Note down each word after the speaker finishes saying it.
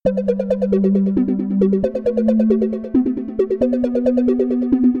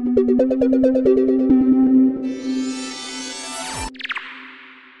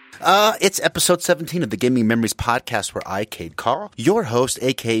It's episode 17 of the Gaming Memories podcast where I, Cade Carl, your host,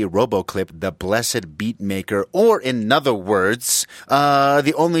 aka RoboClip, the blessed beat maker, or in other words,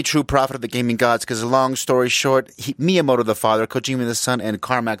 the only true prophet of the gaming gods, because long story short, Miyamoto the Father, Kojima the Son, and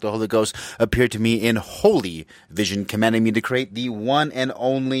Carmack the Holy Ghost appeared to me in holy vision, commanding me to create the one and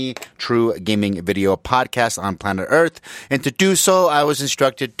only true gaming video podcast on planet Earth. And to do so, I was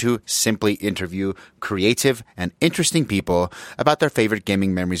instructed to simply interview creative and interesting people about their favorite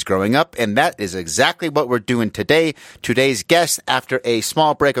gaming memories growing up, and that is exactly what we're doing today. Today's guest, after a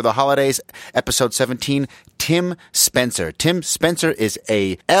small break of the holidays, episode 17, Tim Spencer. Tim Spencer is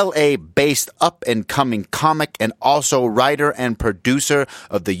a LA-based up-and-coming comic and also writer and producer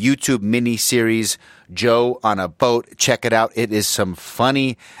of the YouTube miniseries Joe on a Boat. Check it out. It is some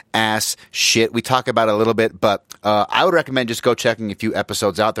funny ass shit. We talk about it a little bit, but I would recommend just go checking a few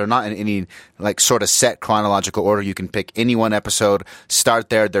episodes out. They're not in any like sort of set chronological order. You can pick any one episode, start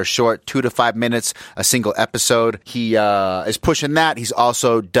there. They're short, 2 to 5 minutes, a single episode. He is pushing that. He's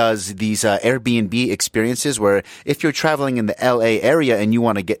also does these Airbnb experiences where if you're traveling in the LA area and you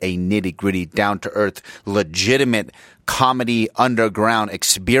want to get a nitty gritty, down to earth, legitimate comedy underground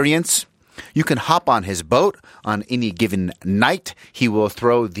experience, you can hop on his boat on any given night. He will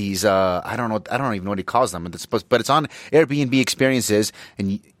throw these, I don't even know what he calls them, but it's on Airbnb experiences,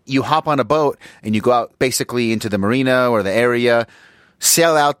 and you hop on a boat and you go out basically into the marina or the area,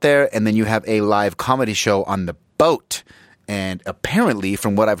 sail out there, and then you have a live comedy show on the boat. And apparently,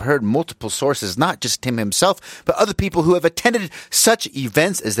 from what I've heard, multiple sources, not just Tim himself, but other people who have attended such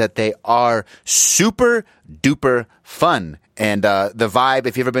events, is that they are super duper fun. And the vibe,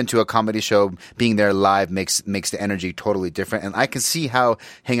 if you've ever been to a comedy show, being there live makes the energy totally different. And I can see how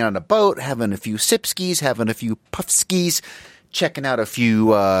hanging on a boat, having a few sip-skis, having a few puff-skis, checking out a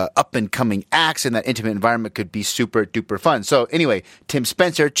few up-and-coming acts in that intimate environment could be super duper fun. So anyway, Tim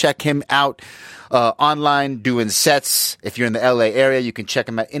Spencer, check him out online doing sets. If you're in the LA area, you can check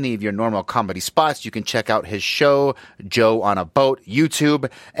him at any of your normal comedy spots. You can check out his show, Joe on a Boat,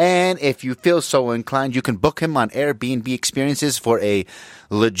 YouTube. And if you feel so inclined, you can book him on Airbnb experiences for a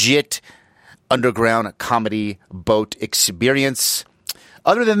legit underground comedy boat experience.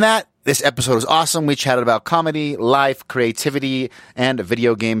 Other than that, this episode was awesome. We chatted about comedy, life, creativity, and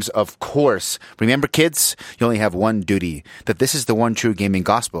video games, of course. Remember, kids, you only have one duty, that this is the one true gaming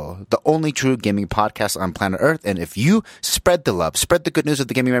gospel, the only true gaming podcast on planet Earth. And if you spread the love, spread the good news of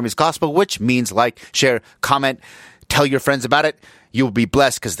the Gaming Memories gospel, which means like, share, comment, tell your friends about it, you will be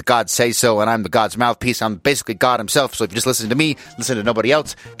blessed because the gods say so, and I'm the God's mouthpiece. I'm basically God himself. So if you just listen to me, listen to nobody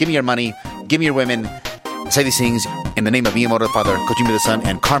else, give me your money, give me your women, say these things in the name of Miyamoto the Father, Kojima the Son,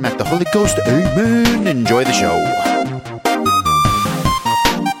 and Carmack the Holy Ghost. Amen. Enjoy the show.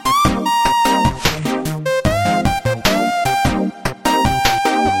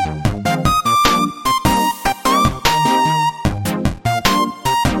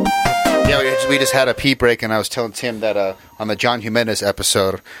 Yeah, we just had a pee break, and I was telling Tim that on the John Jimenez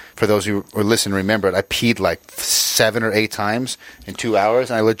episode, for those who listen, remember it, I peed like 7 or 8 times in 2 hours,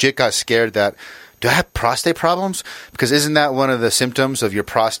 and I legit got scared that, do I have prostate problems? Because isn't that one of the symptoms of your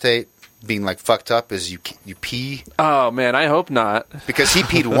prostate being like fucked up is you pee? Oh man, I hope not. Because he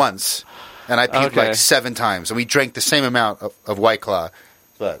peed once, and I peed like 7 times, and we drank the same amount of White Claw,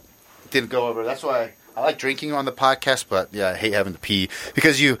 but it didn't go over. That's why I like drinking on the podcast, but yeah, I hate having to pee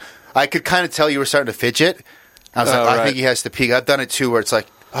because I could kind of tell you were starting to fidget. I was like, I think he has to pee. I've done it too, where it's like,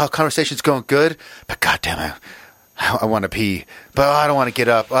 oh, conversation's going good, but goddamn it, I want to pee, but I don't want to get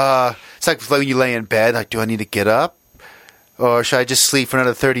up. It's like when you lay in bed, like, do I need to get up? Or should I just sleep for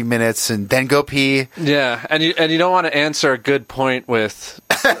another 30 minutes and then go pee? Yeah, and you don't want to answer a good point with,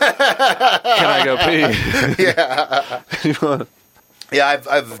 can I go pee? Yeah. Yeah,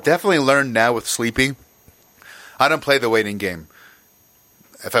 I've definitely learned now with sleeping, I don't play the waiting game.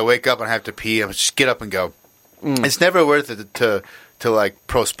 If I wake up and I have to pee, I just get up and go. It's never worth it to like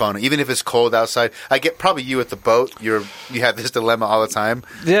postpone it, even if it's cold outside. I get probably you at the boat. You have this dilemma all the time.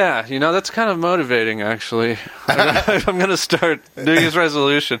 Yeah, that's kind of motivating. Actually, I'm gonna start New Year's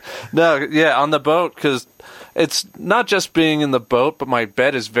resolution. No, yeah, on the boat, because it's not just being in the boat, but my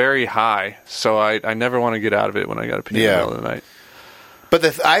bed is very high, so I never want to get out of it when I got to pee in the middle of the night. But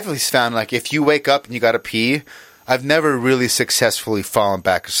I've at least found, like, if you wake up and you got to pee, I've never really successfully fallen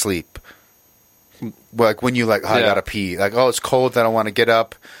back asleep. Like, when you, like, I got to pee. Like, oh, it's cold, I don't want to get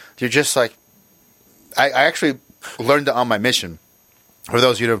up. You're just, like... I actually learned it on my mission. For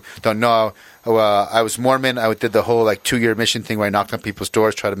those of you who don't know, I was Mormon. I did the whole 2-year mission thing where I knocked on people's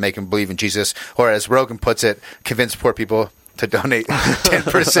doors, try to make them believe in Jesus, or as Rogan puts it, convince poor people to donate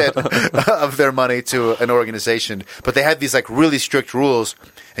 10% of their money to an organization. But they had these really strict rules,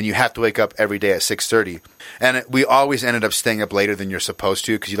 and you have to wake up every day at 6:30. And we always ended up staying up later than you're supposed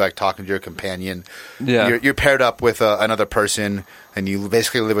to because you like talking to your companion. Yeah. You're paired up with another person, and you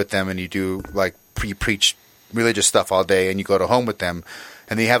basically live with them, and you do you preach religious stuff all day, and you go to home with them.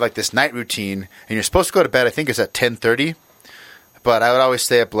 And then you have this night routine, and you're supposed to go to bed, I think it's at 10:30. But I would always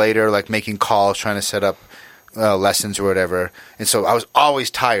stay up later, making calls, trying to set up lessons or whatever. And so I was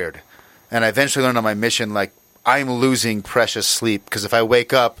always tired. And I eventually learned on my mission, I'm losing precious sleep. Because if I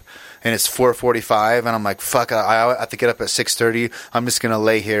wake up and it's 4:45 and I'm like, fuck, I have to get up at 6:30. I'm just going to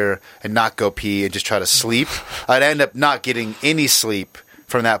lay here and not go pee and just try to sleep. I'd end up not getting any sleep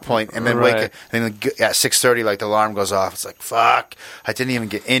from that point, and then wake up, and then at 6:30, the alarm goes off. It's fuck, I didn't even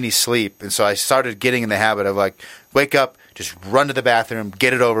get any sleep. And so I started getting in the habit of wake up, just run to the bathroom,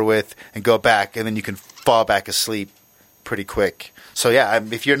 get it over with, and go back, and then you can fall back asleep pretty quick. So yeah,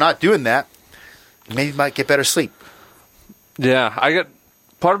 if you're not doing that, maybe you might get better sleep. Yeah, I get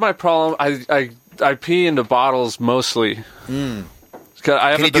part of my problem. I pee into bottles mostly. Can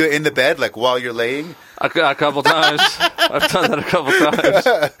you do it in the bed, while you're laying? A couple times. I've done that a couple times.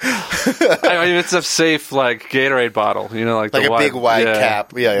 I mean, it's a safe, Gatorade bottle, the a big wide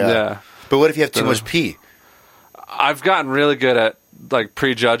cap. Yeah. But what if you have too much pee? I've gotten really good at,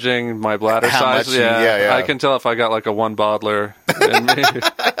 prejudging my bladder size. Much, yeah. I can tell if I got, a one-bottler in me.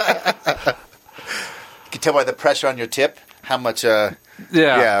 You can tell by the pressure on your tip how much,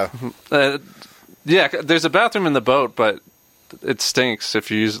 Yeah, there's a bathroom in the boat, but it stinks if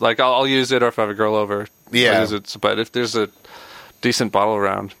you use I'll use it, or if I have a girl over, yeah. I'll use it. But if there's a decent bottle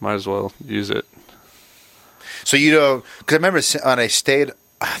around, might as well use it. So because I remember when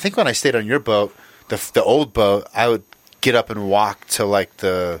I stayed on your boat, the old boat, I would get up and walk to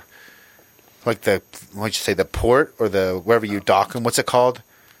the what'd you say, the port or the wherever you dock them. What's it called?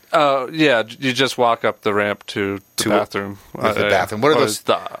 Oh yeah, you just walk up the ramp to the bathroom. The bathroom. What are those?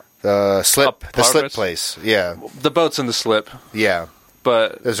 The slip place. Yeah. The boat's in the slip. Yeah.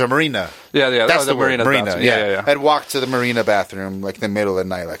 But there's a marina. Yeah. That's the marina. Marina. Yeah. I'd walk to the marina bathroom in the middle of the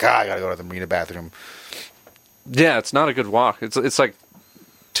night. I gotta go to the marina bathroom. Yeah, it's not a good walk. It's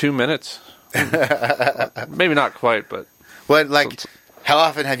 2 minutes. Maybe not quite, but. What how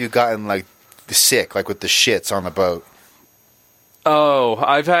often have you gotten sick, with the shits on the boat? Oh,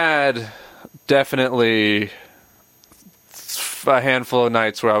 I've had definitely a handful of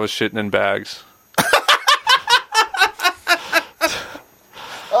nights where I was shitting in bags.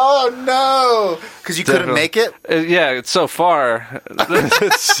 Oh no! Because you couldn't make it. Yeah, it's so far.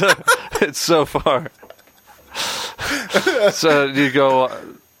 It's so far. So you go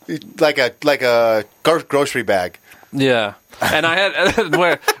like a grocery bag. Yeah, and I had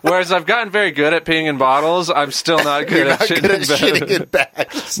whereas I've gotten very good at peeing in bottles, I'm still not good at shitting in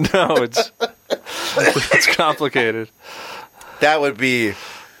bags. No, it's complicated. That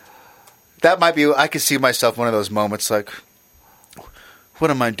might be. I could see myself one of those moments what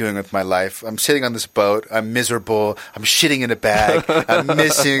am I doing with my life? I'm sitting on this boat. I'm miserable. I'm shitting in a bag. I'm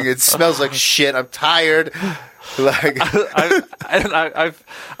missing. It smells like shit. I'm tired.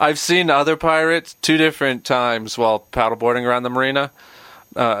 I've seen other pirates 2 different times while paddleboarding around the marina.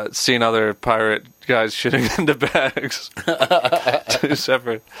 Seen other pirate guys shitting into bags. 2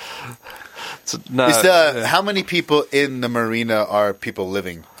 separate. How many people in the marina are people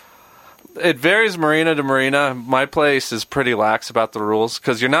living? It varies marina to marina. My place is pretty lax about the rules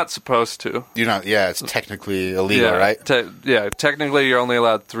because you're not supposed to. You're not. Yeah, it's technically illegal, right? Technically you're only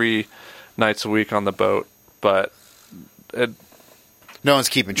allowed 3 nights a week on the boat, but no one's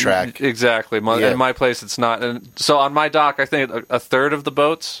keeping track. Exactly. In my place, it's not. And so on my dock, I think a third of the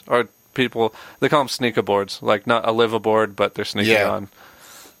boats are people. They call them sneakaboards, not a liveaboard, but they're sneaking on.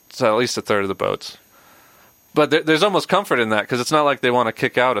 So at least a third of the boats. But there's almost comfort in that because it's not like they want to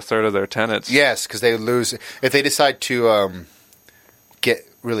kick out a third of their tenants. Yes, because they lose if they decide to get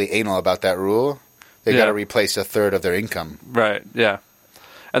really anal about that rule. They got to replace a third of their income. Right. Yeah.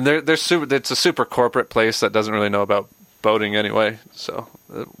 And it's a super corporate place that doesn't really know about boating anyway. So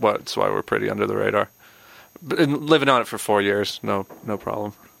that's why we're pretty under the radar. Been living on it for 4 years, no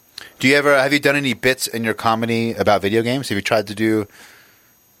problem. Have you done any bits in your comedy about video games? Have you tried to do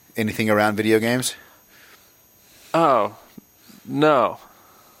anything around video games? Oh, no.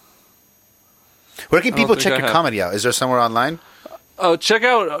 Where can people check your comedy out? Is there somewhere online? Oh, check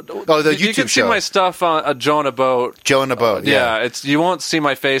out the YouTube show. You can see my stuff on Joe and a Boat. Joe and a Boat, yeah. You won't see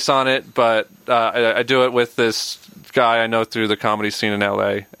my face on it, but I do it with this guy I know through the comedy scene in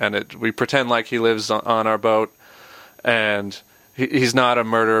L.A., and we pretend like he lives on our boat, and he's not a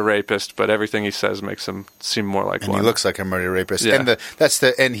murderer rapist, but everything he says makes him seem more like one. He looks like a murderer rapist. Yeah.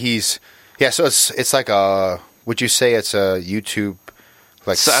 So it's like would you say it's a YouTube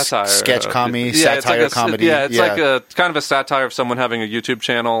like satire, sketch comedy, it's satire like comedy? It's like a kind of a satire of someone having a YouTube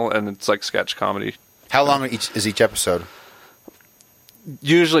channel, and it's like sketch comedy. How long is each episode?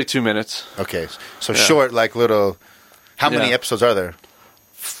 Usually 2 minutes. Okay, so short, like little. How many episodes are there?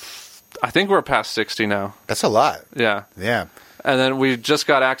 I think we're past 60 now. That's a lot. Yeah. Yeah. And then we just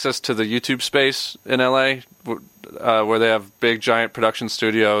got access to the YouTube space in LA, where they have big, giant production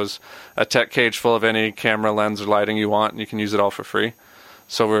studios, a tech cage full of any camera, lens, or lighting you want, and you can use it all for free.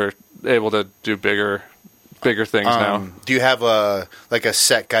 So we're able to do bigger things now. Do you have a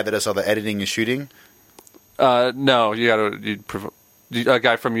set guy that does all the editing and shooting? No, a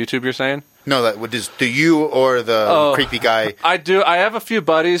guy from YouTube, you're saying? No, do you or the creepy guy? I do. I have a few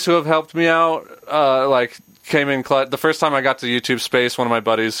buddies who have helped me out. Came in the first time I got to YouTube space. One of my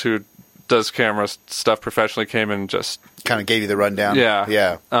buddies who does camera stuff professionally came and just kind of gave you the rundown.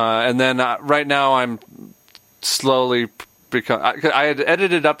 Yeah. And then right now I'm slowly I had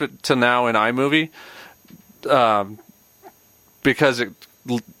edited up to now in iMovie, because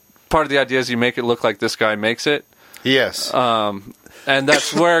part of the idea is you make it look like this guy makes it. Yes. And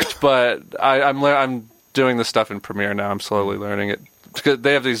that's worked, but I'm doing the stuff in Premiere now. I'm slowly learning it because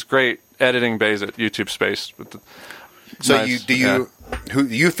they have these great editing bays at YouTube Space. So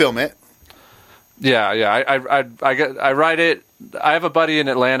you film it? Yeah. I write it. I have a buddy in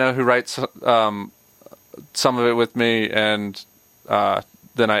Atlanta who writes some of it with me, and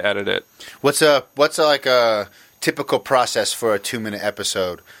then I edit it. What's a typical process for a 2-minute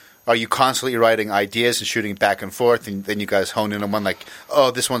episode? Are you constantly writing ideas and shooting back and forth, and then you guys hone in on one, like, oh,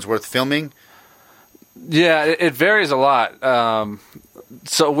 this one's worth filming? Yeah, it varies a lot.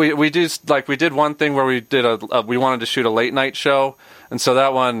 So we did one thing where we wanted to shoot a late night show, and so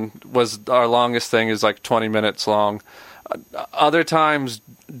that one was our longest thing, is like 20 minutes long. Other times,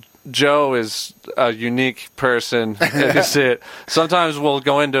 Joe is a unique person. You see it. Sometimes we'll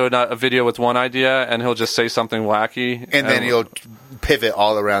go into a video with one idea, and he'll just say something wacky, and then he'll pivot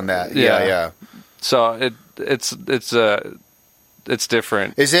all around that. Yeah. So it's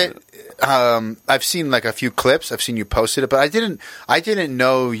different. Is it? I've seen like a few clips. I've seen you posted it, but I didn't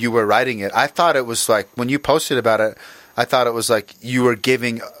know you were writing it. I thought it was like when you posted about it, I thought it was like you were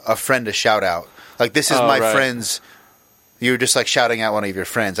giving a friend a shout out. Like, this is my friend's. You were just like shouting out one of your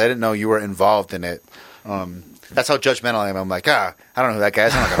friends. I didn't know you were involved in it. That's how judgmental I am. I'm like, I don't know who that guy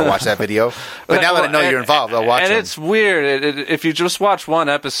is. I'm not going to watch that video. But now that I know you're involved, I'll watch it. And it's weird. If you just watch one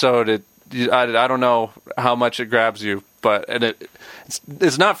episode, I don't know how much it grabs you. But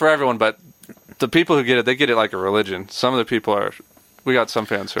it's not for everyone. But the people who get it, they get it like a religion. Some of the people are. We got some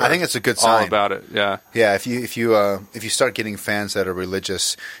fans who are. I think it's a good sign. All about it. Yeah. Yeah. If you start getting fans that are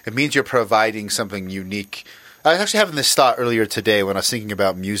religious, it means you're providing something unique. I was actually having this thought earlier today when I was thinking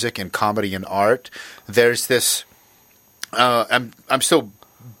about music and comedy and art. There's this. I'm still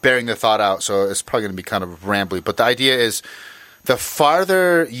bearing the thought out, so it's probably going to be kind of rambly. But the idea is, the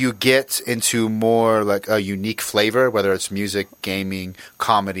farther you get into more like a unique flavor, whether it's music, gaming,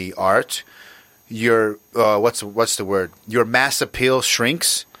 comedy, art, your what's the word? Your mass appeal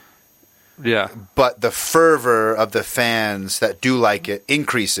shrinks. Yeah. But the fervor of the fans that do like it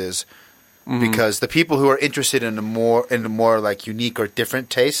increases. Because the people who are interested in the more like unique or different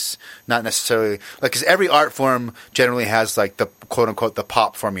tastes, not necessarily like, because every art form generally has like the quote unquote the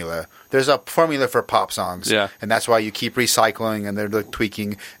pop formula. There's a formula for pop songs, and that's why you keep recycling and they're like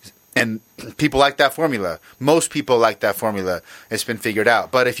tweaking, and people like that formula. Most people like that formula. It's been figured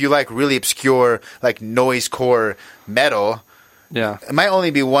out. But if you like really obscure like noisecore metal, it might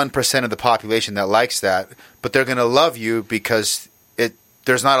only be 1% of the population that likes that, but they're gonna love you because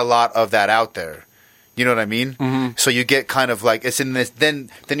there's not a lot of that out there. You know what I mean? Mm-hmm. So you get kind of like, it's in this,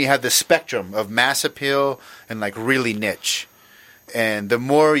 then you have this spectrum of mass appeal and like really niche. And the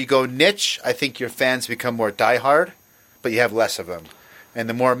more you go niche, I think your fans become more diehard, but you have less of them. And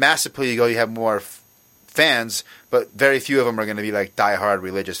the more mass appeal you go, you have more fans, but very few of them are going to be like diehard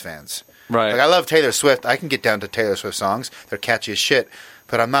religious fans. Right. Like, I love Taylor Swift. I can get down to Taylor Swift songs. They're catchy as shit,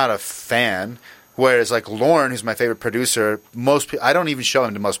 but I'm not a fan. Whereas, like, Lorne, who's my favorite producer, I don't even show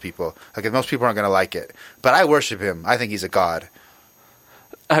him to most people. Like, most people aren't going to like it. But I worship him. I think he's a god.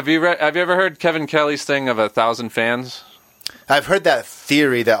 Have you ever heard Kevin Kelly's thing of 1,000 fans? I've heard that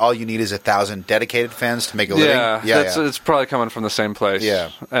theory that all you need is 1,000 dedicated fans to make a living. It's probably coming from the same place. Yeah.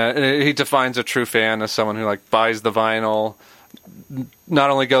 He defines a true fan as someone who, like, buys the vinyl, not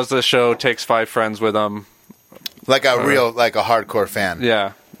only goes to the show, takes 5 friends with them. Like a hardcore fan.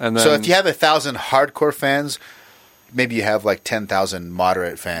 Yeah. And then, So if you have 1,000 hardcore fans, maybe you have like 10,000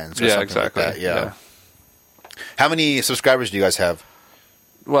 moderate fans or something exactly. like that. Yeah. How many subscribers do you guys have?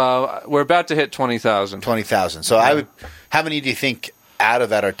 Well, we're about to hit 20,000. 20,000. So how many do you think out of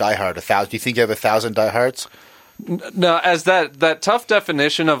that are diehard? 1,000? Do you think you have 1,000 diehards? No, as that tough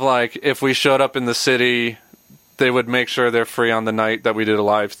definition of like if we showed up in the city, they would make sure they're free on the night that we did a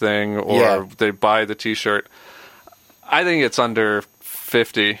live thing, or they buy the T-shirt. I think it's under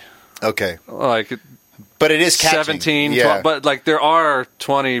 50. Okay. Like, but it is catching. 17, 12, but like there are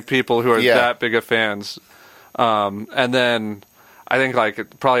 20 people who are that big of fans. And then I think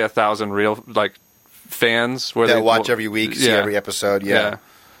like probably 1,000 real like fans where they watch every week, see every episode. Yeah.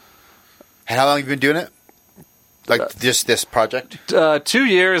 And how long have you been doing it? Like just this project? 2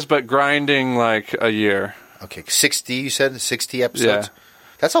 years, but grinding like a year. Okay, 60. You said 60 episodes. Yeah.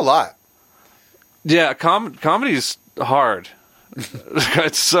 That's a lot. Yeah, comedy's hard.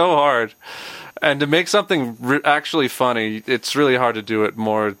 It's so hard, and to make something actually funny, it's really hard to do it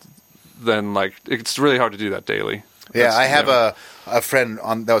more than like it's really hard to do that daily. Yeah, I have a friend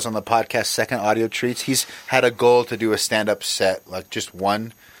that was on the podcast, Second Audio Treats. He's had a goal to do a stand-up set, like just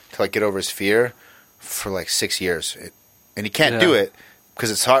one, to like get over his fear for like 6 years, and he can't do it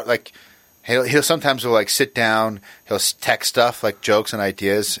because it's hard. Like he'll sometimes will like sit down, he'll text stuff like jokes and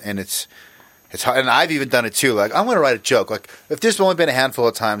ideas, and it's hard. And I've even done it too. Like I'm going to write a joke. Like if there's only been a handful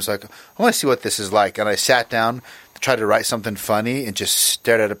of times, like I want to see what this is like, and I sat down to try to write something funny and just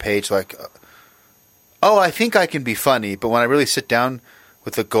stared at a page like, oh, I think I can be funny, but when I really sit down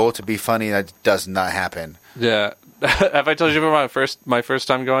with the goal to be funny, that does not happen. Yeah. Have I told you about my first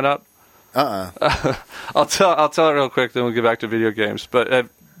time going up? I'll tell it real quick, then we'll get back to video games. But have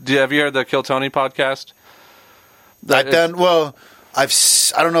you heard the Kill Tony podcast? I don't know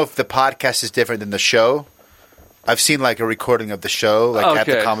if the podcast is different than the show. I've seen like a recording of the show, like at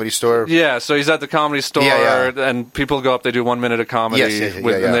the Comedy Store. Yeah, so he's at the Comedy Store, and people go up. They do 1 minute of comedy, and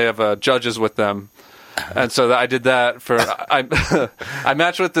they have judges with them. And so I did that for. I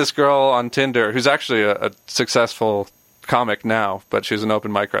matched with this girl on Tinder who's actually a successful comic now, but she was an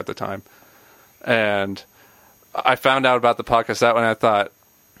open micer at the time. And I found out about the podcast that when I thought,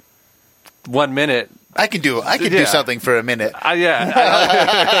 1 minute. I can do something for a minute.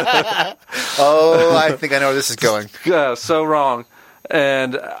 Yeah. Oh, I think I know where this is going. So wrong.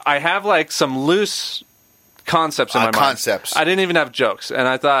 And I have like some loose concepts in my mind. Concepts. I didn't even have jokes, and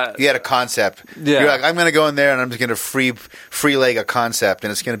I thought you had a concept. Yeah. You're like, I'm going to go in there and I'm just going to free leg a concept,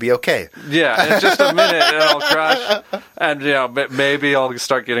 and it's going to be okay. Yeah, in just a minute it'll crash, and maybe I'll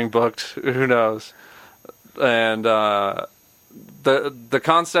start getting booked. Who knows? And the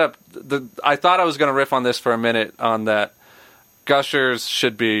concept. I thought I was going to riff on this for a minute on that. Gushers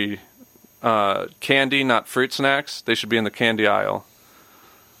should be candy, not fruit snacks. They should be in the candy aisle.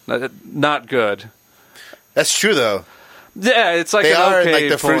 Not good. That's true, though. Yeah, it's like they an are okay like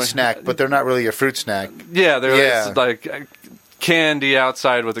the fruit point. Snack, but they're not really a fruit snack. Yeah, it's like candy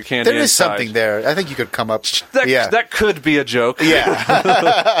outside with a candy There is inside. something there. I think you could come up. That could be a joke.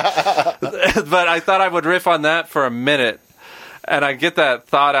 Yeah. But I thought I would riff on that for a minute, and I get that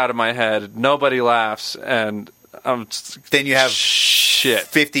thought out of my head. Nobody laughs, and then you have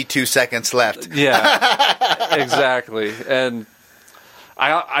 52 seconds left. Yeah, exactly. And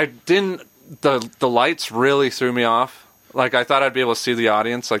I didn't. The lights really threw me off. Like I thought I'd be able to see the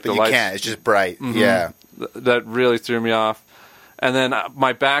audience. Like but the you lights can't. It's just bright. Mm-hmm. Yeah, that really threw me off. And then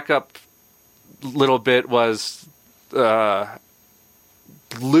my backup little bit was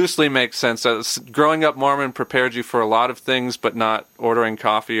loosely makes sense. Growing up Mormon prepared you for a lot of things, but not ordering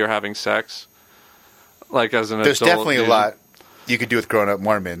coffee or having sex. Like as an adult, there's definitely a lot you could do with growing up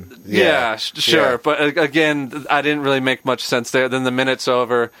Mormon. Yeah, sure. Yeah. But again, I didn't really make much sense there. Then the minute's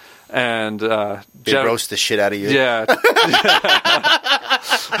over. And they roast the shit out of you. Yeah.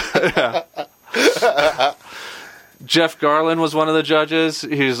 Jeff Garland was one of the judges.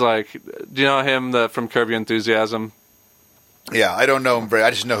 He's like, do you know him from Curb Your Enthusiasm? Yeah, I don't know him.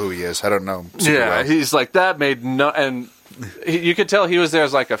 I just know who he is. I don't know him super well. He's like, that made no... And you could tell he was there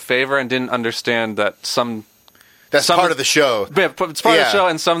as like a favor and didn't understand that That's part of the show. It's part of the show,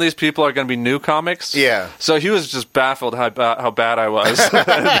 and some of these people are going to be new comics. Yeah. So he was just baffled how bad I was.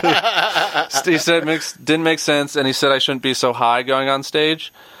 He said it didn't make sense, and he said I shouldn't be so high going on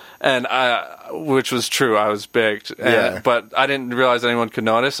stage, and which was true. I was baked. But I didn't realize anyone could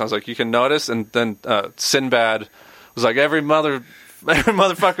notice. I was like, you can notice, and then Sinbad was like, every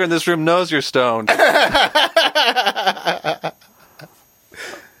motherfucker in this room knows you're stoned.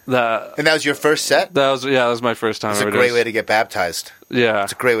 And that was your first set? That was my first time. It's a great way to get baptized. Yeah.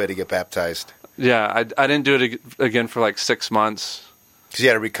 It's a great way to get baptized. Yeah, I didn't do it again for like 6 months. Because you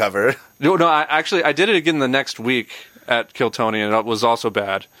had to recover. No, I did it again the next week at Kiltony, and it was also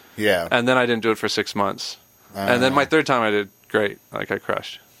bad. Yeah. And then I didn't do it for 6 months. And then my third time I did great. Like, I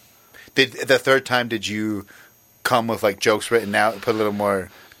crushed. The third time, did you come with like jokes written out, put a little more?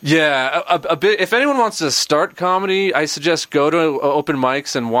 Yeah, a bit. If anyone wants to start comedy, I suggest go to open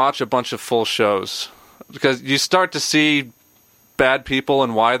mics and watch a bunch of full shows, because you start to see bad people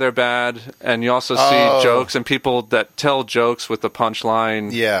and why they're bad, and you also see jokes and people that tell jokes with the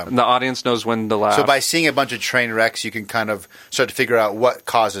punchline. Yeah, and the audience knows when to laugh. So by seeing a bunch of train wrecks, you can kind of start to figure out what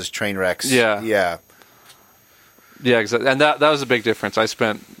causes train wrecks. Yeah, exactly. And that was a big difference. I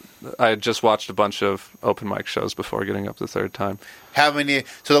had just watched a bunch of open mic shows before getting up the third time. How many?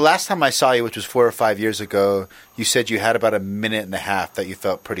 So the last time I saw you, which was 4 or 5 years ago, you said you had about a minute and a half that you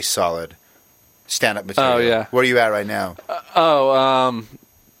felt pretty solid stand-up material. Oh, yeah. Where are you at right now?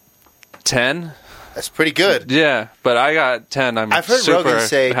 10. That's pretty good. Yeah, but I got 10. I've heard super Rogan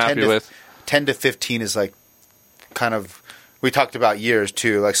say happy with 10 to 15 is like kind of. We talked about years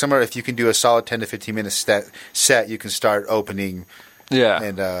too. Like somewhere, if you can do a solid 10 to 15 minute set, you can start opening. Yeah,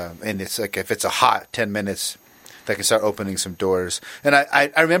 and it's like if it's a hot 10 minutes, that can start opening some doors. And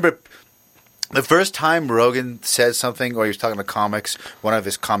I remember the first time Rogan said something, or he was talking to comics, one of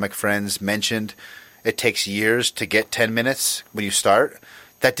his comic friends mentioned it takes years to get 10 minutes when you start.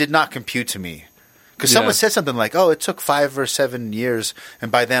 That did not compute to me. Because someone said something like, oh, it took 5 or 7 years,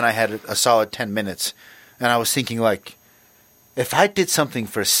 and by then I had a solid 10 minutes. And I was thinking, like, if I did something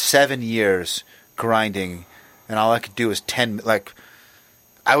for 7 years grinding, and all I could do is 10, like,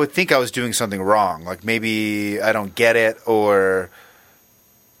 I would think I was doing something wrong. Like, maybe I don't get it, or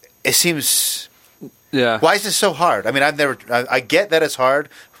it seems... Yeah. Why is this so hard? I mean, I get that it's hard,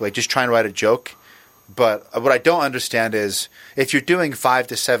 like, just trying to write a joke. But what I don't understand is, if you're doing 5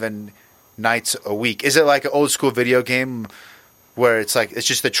 to 7 nights a week, is it like an old school video game where it's like it's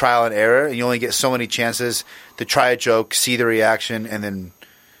just the trial and error, and you only get so many chances to try a joke, see the reaction, and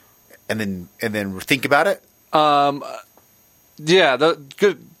then think about it? Yeah,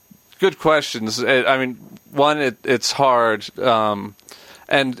 good questions. I mean, one, it's hard,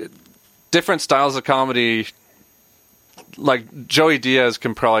 and different styles of comedy. Like Joey Diaz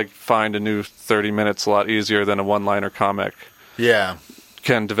can probably find a new 30 minutes a lot easier than a one-liner comic. Yeah,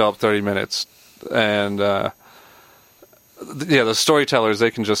 can develop 30 minutes, and the storytellers, they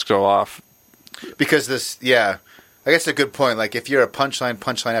can just go off. Because I guess a good point. Like if you're a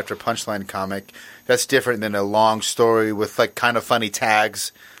punchline after punchline comic, that's different than a long story with like kind of funny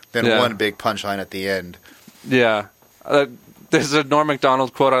tags than one big punchline at the end. Yeah, there's a Norm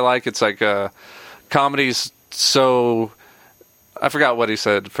Macdonald quote I like. It's like comedy's so. I forgot what he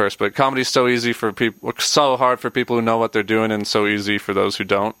said first, but comedy's so easy for people, so hard for people who know what they're doing, and so easy for those who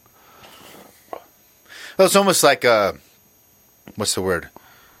don't. Well, it's almost like what's the word?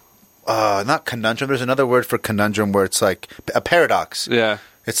 Not conundrum. There's another word for conundrum where it's like a paradox. Yeah,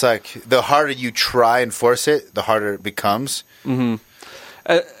 it's like the harder you try and force it, the harder it becomes. Mm-hmm.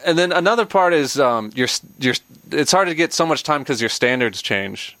 And then another part is it's hard to get so much time because your standards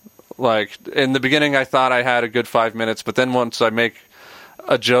change. Like, in the beginning, I thought I had a good 5 minutes, but then once I make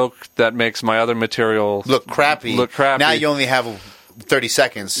a joke that makes my other material look crappy, now you only have 30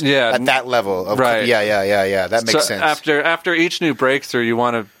 seconds at that level. Right. Yeah. That makes sense. After each new breakthrough, you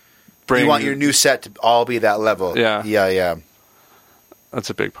want your new set to all be that level. Yeah. That's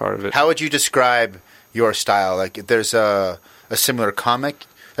a big part of it. How would you describe your style? Like, if there's a similar comic,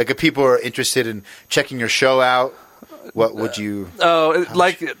 like if people are interested in checking your show out, what would you...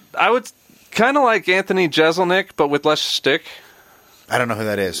 I would kind of like Anthony Jeselnik, but with less shtick. I don't know who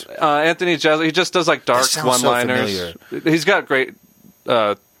that is. Anthony Jeselnik, he just does like dark one-liners. So he's got great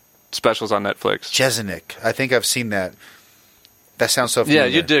specials on Netflix. Jeselnik. I think I've seen that. That sounds so familiar.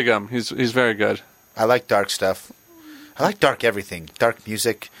 Yeah, you dig him. He's very good. I like dark stuff. I like dark everything. Dark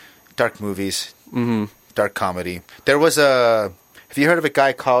music, dark movies, dark comedy. There was have you heard of a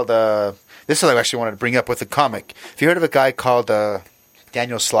guy called... this is what I actually wanted to bring up with a comic. Have you heard of a guy called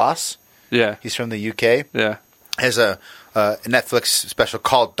Daniel Sloss? Yeah. He's from the UK. Yeah. Has a Netflix special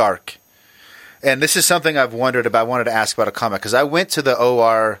called Dark. And this is something I've wondered about. I wanted to ask about a comic. Because I went to the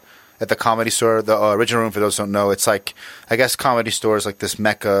OR at the Comedy Store, the original room, for those who don't know. It's like, I guess Comedy Store is like this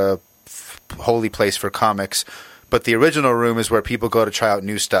mecca, holy place for comics. But the original room is where people go to try out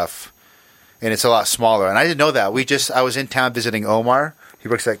new stuff. And it's a lot smaller. And I didn't know that. I was in town visiting Omar. He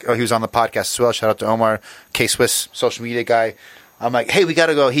works he was on the podcast as well. Shout out to Omar, K-Swiss social media guy. I'm like, hey, we got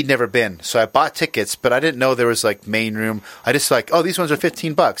to go. He'd never been. So I bought tickets, but I didn't know there was like main room. I just like, oh, these ones are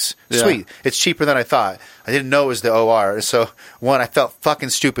 $15. Yeah. Sweet. It's cheaper than I thought. I didn't know it was the OR. So I felt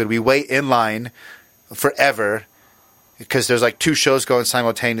fucking stupid. We wait in line forever because there's like 2 shows going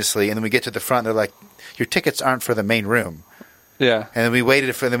simultaneously. And then we get to the front. They're like, your tickets aren't for the main room. Yeah. And then we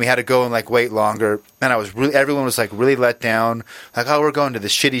waited then we had to go and like wait longer. And everyone was like really let down. Like, oh, we're going to the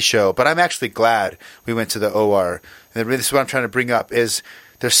shitty show. But I'm actually glad we went to the OR. And this is what I'm trying to bring up is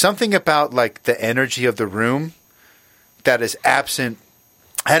there's something about like the energy of the room that is absent.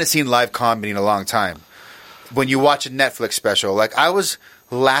 I hadn't seen live comedy in a long time. When you watch a Netflix special, like I was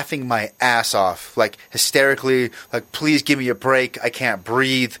laughing my ass off, like hysterically, like please give me a break. I can't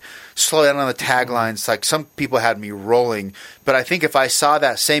breathe. Slow down on the taglines. Like some people had me rolling. But I think if I saw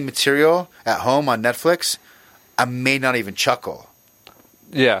that same material at home on Netflix, I may not even chuckle.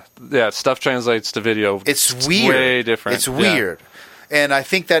 Yeah. Stuff translates to video. It's weird. Way different. It's weird. And I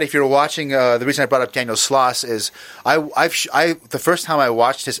think that if you're watching, the reason I brought up Daniel Sloss is the first time I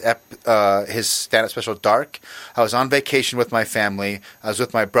watched his stand-up special, Dark, I was on vacation with my family. I was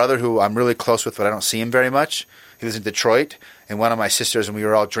with my brother, who I'm really close with, but I don't see him very much. He lives in Detroit, and one of my sisters, and we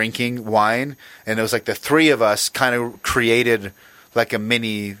were all drinking wine. And it was like the 3 of us kind of created like a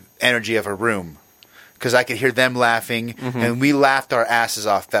mini energy of a room. Because I could hear them laughing, and we laughed our asses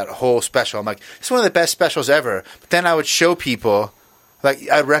off that whole special. I'm like, it's one of the best specials ever. But then I would show people, like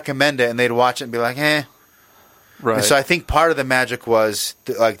I'd recommend it, and they'd watch it and be like, eh. Right. And so I think part of the magic was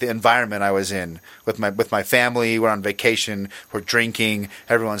the environment I was in with my family. We're on vacation, we're drinking,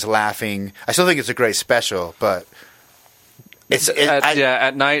 everyone's laughing. I still think it's a great special, but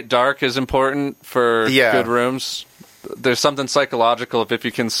at night, dark is important for good rooms. There's something psychological. If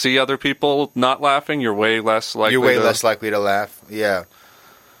you can see other people not laughing, you're way less likely. Less likely to laugh. Yeah.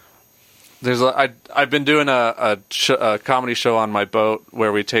 I've been doing a comedy show on my boat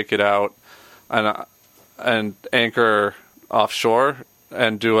where we take it out and anchor offshore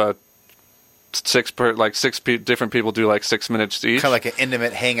and do a different people do like 6 minutes each. Kind of like an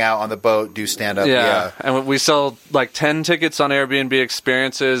intimate hangout on the boat, do stand up. Yeah. And we sell like 10 tickets on Airbnb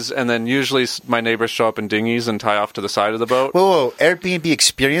experiences, and then usually my neighbors show up in dinghies and tie off to the side of the boat. Whoa, Airbnb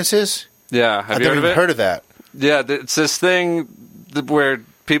experiences? Yeah. Have you heard of it? I've heard of that. Yeah, it's this thing where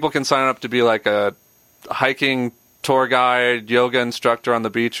people can sign up to be like a hiking tour guide, yoga instructor on the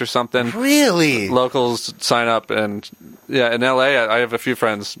beach or something. Really? Locals sign up, and in LA, I have a few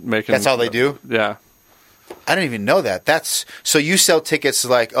friends making. That's all they do? Yeah. I didn't even know that. So you sell tickets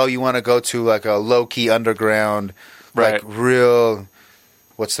like, oh, you want to go to like a low key underground, like real,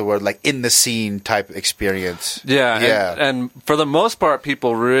 what's the word, like in the scene type experience. Yeah. And for the most part,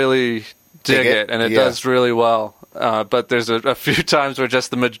 people really dig it, and it does really well. But there's a few times where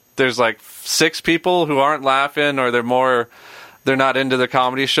just there's like 6 people who aren't laughing, or they're not into the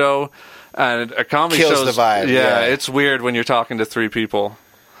comedy show, and a comedy kills show the vibe. Yeah, it's weird when you're talking to 3 people.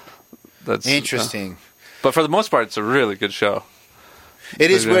 That's interesting. But for the most part, it's a really good show. It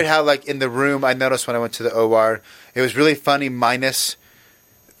is weird how like in the room, I noticed when I went to the OR, it was really funny.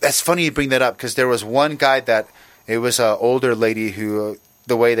 That's funny you bring that up, because there was one guy that it was an older lady who.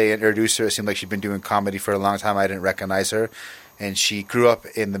 The way they introduced her, it seemed like she'd been doing comedy for a long time. I didn't recognize her. And she grew up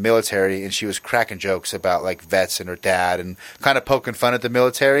in the military, and she was cracking jokes about, like, vets and her dad and kind of poking fun at the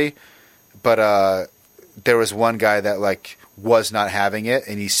military. But there was one guy that, like, was not having it,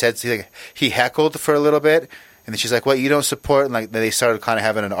 and he heckled for a little bit. And then she's like, what, you don't support? And, like, then they started kind of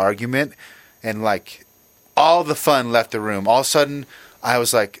having an argument. And, like, all the fun left the room. All of a sudden, I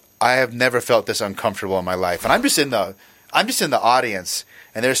was like, I have never felt this uncomfortable in my life. And I'm just in the audience,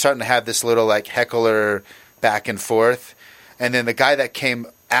 and they're starting to have this little like heckler back and forth. And then the guy that came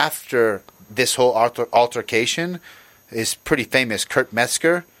after this whole altercation is pretty famous, Kurt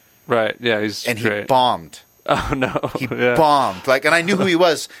Metzger. Right. Yeah, he great. Bombed. Oh no, he bombed. Like, and I knew who he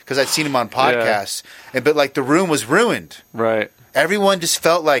was because I'd seen him on podcasts. But like the room was ruined. Right. Everyone just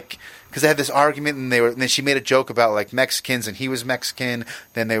felt like. Because they had this argument, and then she made a joke about like Mexicans, and he was Mexican.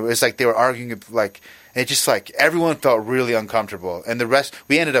 Then it was like they were arguing, like, and it just like everyone felt really uncomfortable. And the rest,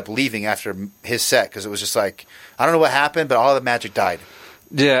 we ended up leaving after his set because it was just like I don't know what happened, but all the magic died.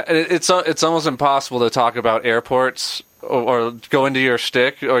 Yeah, it's almost impossible to talk about airports or go into your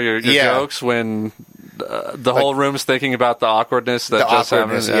shtick or your jokes when the whole room's thinking about the awkwardness that just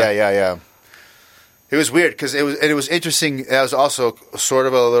happened. Yeah. It was weird because it was interesting. It was also sort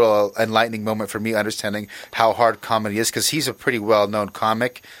of a little enlightening moment for me understanding how hard comedy is, because he's a pretty well-known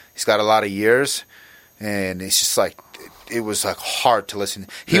comic. He's got a lot of years, and it's just like it was like hard to listen.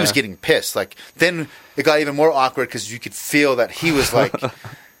 He was getting pissed. Like then it got even more awkward because you could feel that he was like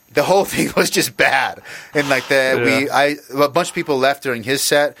the whole thing was just bad. And like a bunch of people left during his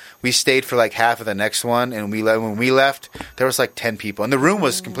set. We stayed for like half of the next one, and when we left, there was like 10 people, and the room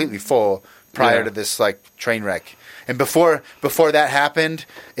was completely full prior to this like train wreck. And before that happened,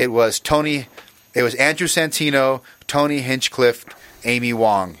 it was Andrew Santino, Tony Hinchcliffe, Amy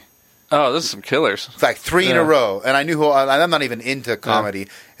Wong. Oh, this is some killers. Like 3 in a row. And I knew I'm not even into comedy.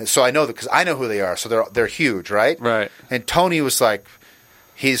 And so I know that because I know who they are. So they're huge, right? Right. And Tony was like,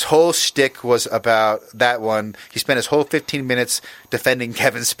 his whole shtick was about that one. He spent his whole 15 minutes defending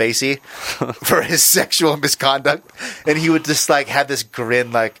Kevin Spacey for his sexual misconduct. And he would just like have this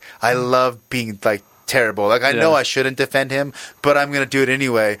grin like, I love being like terrible. Like, I know I shouldn't defend him, but I'm going to do it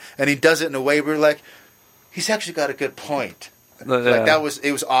anyway. And he does it in a way where like, he's actually got a good point. Like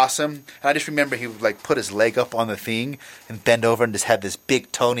it was awesome. And I just remember he would like put his leg up on the thing and bend over and just had this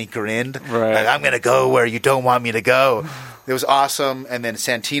big Tony grin. Right. Like, I'm going to go where you don't want me to go. It was awesome. And then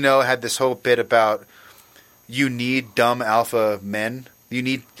Santino had this whole bit about you need dumb alpha men. You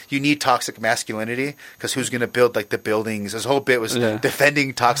need toxic masculinity because who's going to build like the buildings? His whole bit was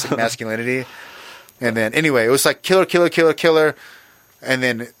defending toxic masculinity. And then anyway, it was like killer. And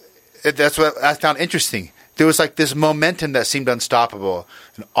then that's what I found interesting. There was like this momentum that seemed unstoppable,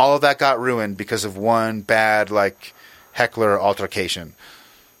 and all of that got ruined because of one bad like heckler altercation.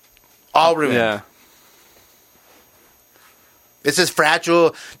 All ruined. Yeah. It's this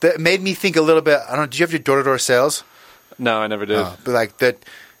fragile that made me think a little bit. I don't know. Did you have your door-to-door sales? No, I never did. But like the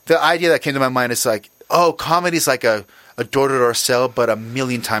idea that came to my mind is like, oh, comedy's like a door-to-door sale, but a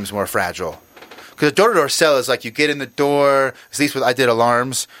million times more fragile. Because a door-to-door sell is like you get in the door, at least I did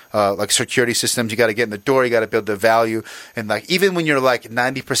alarms, like security systems. You got to get in the door. You got to build the value. And like even when you're like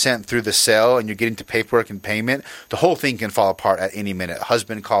 90% through the sale and you're getting to paperwork and payment, the whole thing can fall apart at any minute.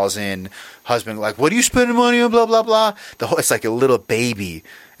 Husband calls in. Husband like, what are you spending money on? Blah, blah, blah. It's like a little baby.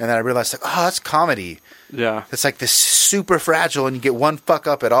 And then I realized like, oh, that's comedy. Yeah. It's like this super fragile, and you get one fuck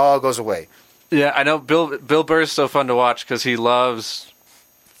up, it all goes away. Yeah, I know Bill Burr's so fun to watch because he loves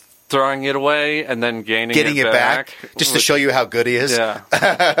throwing it away and then getting it back just to show you how good he is. Yeah.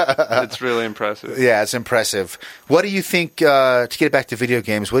 It's really impressive. Yeah, it's impressive. What do you think, to get back to video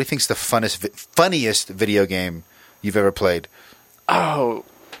games, what do you think is the funniest video game you've ever played? Oh,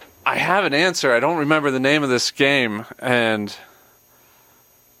 I have an answer. I don't remember the name of this game, and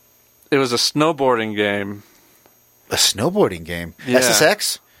it was a snowboarding game. A snowboarding game? Yeah.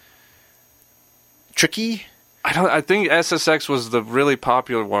 SSX? Tricky? I think SSX was the really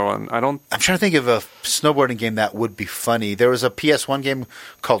popular one. I'm trying to think of a snowboarding game that would be funny. There was a PS1 game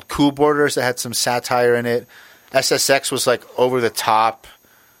called Cool Boarders that had some satire in it. SSX was like over the top.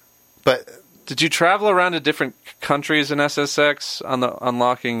 But did you travel around to different countries in SSX on the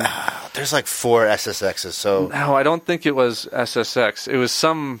unlocking? There's like 4 SSXs. So no, I don't think it was SSX. It was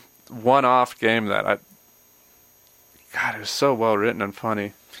some one-off game that God, it was so well written and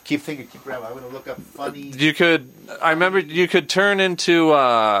funny. Keep grabbing. I'm going to look up funny. I remember you could turn into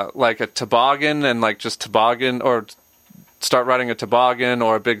like a toboggan and like just toboggan, or start riding a toboggan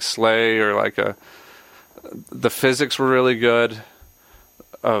or a big sleigh, or like the physics were really good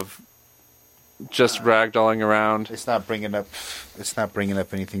of just ragdolling around. It's not bringing up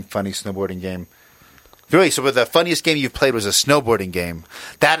anything funny snowboarding game. Really? So the funniest game you've played was a snowboarding game?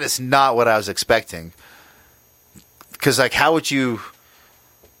 That is not what I was expecting. Because like, how would you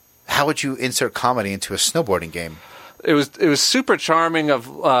insert comedy into a snowboarding game? It was super charming. Of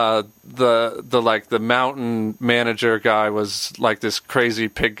the mountain manager guy was like this crazy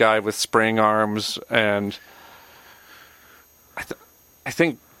pig guy with spring arms, and I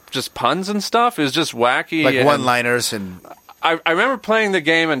think just puns and stuff. It was just wacky, like one-liners. And I remember playing the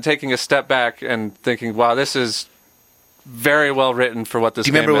game and taking a step back and thinking, "Wow, this is very well written for what this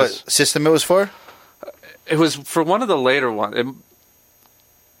game is." Do you remember what system it was for? It was for one of the later ones.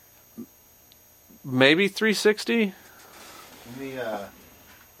 Maybe 360? Let me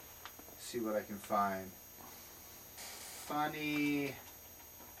see what I can find. Funny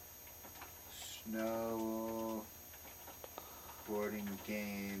snowboarding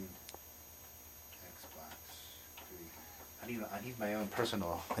game Xbox 3. I need my own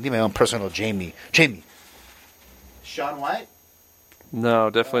personal Jamie. Sean White? No,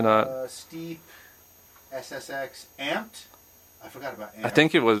 definitely not. Steep SSX Amped? I forgot about Amped. I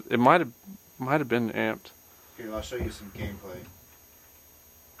think it might have been Amped. Here, I'll show you some gameplay.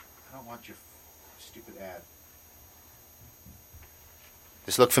 I don't want your stupid ad.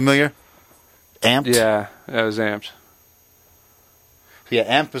 Does this look familiar? Amped? Yeah, it was Amped. Yeah,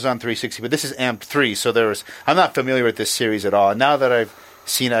 Amped was on 360, but this is Amped 3, so I'm not familiar with this series at all. And now that I've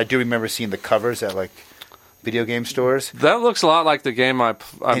seen it, I do remember seeing the covers at like video game stores. That looks a lot like the game I'm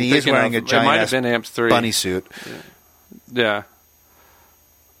and he is wearing of. a giant It might have been Amp 3. bunny suit. Yeah.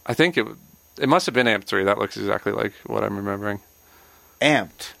 I think it must have been Amp 3. That looks exactly like what I'm remembering.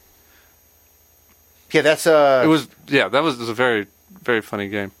 Amped. Yeah, that's It was that was a very, very funny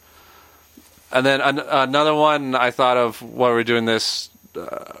game. And then another one I thought of while we were doing this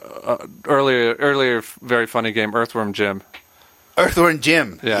earlier very funny game, Earthworm Jim. Earthworm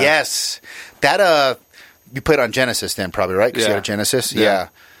Jim. Yeah. Yes. That you played on Genesis then probably, right? 'Cause you had a Genesis. Yeah.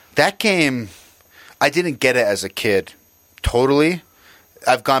 That game, I didn't get it as a kid totally.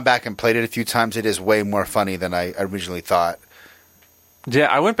 I've gone back and played it a few times. It is way more funny than I originally thought. Yeah,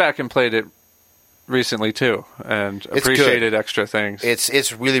 I went back and played it recently too, and appreciated extra things.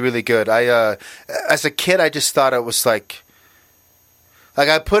 It's really, really good. I as a kid, I just thought it was like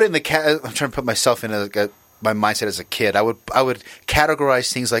I put it in the I'm trying to put myself in my mindset as a kid. I would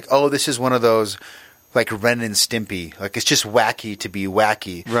categorize things like, oh, this is one of those like Ren and Stimpy. Like it's just wacky to be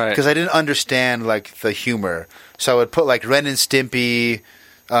wacky, right? Because I didn't understand like the humor, so I would put like Ren and Stimpy.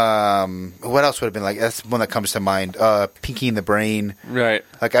 What else would have been like? That's one that comes to mind. Pinky and the Brain. Right.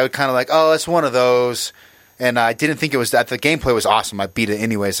 Like I would kind of like, oh, it's one of those. And I didn't think it was that. The gameplay was awesome. I beat it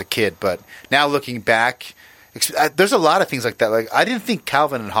anyway as a kid. But now looking back, there's a lot of things like that. Like I didn't think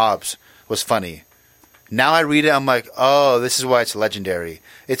Calvin and Hobbes was funny. Now I read it, I'm like, oh, this is why it's legendary.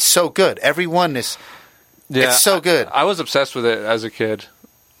 It's so good. Everyone is. Yeah, it's so good. I was obsessed with it as a kid.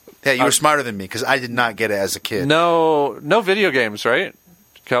 Yeah, you were smarter than me because I did not get it as a kid. No video games, right?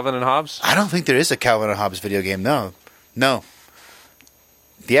 Calvin and Hobbes? I don't think there is a Calvin and Hobbes video game. No.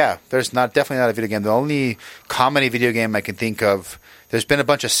 Yeah, there's definitely not a video game. The only comedy video game I can think of, there's been a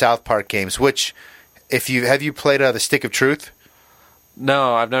bunch of South Park games. Which, have you played The Stick of Truth?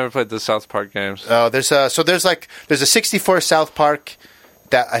 No, I've never played the South Park games. Oh, there's a 64 South Park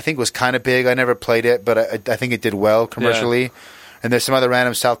that I think was kind of big. I never played it, but I think it did well commercially. Yeah. And there's some other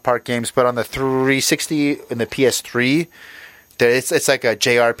random South Park games, but on the 360 and the PS3. It's like a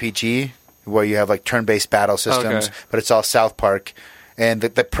JRPG where you have like turn-based battle systems, but it's all South Park. And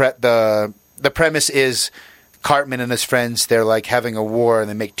the premise is Cartman and his friends, they're like having a war and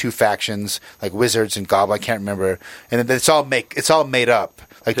they make two factions, like wizards and goblins. I can't remember. And it's all made up,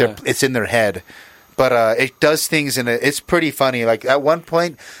 like it's in their head. But it does things it's pretty funny. Like at one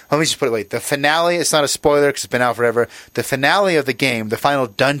point, let me just put it away. The finale, it's not a spoiler because it's been out forever. The finale of the game, the final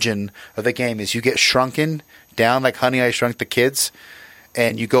dungeon of the game is you get shrunken down like Honey, I Shrunk the Kids,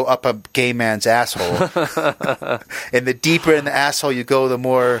 and you go up a gay man's asshole. And the deeper in the asshole you go, the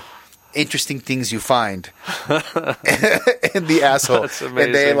more interesting things you find in the asshole. That's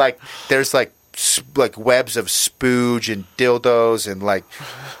amazing. And there's like webs of spooge and dildos and like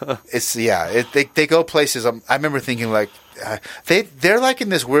they go places. I remember thinking like they're like in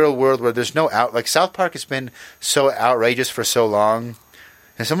this weird world where there's no like South Park has been so outrageous for so long.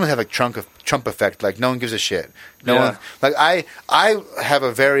 And someone have like Trump effect, like no one gives a shit. No one like I have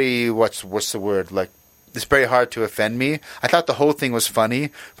a very what's the word, like it's very hard to offend me. I thought the whole thing was funny,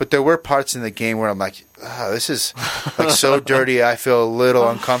 but there were parts in the game where I'm like, this is like so dirty. I feel a little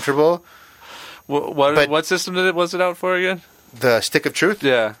uncomfortable. What system was it out for again? The Stick of Truth?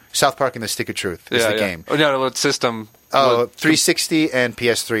 Yeah. South Park and the Stick of Truth is the game. Oh, no, what system? Oh, 360 and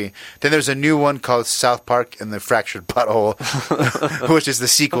PS3. Then there's a new one called South Park and the Fractured Butthole, which is the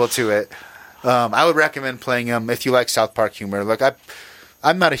sequel to it. I would recommend playing them if you like South Park humor. Like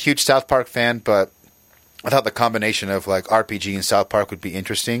I'm not a huge South Park fan, but I thought the combination of like RPG and South Park would be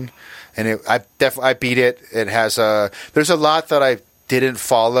interesting. And I beat it. It has there's a lot that I didn't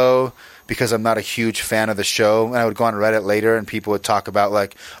follow because I'm not a huge fan of the show. And I would go on Reddit later and people would talk about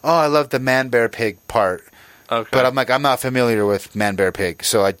like, oh, I love the Man Bear Pig part. Okay. But I'm like, I'm not familiar with Man Bear Pig.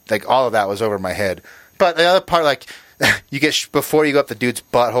 So I like all of that was over my head. But the other part, like you get before you go up the dude's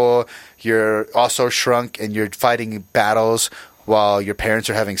butthole, you're also shrunk and you're fighting battles while your parents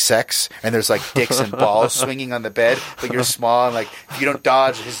are having sex, and there's like dicks and balls swinging on the bed, but you're small and like if you don't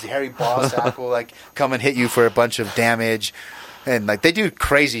dodge, his hairy ball sack will like come and hit you for a bunch of damage. And like they do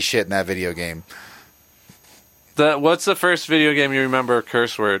crazy shit in that video game. What's the first video game you remember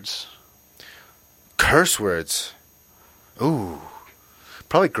curse words? Curse words? Ooh.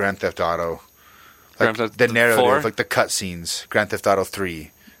 Probably Grand Theft Auto. Like the narrative, 4? like the cutscenes. Grand Theft Auto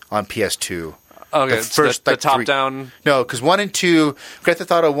 3 on PS2. Okay, the first the top down. No, because 1 and 2, Grand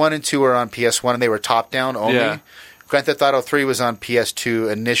Theft Auto 1 and 2 were on PS1 and they were top down only. Yeah. Grand Theft Auto 3 was on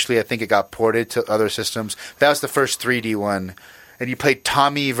PS2 initially. I think it got ported to other systems. That was the first 3D one. And you played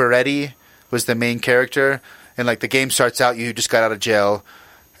Tommy Vercetti was the main character. And like the game starts out, you just got out of jail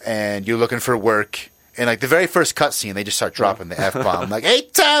and you're looking for work. And like the very first cutscene, they just start dropping the F-bomb. Like, hey,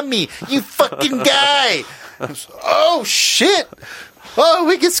 Tommy, you fucking guy! Oh shit! Oh,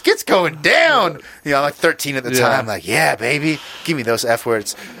 it's going down. You know, I'm like 13 at the time. Like, yeah, baby, give me those F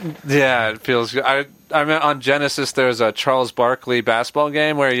words. Yeah, it feels good. I mean, on Genesis, there's a Charles Barkley basketball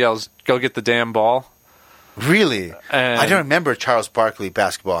game where he yells, "Go get the damn ball." Really? And I don't remember Charles Barkley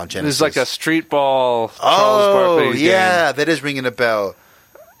basketball on Genesis. There's like a street ball Charles Barkley game. Yeah, that is ringing a bell.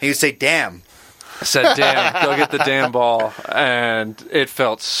 He would say, damn. I said, damn, go get the damn ball. And it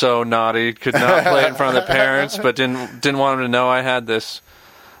felt so naughty. Could not play it in front of the parents, but didn't want them to know I had this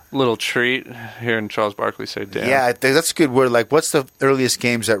little treat hearing Charles Barkley say damn. Yeah, that's a good word. Like, what's the earliest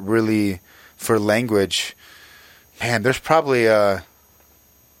games that really, for language? Man, there's probably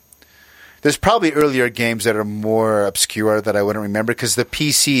earlier games that are more obscure that I wouldn't remember because the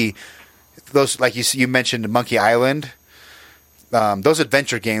PC, those like you mentioned, Monkey Island. Those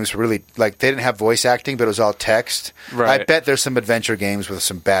adventure games were really like they didn't have voice acting, but it was all text. Right. I bet there's some adventure games with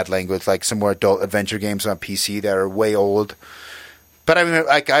some bad language, like some more adult adventure games on PC that are way old. But I mean,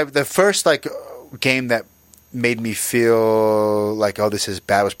 like the first like game that made me feel like, oh, this is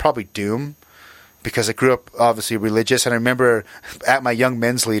bad was probably Doom. Because I grew up obviously religious, and I remember at my young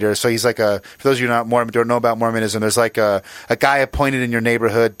men's leader. So he's like for those of you who not Mormon, don't know about Mormonism, there's like a guy appointed in your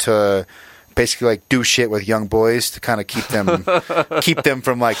neighborhood to basically like do shit with young boys to kind of keep them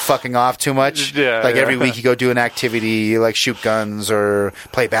from like fucking off too much. Yeah, like every week you go do an activity, like shoot guns or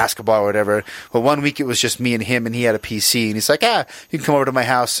play basketball or whatever. But one week it was just me and him, and he had a PC, and he's like, you can come over to my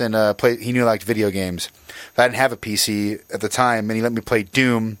house and play. He knew I liked video games. I didn't have a PC at the time, and he let me play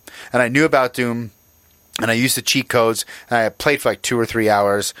Doom, and I knew about Doom, and I used the cheat codes, and I played for like 2 or 3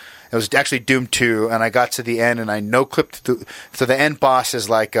 hours. It was actually Doom 2, and I got to the end, and I no-clipped. So the end boss is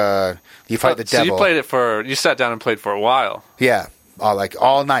like you fight the devil. So you sat down and played for a while. Yeah,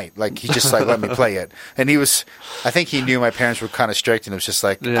 all night. Like he just like let me play it, and I think he knew my parents were kind of strict, and it was just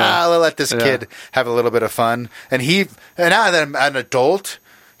like, I'll let this kid have a little bit of fun. And now that I'm an adult,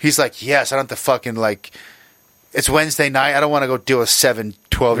 he's like, yes, I don't have to fucking like. It's Wednesday night. I don't want to go deal with 7,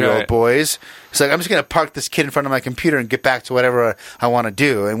 12-year-old boys. It's like, I'm just going to park this kid in front of my computer and get back to whatever I want to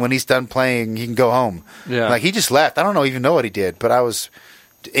do. And when he's done playing, he can go home. Yeah. Like, he just left. I don't even know what he did, but I was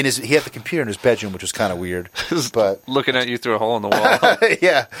he had the computer in his bedroom, which was kind of weird. But looking at you through a hole in the wall.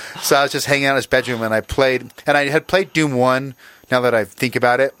 Yeah. So I was just hanging out in his bedroom, and I had played Doom 1, now that I think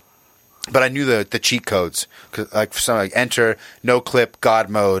about it. But I knew the cheat codes. Like, something like enter, no clip, God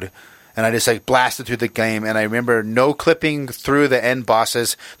mode. And I just like blasted through the game, and I remember no clipping through the end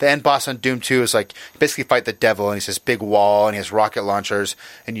bosses. The end boss on Doom 2 is like basically fight the devil, and he's this big wall, and he has rocket launchers,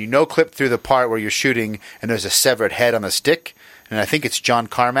 and you no clip through the part where you're shooting, and there's a severed head on a stick, and I think it's John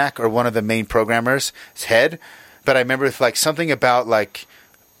Carmack or one of the main programmers' head. But I remember like something about like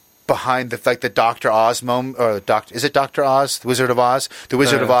behind the Dr. Oz moment, or is it Dr. Oz, the Wizard of Oz? The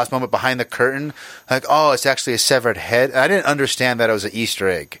Wizard of Oz moment behind the curtain. Like, oh, it's actually a severed head. And I didn't understand that it was an Easter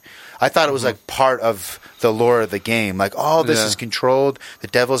egg. I thought it was like part of the lore of the game. Like, oh, this is controlled. The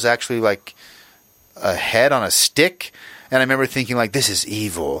devil's actually like a head on a stick. And I remember thinking like, this is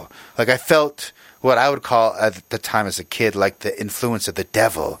evil. Like I felt what I would call at the time as a kid, like the influence of the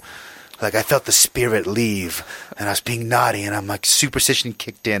devil. Like I felt the spirit leave, and I was being naughty, and I'm like superstition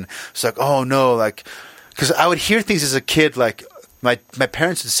kicked in. It's like, oh no, like, because I would hear things as a kid, like my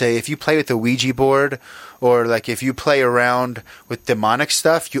parents would say, if you play with the Ouija board, or like if you play around with demonic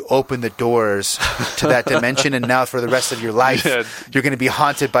stuff, you open the doors to that dimension, and now for the rest of your life, you're going to be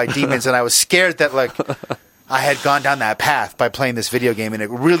haunted by demons. And I was scared that like I had gone down that path by playing this video game, and it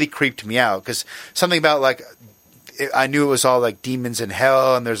really creeped me out because something about like. I knew it was all like demons in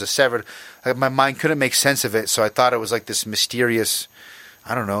hell, and there's a severed. Like, my mind couldn't make sense of it, so I thought it was like this mysterious,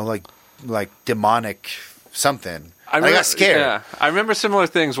 I don't know, like demonic something. I got scared. Yeah, I remember similar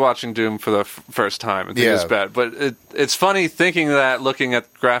things watching Doom for the first time. I think it was bad, but it's funny thinking that looking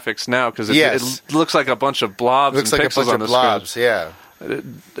at graphics now because it looks like a bunch of blobs. It looks and like a bunch on of blobs. Screen. Yeah,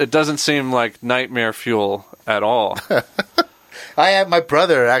 it doesn't seem like nightmare fuel at all. I have my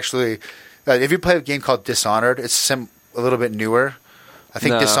brother actually. If you play a game called Dishonored, it's a little bit newer. I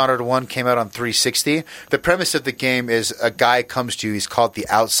think Dishonored 1 came out on 360. The premise of the game is a guy comes to you, he's called the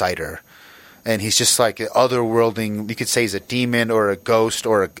Outsider. And he's just like an otherworlding, you could say he's a demon or a ghost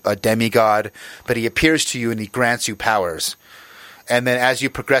or a demigod. But he appears to you and he grants you powers. And then as you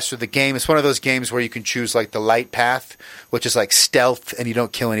progress through the game, it's one of those games where you can choose like the light path, which is like stealth and you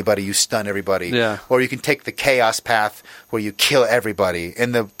don't kill anybody, you stun everybody. Yeah. Or you can take the chaos path where you kill everybody.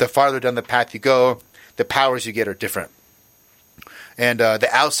 And the farther down the path you go, the powers you get are different. And the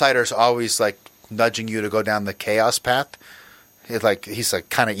Outsider's always like nudging you to go down the chaos path. He's like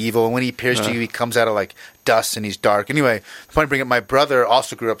kind of evil, and when he appears to you, he comes out of like dust and he's dark. Anyway, the point of bringing up, my brother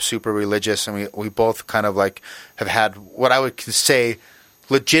also grew up super religious, and we both kind of like have had what I would say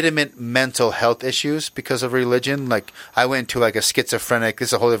legitimate mental health issues because of religion. Like I went to like a schizophrenic. This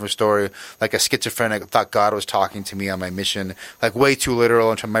is a whole different story. Like a schizophrenic thought God was talking to me on my mission, like way too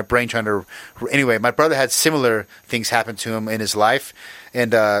literal, and my brain trying to. Anyway, my brother had similar things happen to him in his life,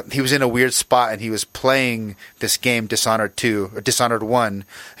 and he was in a weird spot, and he was playing this game Dishonored 2 or Dishonored 1,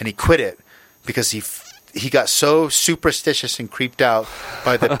 and he quit it because he got so superstitious and creeped out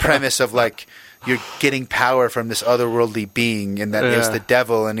by the premise of like. You're getting power from this otherworldly being, and that it was the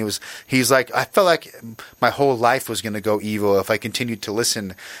devil. And he's like, I felt like my whole life was going to go evil if I continued to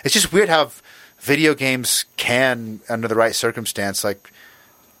listen. It's just weird how video games can, under the right circumstance, like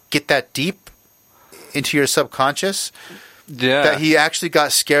get that deep into your subconscious. Yeah, that he actually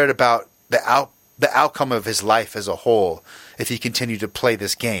got scared about the outcome of his life as a whole if he continued to play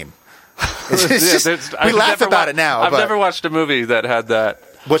this game. It's just, we laugh about it now. I've never watched a movie that had that.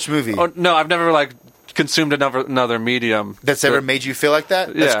 Which movie? Oh, no, I've never like consumed another medium that's ever made you feel like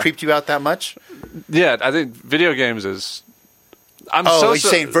that. Yeah. That's creeped you out that much. Yeah, I think video games is. You're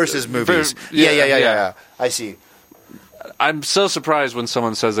saying versus movies. Yeah. I see. I'm so surprised when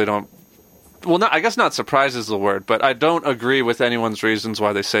someone says they don't. Well, I guess not surprised is the word, but I don't agree with anyone's reasons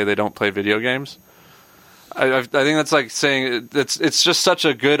why they say they don't play video games. I think that's like saying it's just such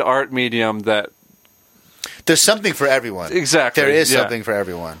a good art medium that. There's something for everyone. Exactly. There is something for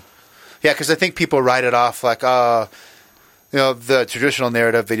everyone. Yeah, because I think people write it off like, the traditional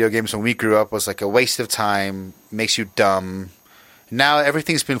narrative video games when we grew up was like a waste of time, makes you dumb. Now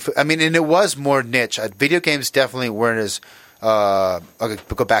everything's been, and it was more niche. Video games definitely weren't as, I'll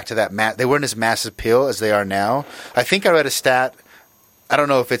go back to that, they weren't as mass appeal as they are now. I think I read a stat, I don't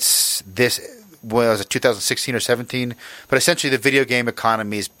know if it's this, when it was 2016 or 17, but essentially the video game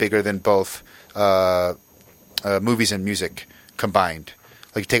economy is bigger than both movies and music combined.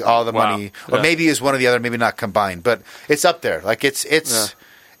 Like you take all the money, or maybe it's one or the other, maybe not combined, but it's up there. Like it's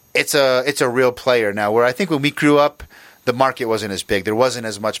a real player now. Where I think when we grew up, the market wasn't as big. There wasn't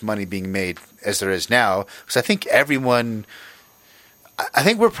as much money being made as there is now. Because I think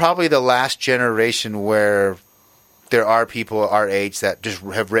we're probably the last generation where there are people our age that just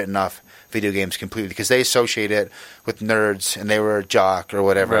have written off video games completely because they associate it with nerds and they were a jock or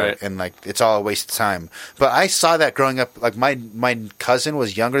whatever, right. And like it's all a waste of time. But I saw that growing up. Like my cousin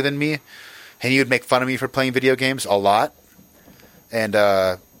was younger than me, and he would make fun of me for playing video games a lot. And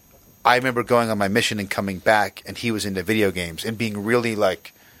I remember going on my mission and coming back, and he was into video games and being really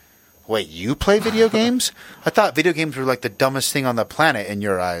like, "Wait, you play video games? I thought video games were like the dumbest thing on the planet in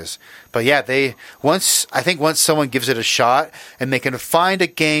your eyes." But yeah, once someone gives it a shot and they can find a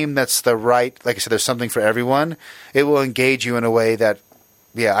game that's the right, like I said, there's something for everyone. It will engage you in a way that,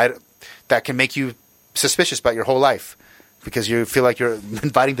 that can make you suspicious about your whole life because you feel like you're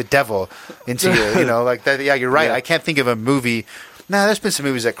inviting the devil into your, like that. Yeah, you're right. Yeah. I can't think of a movie. There's been some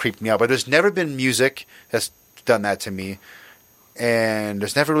movies that creeped me out, but there's never been music that's done that to me. And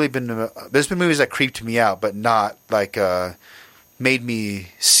there's never really been there's been movies that creeped me out, but not like made me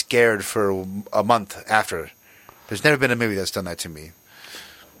scared for a month after. There's never been a movie that's done that to me.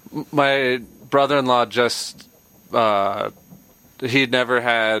 My brother-in-law just he'd never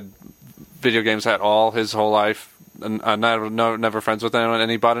had video games at all his whole life, and never friends with anyone. And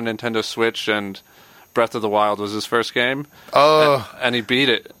he bought a Nintendo Switch, and Breath of the Wild was his first game. Oh, and he beat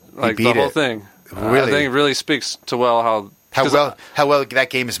it, like the whole thing. Really, I think it really speaks to how well that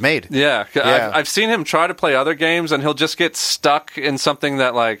game is made. Yeah. I've seen him try to play other games, and he'll just get stuck in something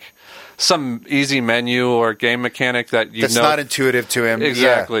that, like, some easy menu or game mechanic that's not intuitive to him.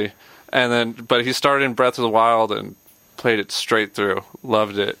 Exactly. Yeah. But he started in Breath of the Wild and played it straight through,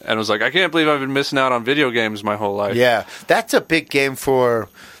 loved it, and was like, I can't believe I've been missing out on video games my whole life. Yeah, that's a big game for...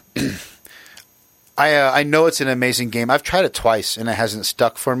 I know it's an amazing game. I've tried it twice, and it hasn't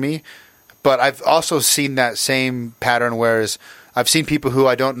stuck for me. But I've also seen that same pattern, whereas I've seen people who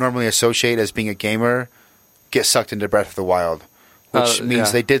I don't normally associate as being a gamer get sucked into Breath of the Wild, which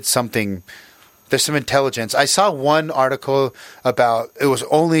means they did something. There's some intelligence. I saw one article it was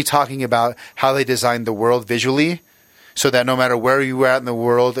only talking about how they designed the world visually so that no matter where you were at in the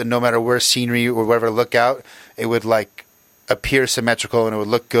world and no matter where scenery or wherever to look out, it would like appear symmetrical and it would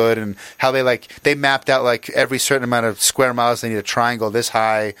look good, and how they mapped out like every certain amount of square miles they need a triangle this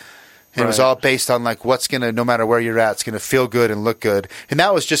high. And It was all based on like what's going to, no matter where you're at, it's going to feel good and look good. And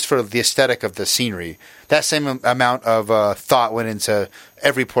that was just for the aesthetic of the scenery. That same amount of thought went into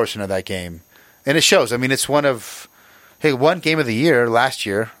every portion of that game. And it shows. It's one game of the year last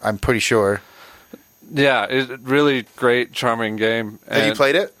year, I'm pretty sure. Yeah, really great, charming game. Have you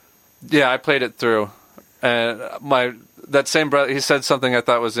played it? Yeah, I played it through. And that same brother, he said something I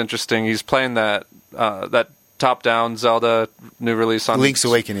thought was interesting. He's playing that top-down Zelda new release on Link's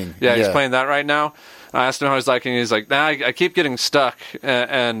Awakening. Yeah, he's playing that right now. I asked him how he's liking it. He's like, nah, I keep getting stuck.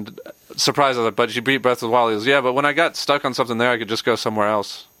 And surprised, I was like, but you beat Breath of the Wild. He goes, yeah, but when I got stuck on something there, I could just go somewhere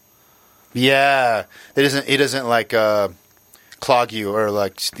else. Yeah. It doesn't like clog you or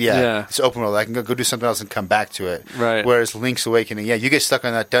like, it's open world. I can go do something else and come back to it. Right. Whereas Link's Awakening, you get stuck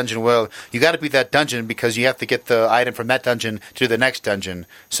on that dungeon. Well, you got to beat that dungeon because you have to get the item from that dungeon to the next dungeon.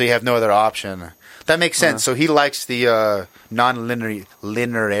 So you have no other option. That makes sense. So he likes the non-linearity.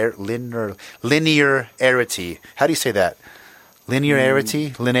 How do you say that?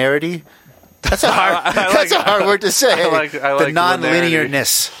 Linearity? That's a hard word to say. I like the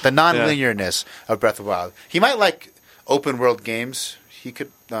non-linearness. The non-linearness of Breath of the Wild. He might like open world games. He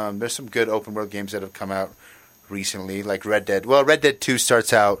could. There's some good open world games that have come out recently, like Red Dead. Well, Red Dead 2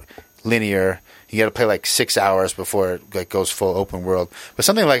 starts out linear. You got to play like 6 hours before it goes full open world. But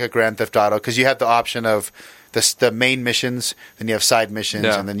something like a Grand Theft Auto, because you have the option of the main missions, then you have side missions,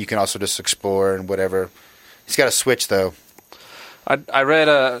 and then you can also just explore and whatever. He's got a Switch though. I read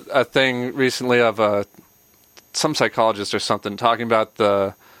a thing recently of some psychologist or something talking about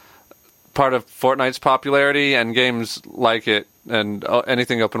the part of Fortnite's popularity and games like it and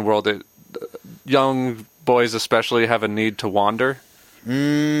anything open world. Young boys especially have a need to wander.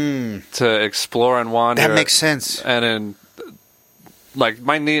 To explore and wander. That makes sense. And in like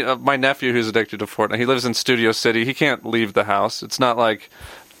my nephew who's addicted to Fortnite, he lives in Studio City. He can't leave the house. It's not like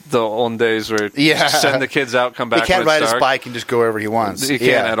the old days where you send the kids out, come back. He can't when ride it's his dark. bike and just go wherever he wants. He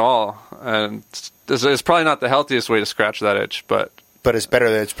can't at all, and it's probably not the healthiest way to scratch that itch, but it's better.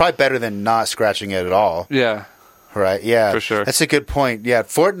 It's probably better than not scratching it at all. Yeah. Right. Yeah. For sure. That's a good point. Yeah.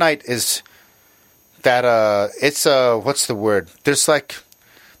 Fortnite is that. It's what's the word? There's like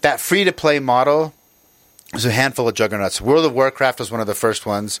that free to play model. There's a handful of juggernauts. World of Warcraft was one of the first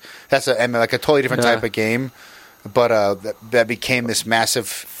ones. That's a totally different type of game. But that became this massive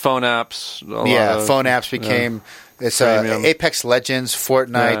phone apps. Phone apps became it's Apex Legends,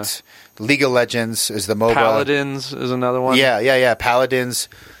 Fortnite, League of Legends is the mobile. Paladins is another one. Yeah. Paladins,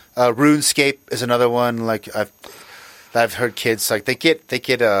 RuneScape is another one. Like I've heard kids like they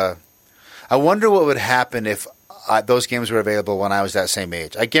get. I wonder what would happen if those games were available when I was that same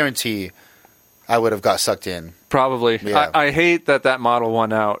age. I guarantee I would have got sucked in. Probably. Yeah. I hate that model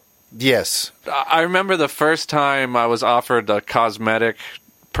won out. Yes. I remember the first time I was offered a cosmetic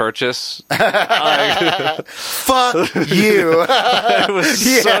purchase. Fuck you. It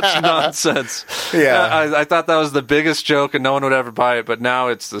was such nonsense. Yeah. I thought that was the biggest joke and no one would ever buy it, but now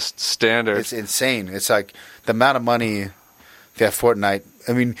it's the standard. It's insane. It's like the amount of money that Fortnite...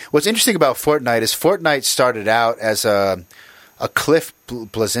 I mean, what's interesting about Fortnite is Fortnite started out as a Cliff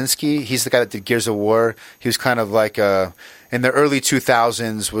Bleszinski. He's the guy that did Gears of War. He was kind of like in the early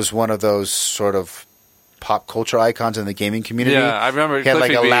 2000s was one of those sort of pop culture icons in the gaming community. Yeah, I remember. He had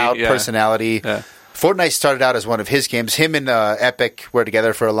like a loud yeah. personality. Yeah. Fortnite started out as one of his games. Him and Epic were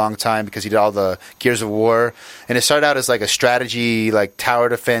together for a long time because he did all the Gears of War. And it started out as like a strategy, like tower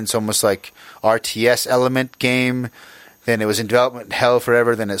defense, almost like RTS element game. Then it was in development hell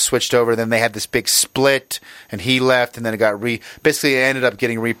forever. Then it switched over. Then they had this big split, and he left. And then it got basically it ended up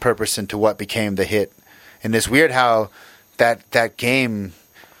getting repurposed into what became the hit. And it's weird how that game.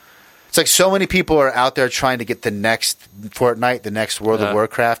 It's like so many people are out there trying to get the next Fortnite, the next World of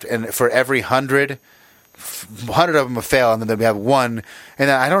Warcraft, and for every 100 of them will fail, and then we have one.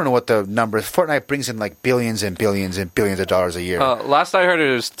 And I don't know what the number is. Fortnite brings in like billions and billions and billions of dollars a year. Last I heard,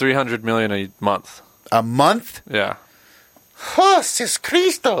 it was $300 million a month. A month? Yeah. Jesus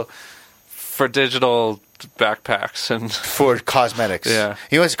Cristo! For digital backpacks and for cosmetics. Yeah.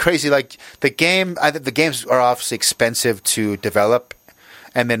 You know what's crazy? Like the games are obviously expensive to develop,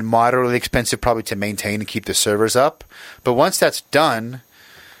 and then moderately expensive probably to maintain and keep the servers up. But once that's done,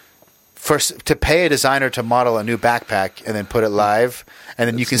 to pay a designer to model a new backpack and then put it live, and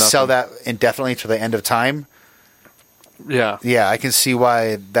then you can sell that indefinitely to the end of time. Yeah. Yeah, I can see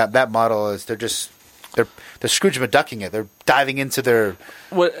why that model is. They're Scrooge McDucking it. They're diving into their.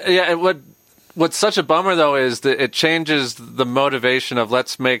 What's such a bummer, though, is that it changes the motivation of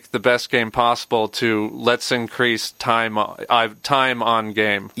let's make the best game possible to let's increase time on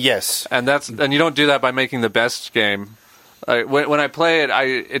game. Yes. And you don't do that by making the best game. When I play it,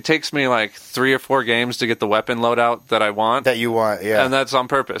 it takes me like 3 or 4 games to get the weapon loadout that I want. That you want, yeah. And that's on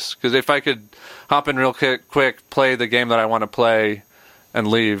purpose. Because if I could hop in real quick, play the game that I want to play, and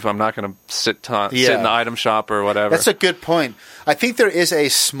leave, I'm not going to sit in the item shop or whatever. That's a good point. I think there is a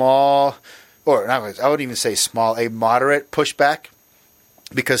small or not, I wouldn't even say small, a moderate pushback,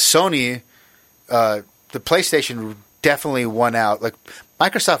 because Sony, the PlayStation definitely won out. Like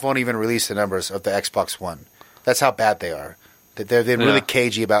Microsoft won't even release the numbers of the Xbox One. That's how bad they are. They're really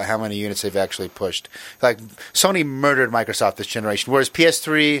cagey about how many units they've actually pushed. Like Sony murdered Microsoft this generation, whereas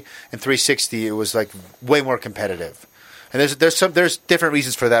PS3 and 360 it was like way more competitive. And there's different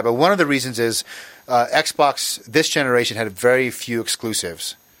reasons for that, but one of the reasons is Xbox this generation had very few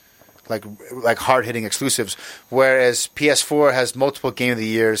exclusives, like hard hitting exclusives, whereas PS4 has multiple Game of the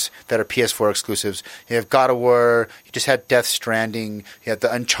Years that are PS4 exclusives. You have God of War, you just had Death Stranding, you have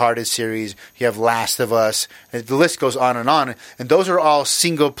the Uncharted series, you have Last of Us, and the list goes on, and those are all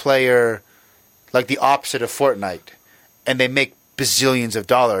single player, like the opposite of Fortnite, and they make bazillions of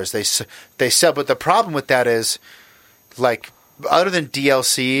dollars. They sell, but the problem with that is, like, other than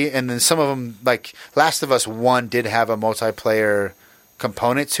DLC, and then some of them, like Last of Us 1 did have a multiplayer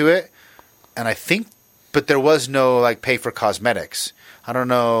component to it, and I think, but there was no like pay for cosmetics. I don't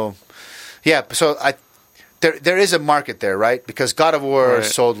know. Yeah, so there is a market there, right? Because God of War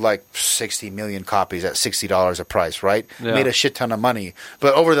sold like 60 million copies at $60 a price, right? Yeah. Made a shit ton of money.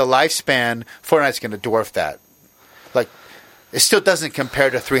 But over the lifespan, Fortnite's going to dwarf that. Like, it still doesn't compare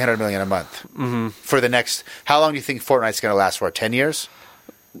to 300 million a month for the next. How long do you think Fortnite's going to last for? 10 years?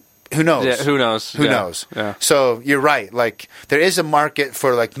 Who knows? Yeah, who knows? Who knows? Yeah. So you're right. Like, there is a market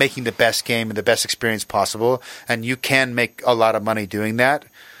for like making the best game and the best experience possible, and you can make a lot of money doing that.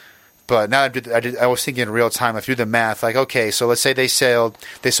 But now I was thinking in real time. If you do the math, like, okay, so let's say they sold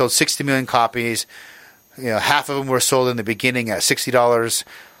 60 million copies. You know, half of them were sold in the beginning at $60.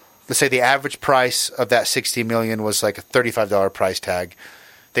 Let's say the average price of that 60 million was like a $35 price tag.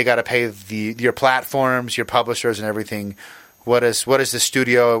 They got to pay your platforms, your publishers, and everything. What is the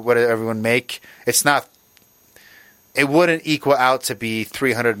studio? What does everyone make? It's not. It wouldn't equal out to be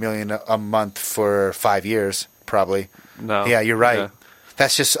 300 million a month for 5 years, probably. No. Yeah, you're right. Yeah.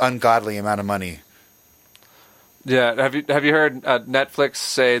 That's just ungodly amount of money. Yeah. Have you heard Netflix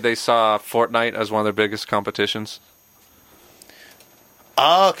say they saw Fortnite as one of their biggest competitions?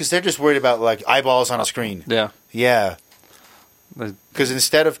 Oh, because they're just worried about like eyeballs on a screen. Yeah. Yeah. Because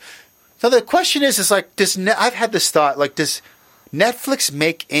instead of, so the question is like, I've had this thought, like, does Netflix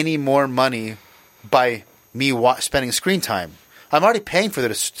make any more money by me spending screen time? I'm already paying for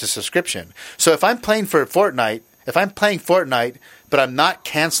the subscription. So if I'm playing Fortnite, but I'm not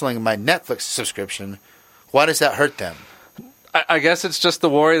canceling my Netflix subscription, why does that hurt them? I guess it's just the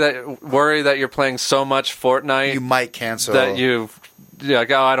worry that you're playing so much Fortnite, you might cancel that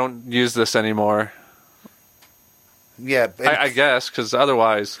like, oh, I don't use this anymore. Yeah, I guess, because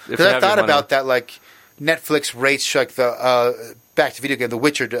otherwise, because I thought about that, like Netflix rates like the back to video game, The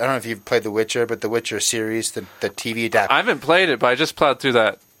Witcher. I don't know if you've played The Witcher, but The Witcher series, the TV adapt. I haven't played it, but I just plowed through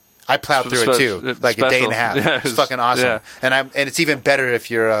that. I plowed through it too, like a day and a half. Yeah, it's fucking awesome, yeah. And it's even better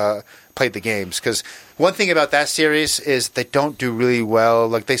if you're played the games, because one thing about that series is they don't do really well.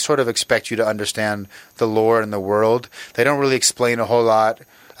 Like, they sort of expect you to understand the lore and the world. They don't really explain a whole lot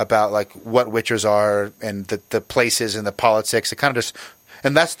about like what Witchers are and the places and the politics. It kind of just,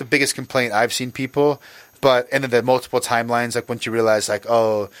 and that's the biggest complaint I've seen people. And then the multiple timelines, like once you realize like,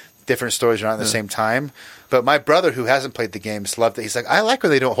 oh, different stories are not at the same time. But my brother, who hasn't played the games, loved it. He's like, I like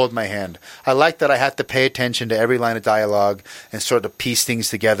when they don't hold my hand. I like that I have to pay attention to every line of dialogue and sort of piece things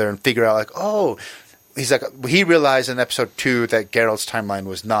together and figure out like, oh, he's like, he realized in episode 2 that Geralt's timeline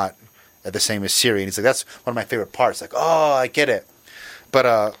was not the same as Ciri. And he's like, that's one of my favorite parts. Like, oh, I get it. But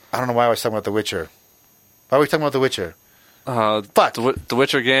I don't know why I was talking about The Witcher. Why are we talking about The Witcher? Fuck. The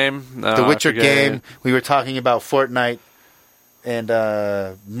Witcher game. The Witcher game. We were talking about Fortnite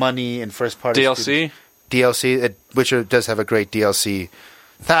and money and first-party DLC. DLC. Witcher does have a great DLC.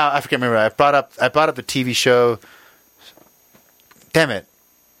 I forget. Remember, I brought up the TV show. Damn it.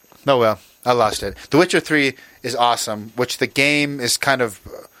 Oh well, I lost it. The Witcher 3 is awesome, which the game is kind of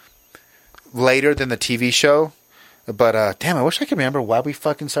later than the TV show. But damn, I wish I could remember why we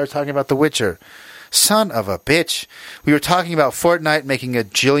fucking started talking about The Witcher. Son of a bitch. We were talking about Fortnite making $1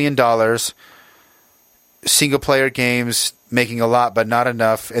 jillion, single-player games making a lot but not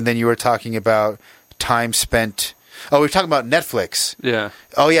enough, and then you were talking about time spent. Oh, we were talking about Netflix. Yeah.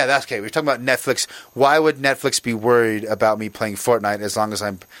 Oh, yeah, that's okay. We were talking about Netflix. Why would Netflix be worried about me playing Fortnite as long as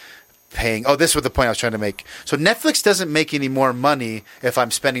I'm paying? Oh, this was the point I was trying to make. So Netflix doesn't make any more money if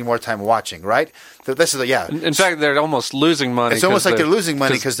I'm spending more time watching, right? This is yeah. In fact, they're almost losing money. It's almost like they're losing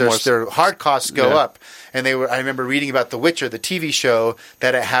money because their hard costs go up. And I remember reading about The Witcher, the TV show,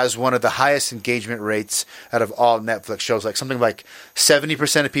 that it has one of the highest engagement rates out of all Netflix shows. Like something like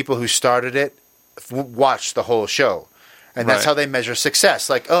 70% of people who started it watched the whole show. And that's Right. how they measure success.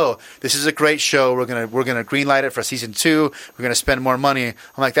 Like, oh, this is a great show. We're gonna greenlight it for season 2. We're gonna spend more money. I'm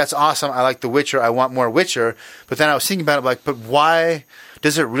like, that's awesome. I like The Witcher. I want more Witcher. But then I was thinking about it, like, but why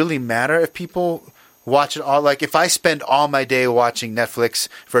does it really matter if people watch it all? Like, if I spend all my day watching Netflix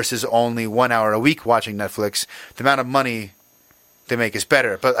versus only 1 hour a week watching Netflix, the amount of money they make is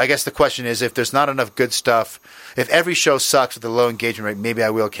better. But I guess the question is, if there's not enough good stuff, if every show sucks with a low engagement rate, maybe I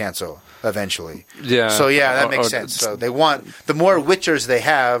will cancel eventually. Yeah. So yeah, that makes Or- sense. So they want the more Witchers they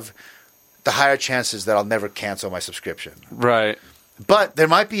have, the higher chances that I'll never cancel my subscription. Right. But there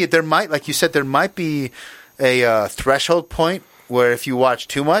might, like you said, there might be a threshold point where if you watch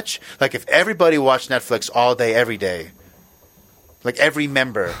too much, like if everybody watched Netflix all day, every day, like every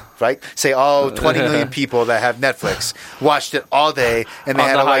member, right? Say, 20 million people that have Netflix watched it all day, and they On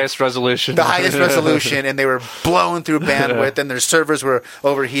had the highest resolution. the highest resolution, and they were blowing through bandwidth, and their servers were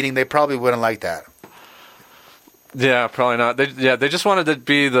overheating. They probably wouldn't like that. Yeah, probably not. They just wanted to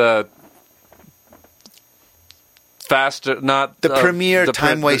be the faster, not The premier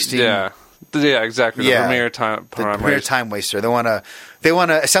time-wasting. Yeah, exactly. Yeah. The premier time. The premier time waster. They want to.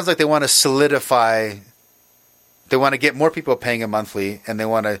 It sounds like they want to solidify. They want to get more people paying a monthly, and they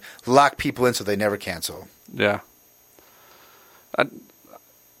want to lock people in so they never cancel. Yeah. I'm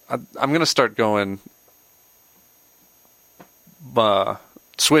gonna start going.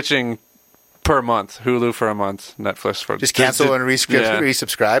 Switching per month, Hulu for a month, Netflix for Just cancel and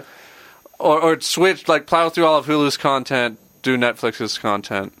resubscribe. or switch, like plow through all of Hulu's content, do Netflix's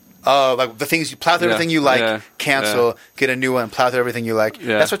content. Oh, like the things you plow through everything you like, cancel, get a new one, plow through everything you like.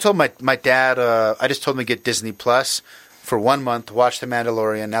 Yeah. That's what I told my dad. I just told him to get Disney Plus for 1 month, watch The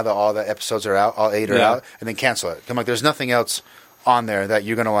Mandalorian. Now that all the episodes are out, all 8 are out, and then cancel it. I'm like, there's nothing else on there that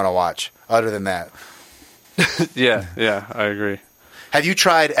you're going to want to watch other than that. Yeah, I agree. Have you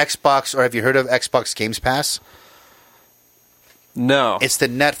tried Xbox, or have you heard of Xbox Games Pass? No. It's the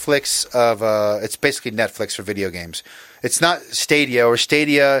Netflix of. It's basically Netflix for video games. It's not Stadia or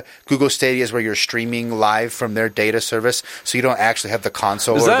Stadia. Google Stadia is where you're streaming live from their data service, so you don't actually have the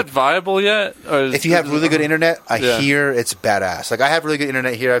console. Is or that viable yet? Or if you have really good internet, I Yeah. hear it's badass. Like, I have really good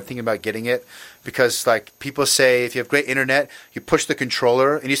internet here. I'm thinking about getting it because, like, people say if you have great internet, you push the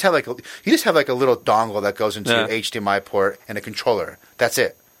controller and you just have like a little dongle that goes into your HDMI port and a controller. That's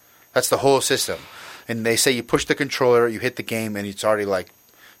it. That's the whole system. And they say you push the controller, you hit the game, and it's already like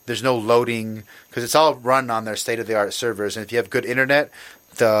there's no loading because it's all run on their state-of-the-art servers. And if you have good internet,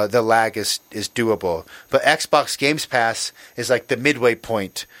 the lag is doable. But Xbox Games Pass is like the midway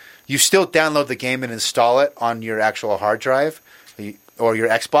point. You still download the game and install it on your actual hard drive or your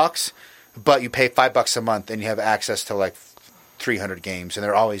Xbox, but you pay $5 a month and you have access to like 300 games, and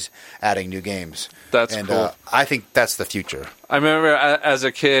they're always adding new games. That's cool. I think that's the future. I remember as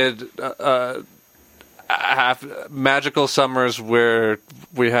a kid, have magical summers where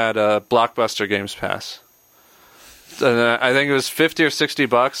we had a Blockbuster Games Pass. And I think it was $50 or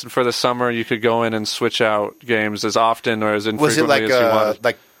 $60, and for the summer you could go in and switch out games as often or as infrequently Was it as you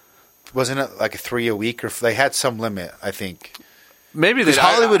wanted. wasn't it like a 3 a week, or they had some limit? I think Maybe because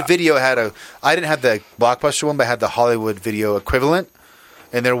Hollywood Video had a. I didn't have the Blockbuster one, but I had the Hollywood Video equivalent,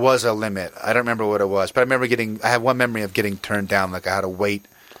 and there was a limit. I don't remember what it was, but I remember I have one memory of getting turned down. Like, I had to wait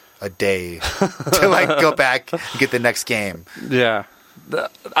a day to like go back and get the next game. Yeah.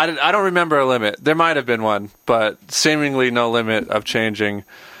 I don't remember a limit. There might have been one, but seemingly no limit of changing.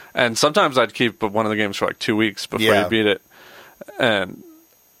 And sometimes I'd keep one of the games for like 2 weeks before you beat it. And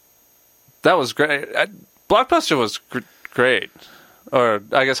that was great. Blockbuster was great. Or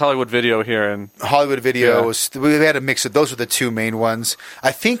I guess Hollywood Video here. And Hollywood Video we had a mix of those were the two main ones.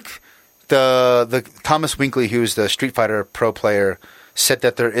 I think the Thomas Winkley, who's the Street Fighter pro player, said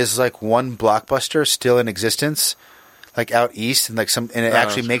that there is like one Blockbuster still in existence, like out east, and it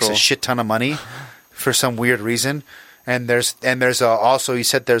actually makes a shit ton of money for some weird reason. And there's also, he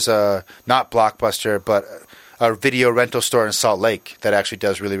said there's a not Blockbuster but a video rental store in Salt Lake that actually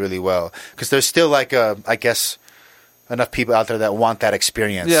does really, really well, because there's still like I guess enough people out there that want that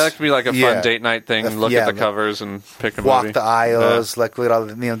experience. Yeah, that could be like a fun date night thing. Look at the covers and pick a movie. Walk the aisles, like look at all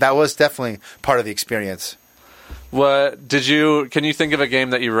that was definitely part of the experience. What can you think of a game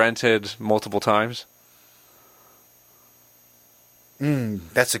that you rented multiple times?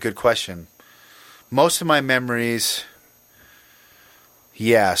 That's a good question. Most of my memories,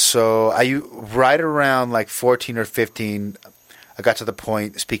 so right around like 14 or 15, I got to the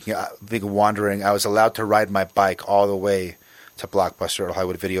point, speaking of being wandering, I was allowed to ride my bike all the way to Blockbuster or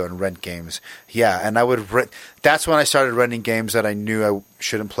Hollywood Video and rent games. Yeah, and I would rent. That's when I started renting games that I knew I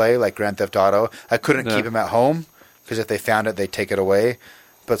shouldn't play, like Grand Theft Auto. I couldn't keep them at home because if they found it, they'd take it away.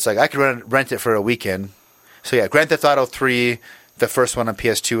 But it's like I could rent it for a weekend, So yeah, Grand Theft Auto 3, the first one on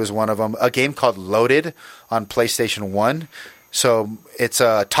PS2 is one of them. A game called Loaded on PlayStation 1. So it's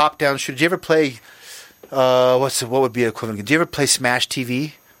a top-down shooter. Did you ever play, what would be equivalent? Did you ever play Smash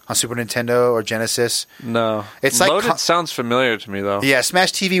TV on Super Nintendo or Genesis? No. It's like Loaded sounds familiar to me, though. Yeah,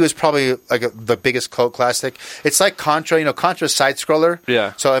 Smash TV was probably like the biggest cult classic. It's like Contra. You know, Contra's side-scroller.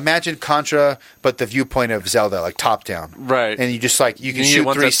 Yeah. So imagine Contra, but the viewpoint of Zelda, like top-down. Right. And you just like, you can You shoot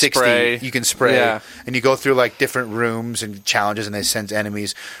want that 360. spray. You can spray. Yeah. And you go through like different rooms and challenges and they send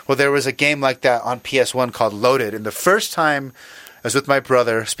enemies. Well, there was a game like that on PS1 called Loaded. And the first time I was with my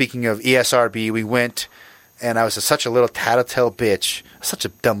brother, speaking of ESRB, we went... And I was such a little tattletale bitch. Such a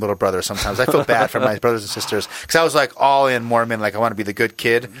dumb little brother sometimes. I feel bad for my brothers and sisters. Because I was like all in Mormon, like I want to be the good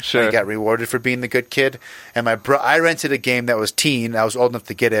kid. Sure. And I got rewarded for being the good kid. And I rented a game that was teen. I was old enough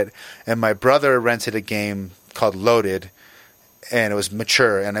to get it. And my brother rented a game called Loaded. And it was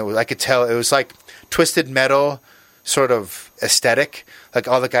mature. And I could tell it was like Twisted Metal sort of aesthetic. Like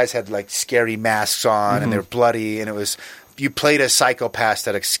all the guys had like scary masks on and they were bloody. And it was... You played a psychopath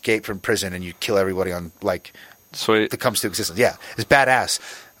that escaped from prison and you kill everybody on, like, Sweet. that comes to existence. Yeah, it's badass.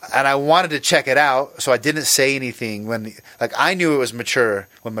 And I wanted to check it out, so I didn't say anything when, I knew it was mature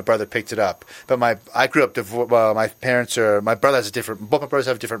when my brother picked it up. But I grew up, my brother has both my brothers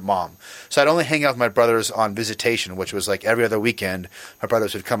have a different mom. So I'd only hang out with my brothers on visitation, which was like every other weekend. My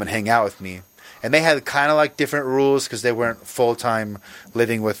brothers would come and hang out with me. And they had kind of like different rules because they weren't full-time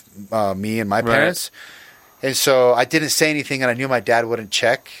living with me and my parents. And so I didn't say anything, and I knew my dad wouldn't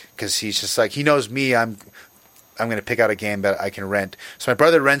check because he's just like, he knows me. I'm going to pick out a game that I can rent. So my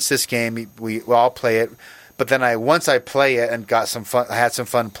brother rents this game. We all play it. But then once I play it and got some fun, I had some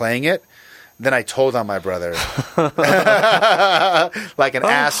fun playing it. Then I told on my brother, like an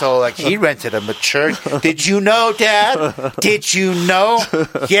asshole. Like he rented a mature. Did you know, Dad? Did you know?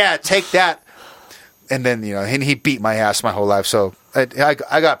 Yeah, take that. And then and he beat my ass my whole life. So I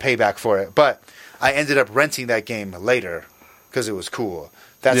got payback for it, but. I ended up renting that game later because it was cool.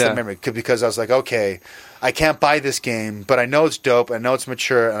 That's the memory. Because I was like, okay, I can't buy this game, but I know it's dope. I know it's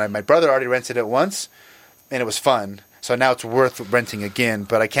mature. And my brother already rented it once, and it was fun. So now it's worth renting again,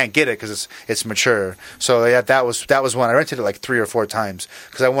 but I can't get it because it's mature. So yeah, that was one. I rented it like 3 or 4 times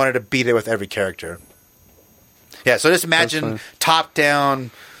because I wanted to beat it with every character. Yeah, so just imagine top down,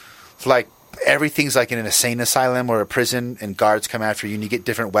 like. Everything's like in an insane asylum or a prison, and guards come after you, and you get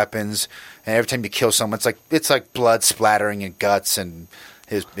different weapons. And every time you kill someone, it's like blood splattering and guts, and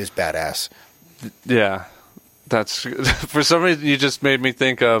is badass. Yeah, that's for some reason you just made me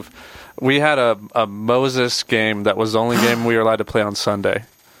think of. We had a Moses game that was the only game we were allowed to play on Sunday.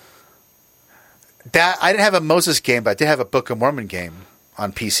 That I didn't have a Moses game, but I did have a Book of Mormon game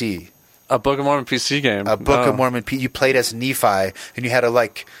on PC. A Book of Mormon PC game. A Book of Mormon. You played as Nephi, and you had to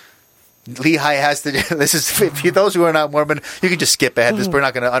like. Lehi has to. This is for those who are not Mormon. You can just skip ahead. We're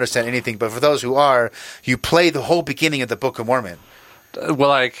not going to understand anything. But for those who are, you play the whole beginning of the Book of Mormon. Well,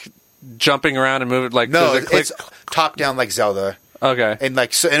 like jumping around and moving, like no, it's top down like Zelda. Okay, and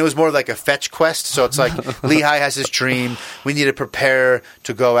and it was more like a fetch quest. So it's like Lehi has his dream. We need to prepare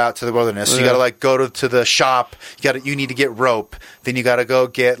to go out to the wilderness. So you got to like go to the shop. You need to get rope. Then you got to go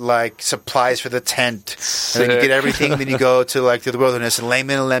get like supplies for the tent. Sick. And then you get everything. Then you go to the wilderness. And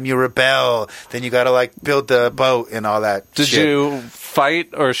Laman and Lemuel rebel. Then you got to like build the boat and all that. Did shit. you fight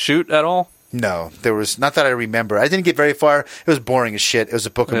or shoot at all? No, there was not that I remember. I didn't get very far. It was boring as shit. It was a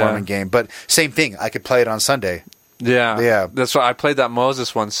Book of Mormon game, but same thing. I could play it on Sunday. Yeah. That's why I played that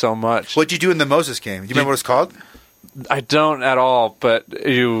Moses one so much. What'd you do in the Moses game? Do you remember what it's called? I don't at all, but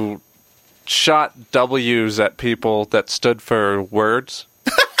you shot W's at people that stood for words.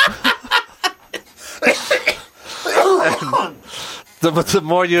 The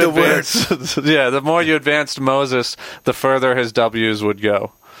more you advanced, the more you advanced Moses, the further his W's would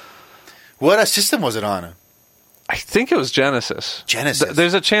go. What system was it on? I think it was Genesis. Genesis.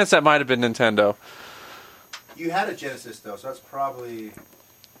 There's a chance that might have been Nintendo. You had a Genesis, though, so that's probably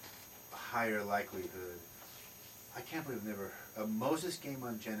a higher likelihood. I can't believe I've never... A Moses game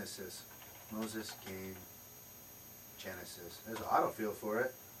on Genesis. Moses game, Genesis. There's an autofill for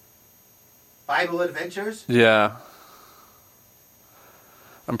it. Bible Adventures? Yeah.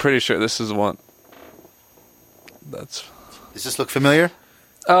 I'm pretty sure this is one. Does this look familiar?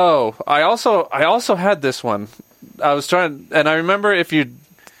 Oh, I also had this one. I was trying... And I remember if you...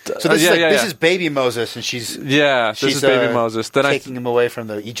 So this is baby Moses, and she's this is baby Moses. Then taking him away from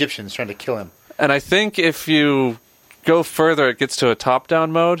the Egyptians, trying to kill him. And I think if you go further, it gets to a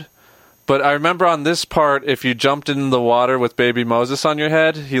top-down mode. But I remember on this part, if you jumped in the water with baby Moses on your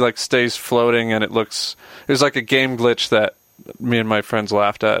head, he like stays floating, and it was like a game glitch that me and my friends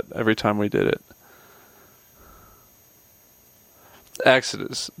laughed at every time we did it.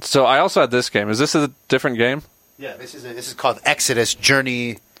 Exodus. So I also had this game. Is this a different game? Yeah, this is called Exodus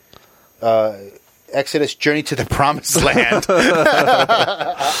Journey. Exodus Journey to the Promised Land.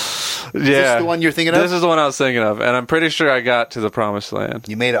 Yeah, Is this the one you're thinking of? This is the one I was thinking of, and I'm pretty sure I got to the Promised Land.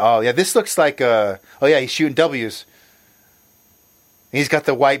 You made it all. Yeah, this looks like. Oh yeah, he's shooting W's. He's got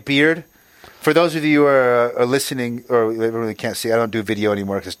the white beard. For those of you who are listening, or really can't see, I don't do video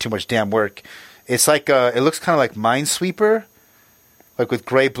anymore because it's too much damn work. It's like it looks kind of like Minesweeper, like with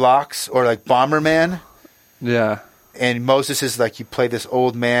gray blocks, or like Bomberman. Yeah. And Moses is like, you play this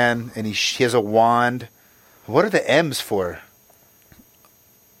old man, and he has a wand. What are the M's for?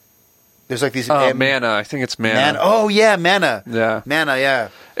 There's like these. Mana. I think it's mana. Oh yeah, mana. Yeah, mana. Yeah.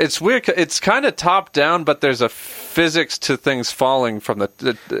 It's weird. It's kind of top down, but there's a physics to things falling from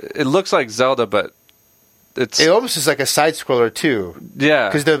the. It looks like Zelda, but it almost is like a side scroller too. Yeah,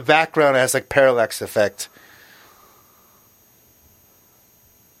 because the background has like parallax effect.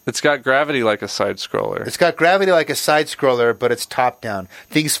 It's got gravity like a side scroller. It's got gravity like a side scroller, but it's top down.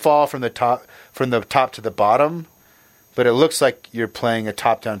 Things fall from the top to the bottom, but it looks like you're playing a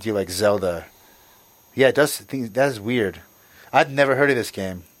top down view like Zelda. Yeah, it does. That is weird. I'd never heard of this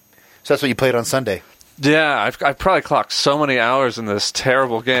game. So that's what you played on Sunday. Yeah, I've probably clocked so many hours in this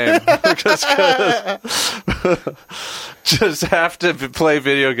terrible game because just have to play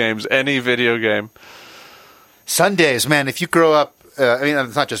video games, any video game. Sundays, man. If you grow up. I mean,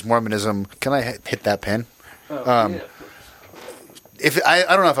 it's not just Mormonism. Can I hit that pen? Yeah. If I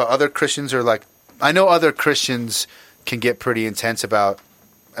don't know if other Christians are like, I know other Christians can get pretty intense about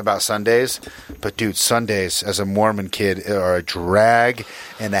Sundays, but dude, Sundays as a Mormon kid are a drag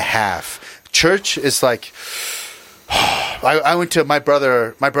and a half. Church is like, I went to my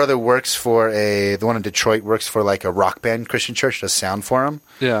brother. My brother works for the one in Detroit works for like a rock band Christian church, does sound for him.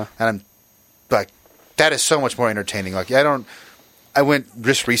 Yeah, and I'm like, that is so much more entertaining. Like I went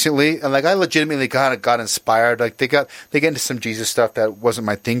just recently, and like I legitimately kind of got inspired. Like they get into some Jesus stuff that wasn't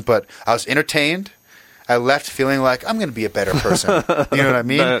my thing, but I was entertained. I left feeling like I'm going to be a better person. You know what I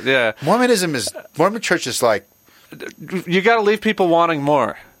mean? Yeah. Mormon church is like, you got to leave people wanting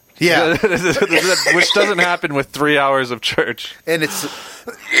more. Yeah, which doesn't happen with 3 hours of church. And it's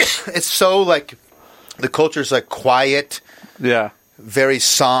so like the culture's like quiet. Yeah, very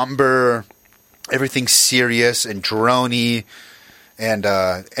somber. Everything's serious and droney. And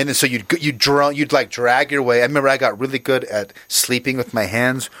then so you'd like drag your way. I remember I got really good at sleeping with my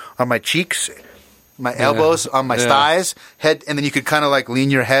hands on my cheeks, my elbows on my thighs, head, and then you could kind of like lean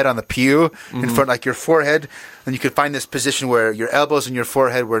your head on the pew in front, like your forehead, and you could find this position where your elbows and your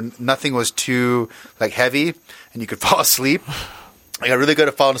forehead where nothing was too like heavy, and you could fall asleep. I got really good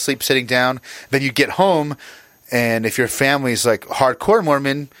at falling asleep sitting down. Then you'd get home, and if your family's like hardcore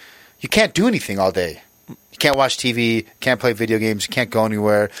Mormon, you can't do anything all day. You can't watch TV, can't play video games, you can't go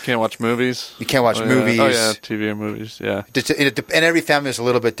anywhere. Can't watch movies. You can't watch movies. Oh, yeah, TV or movies, yeah. And every family is a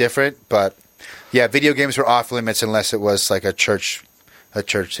little bit different, but yeah, video games were off limits unless it was like a church.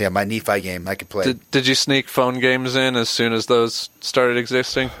 Yeah, my Nephi game I could play. Did you sneak phone games in as soon as those started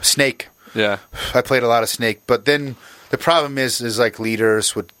existing? Snake. Yeah. I played a lot of Snake, but then the problem is like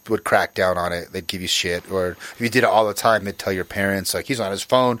leaders would crack down on it. They'd give you shit, or if you did it all the time, they'd tell your parents like he's on his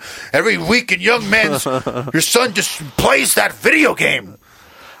phone every week. And young man's your son just plays that video game.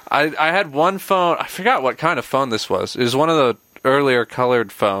 I had one phone. I forgot what kind of phone this was. It was one of the earlier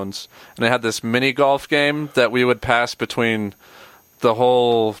colored phones, and it had this mini golf game that we would pass between the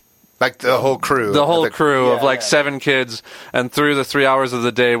whole. Like the whole crew. The whole crew of like 7 kids, and through the 3 hours of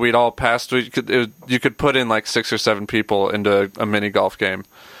the day, we'd all pass. You could put in like 6 or 7 people into a mini golf game.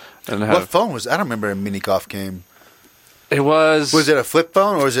 And what phone was? I don't remember a mini golf game. It was. Was it a flip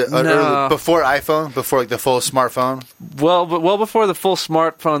phone, or was it before iPhone, before like the full smartphone? Well before the full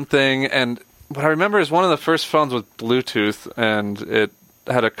smartphone thing, and what I remember is one of the first phones with Bluetooth, and it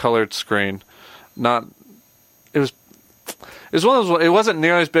had a colored screen. It was one of those. It wasn't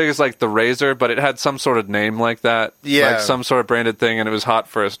nearly as big as like the Razr, but it had some sort of name like that. Yeah, like some sort of branded thing, and it was hot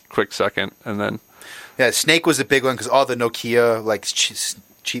for a quick second, and then. Yeah, Snake was a big one because all the Nokia like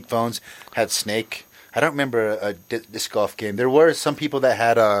cheap phones had Snake. I don't remember a disc golf game. There were some people that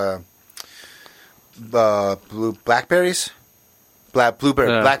had Blackberries,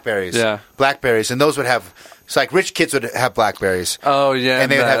 Blackberries, yeah, Blackberries, and those would have. It's like rich kids would have Blackberries. Oh yeah,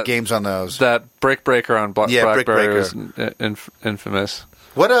 and they would have games on those. That Brick Breaker on Blackberry Brick Breaker was infamous.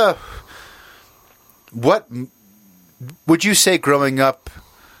 What would you say growing up?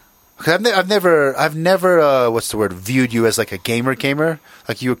 Cause I've never what's the word? Viewed you as like a gamer.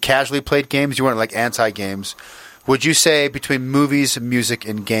 Like you casually played games. You weren't like anti-games. Would you say between movies, music,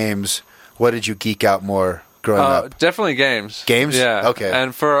 and games, what did you geek out more growing up? Definitely games. Games? Yeah. Okay.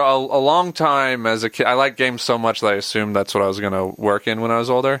 And for a long time as a kid, I liked games so much that I assumed that's what I was going to work in when I was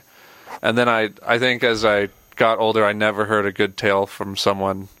older. And then I think as I got older, I never heard a good tale from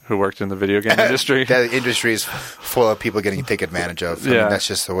someone who worked in the video game industry. That industry is full of people getting taken advantage of. I mean, that's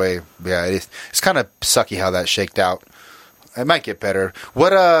just the way. Yeah, it's kind of sucky how that shaked out. It might get better.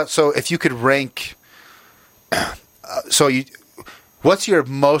 So if you could rank, what's your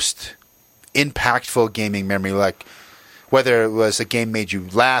most impactful gaming memory? Like, whether it was a game made you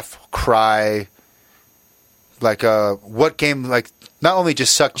laugh, cry, like what game like not only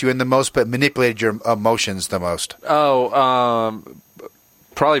just sucked you in the most, but manipulated your emotions the most?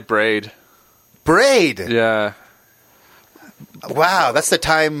 Probably Braid. Braid. Yeah. Wow, that's the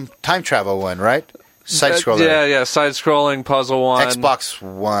time travel one, right? Side scroller. Yeah, side scrolling puzzle one. Xbox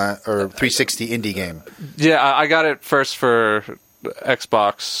One or 360 indie game. Yeah, I got it first for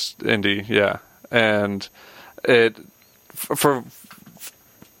Xbox indie. Yeah, and it for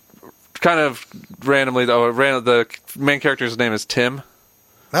kind of randomly though. The main character's name is Tim.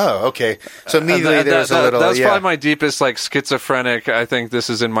 Oh, okay. So immediately there's a little. That's probably my deepest, like, schizophrenic. I think this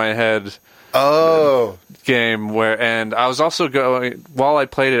is in my head. Game and I was also while I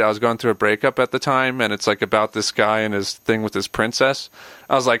played it, I was going through a breakup at the time, and it's like about this guy and his thing with his princess.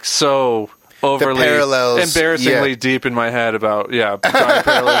 I was like so overly embarrassingly deep in my head about drawing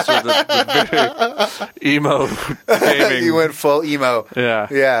parallels with the very emo gaming. You went full emo.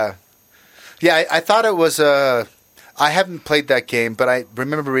 Yeah. I thought it was I haven't played that game, but I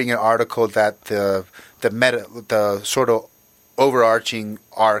remember reading an article that the sort of overarching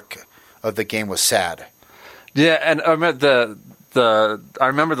arc of the game was sad. Yeah, and I remember I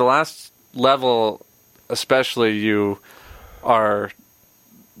remember the last level, especially. You and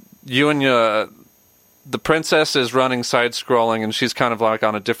the princess is running side scrolling, and she's kind of like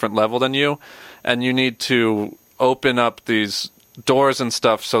on a different level than you, and you need to open up these doors and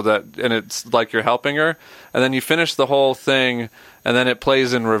stuff and it's like you're helping her, and then you finish the whole thing, and then it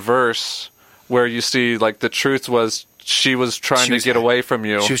plays in reverse where you see like the truth was. She was trying to get away from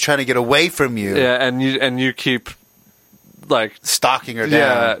you. She was trying to get away from you. Yeah, and you keep like stalking her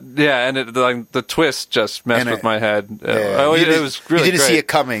down. Yeah, and the twist just messed with my head. Yeah. It was really you didn't great. see it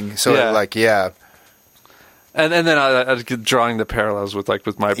coming, so And then I was drawing the parallels with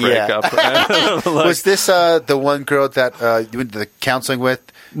my breakup. Was this the one girl that you went to the counseling with?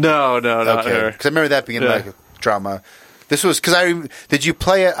 No, not her. Because I remember that being like a drama. This was because did you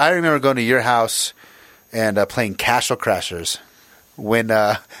play it? I remember going to your house and playing Castle Crashers and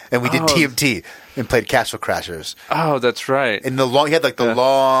we did TMT and played Castle Crashers. Oh, that's right. And you had like the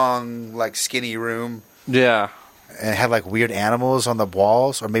long, like skinny room. Yeah. And it had like weird animals on the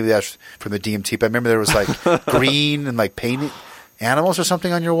walls, or maybe that's from the DMT. But I remember there was like green and like painted animals or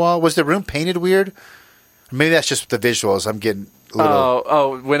something on your wall. Was the room painted weird? Or maybe that's just the visuals. I'm getting a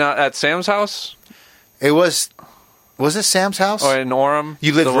little. When at Sam's house. It was it Sam's house? Or in Orem?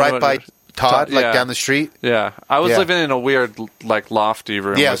 You lived right by Todd, like down the street? Yeah. I was living in a weird, like, lofty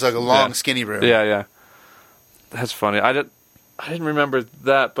room. Yeah, it was like a long, skinny room. Yeah. That's funny. I didn't remember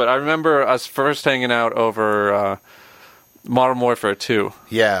that, but I remember us first hanging out over Modern Warfare 2.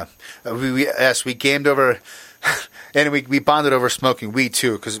 Yeah. We gamed over, and we bonded over smoking weed,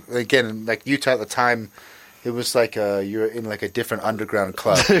 too, because, again, like Utah at the time, it was like you're in like a different underground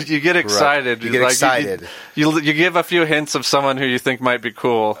club. You get excited. You get excited. You give a few hints of someone who you think might be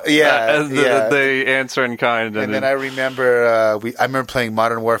cool. Yeah, they answer in kind. And then I remember I remember playing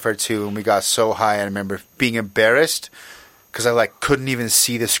Modern Warfare 2, and we got so high. I remember being embarrassed because I like couldn't even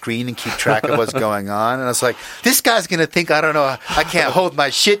see the screen and keep track of what's going on. And I was like, this guy's gonna think I don't know. I can't hold my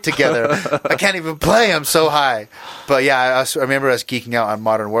shit together. I can't even play. I'm so high. But yeah, I remember us geeking out on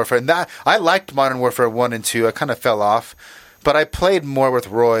Modern Warfare, and that I liked Modern Warfare 1 and 2. I kind of fell off, but I played more with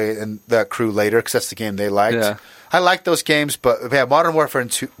Roy and that crew later because that's the game they liked. Yeah. I liked those games, but yeah, Modern Warfare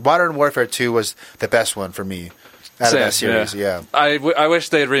 2 was the best one for me out of that series. Yeah. I wish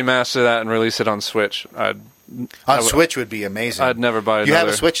they'd remaster that and release it on Switch. Switch would be amazing. I'd never buy it. You have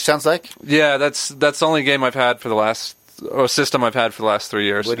a Switch, sounds like? Yeah, that's the only game I've had for the last system I've had for the last 3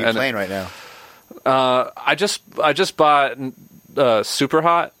 years. What are you playing right now? I just bought Super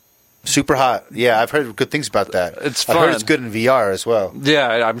Hot. Super Hot. Yeah, I've heard good things about that. It's fun. I've heard it's good in VR as well.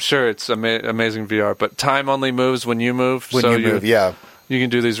 Yeah, I'm sure it's amazing VR, but time only moves when you move. You can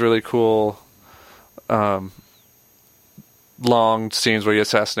do these really cool long scenes where you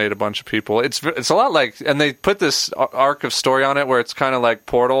assassinate a bunch of people. It's a lot like, and they put this arc of story on it where it's kind of like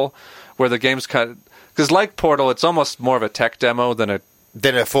Portal, where the game's kind of, because like Portal, it's almost more of a tech demo than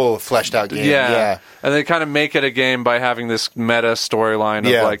a full fleshed out game. Yeah. And they kind of make it a game by having this meta storyline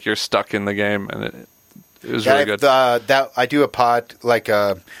of like you're stuck in the game, and It was really good. I do a pod, like, we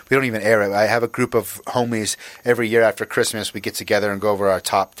don't even air it. I have a group of homies every year after Christmas. We get together and go over our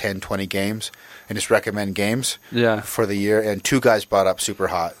top 10, 20 games and just recommend games for the year. And 2 guys brought up Super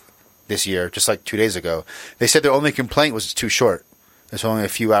Hot this year, just like 2 days ago. They said their only complaint was it's too short. It's only a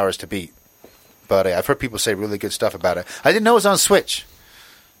few hours to beat. But I've heard people say really good stuff about it. I didn't know it was on Switch.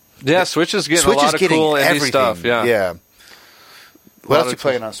 Yeah, Switch is getting a lot of cool indie stuff. Yeah. What else are you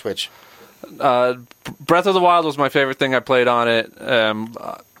playing on Switch? Breath of the Wild was my favorite thing I played on it.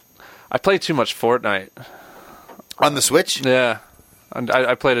 I played too much Fortnite. On the Switch? Yeah.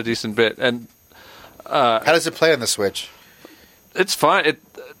 I played a decent bit. And how does it play on the Switch? It's fine.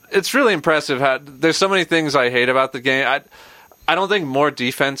 It's really impressive. There's so many things I hate about the game. I don't think more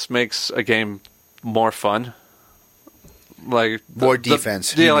defense makes a game more fun. Like more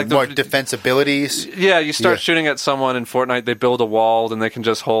defense. Like more defense abilities. Yeah, you start shooting at someone in Fortnite, they build a wall, and they can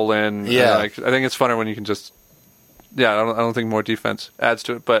just hole in. Yeah, I think it's funner when you can just. Yeah, I don't think more defense adds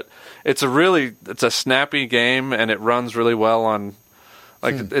to it, but it's a snappy game, and it runs really well on.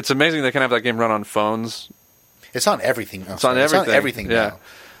 Like it's amazing they can have that game run on phones. It's on everything. It's on everything. It's on everything now.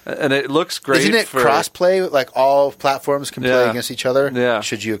 And it looks great. Isn't it cross-play? Like all platforms can play against each other? Yeah.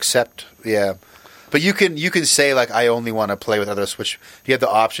 Should you accept? Yeah. But you can say, like, I only want to play with other Switch. Do you have the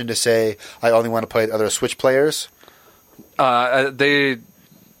option to say, I only want to play with other Switch players? I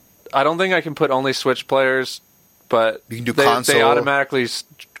don't think I can put only Switch players, but you can do console. They automatically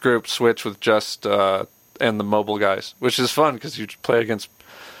group Switch with just and the mobile guys, which is fun because you play against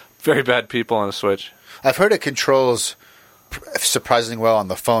very bad people on a Switch. I've heard it controls surprisingly well on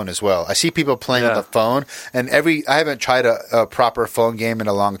the phone as well. I see people playing on the phone, and I haven't tried a proper phone game in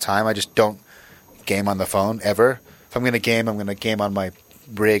a long time. I just don't game on the phone ever. If I'm going to game, I'm going to game on my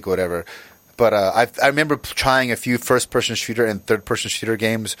rig, whatever. But I remember trying a few first-person shooter and third-person shooter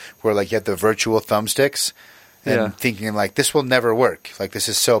games where like you have the virtual thumbsticks and thinking like this will never work. Like this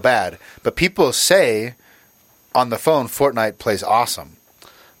is so bad. But people say on the phone Fortnite plays awesome.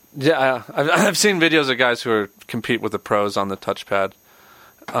 Yeah, I've seen videos of guys who compete with the pros on the touchpad.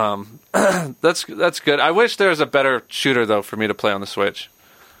 That's good. I wish there was a better shooter though for me to play on the Switch.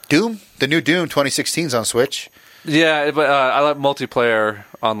 Doom, the new Doom 2016's on Switch. Yeah, but I like multiplayer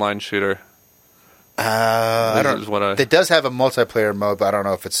online shooter. I don't know. It does have a multiplayer mode, but I don't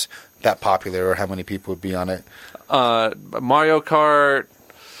know if it's that popular or how many people would be on it. Mario Kart.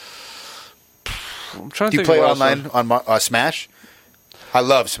 I'm trying to think. Do you play online on Smash? I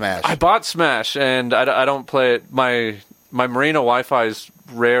love Smash. I bought Smash, and I don't play it. My Marina Wi-Fi is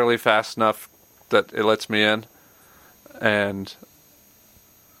rarely fast enough that it lets me in. And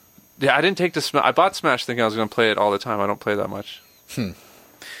yeah, I didn't take the Smash. I bought Smash thinking I was going to play it all the time. I don't play that much.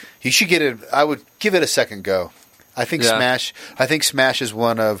 You should get it. I would give it a second go. I think Smash is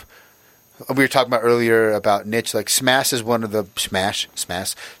one of. We were talking about earlier about niche. Like Smash is one of the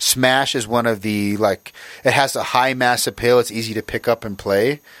Smash is one of the like. It has a high mass appeal. It's easy to pick up and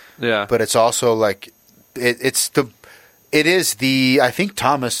play. Yeah, but it's also like it is the. I think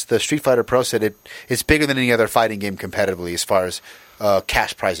Thomas, the Street Fighter Pro, said it's bigger than any other fighting game competitively as far as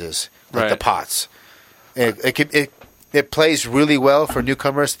cash prizes, like the pots. It plays really well for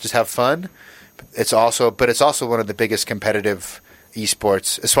newcomers to just have fun. It's also one of the biggest competitive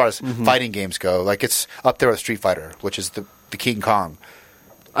esports as far as fighting games go. Like it's up there with Street Fighter, which is the King Kong.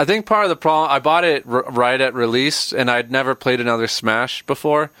 I think part of the problem, I bought it right at release, and I'd never played another Smash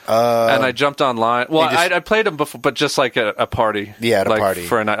before, and I jumped online. Well, I played them before, but just like at a party. Yeah, at a party.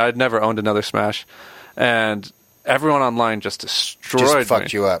 For a night. I'd never owned another Smash, and everyone online just destroyed me.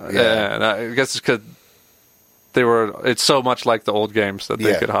 Fucked you up. Yeah, and I guess it's because it's so much like the old games that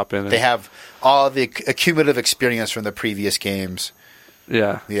they could hop in. They have all the accumulative experience from the previous games.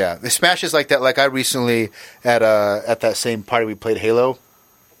 Yeah. Yeah. The Smash is like that. Like I recently at that same party we played Halo.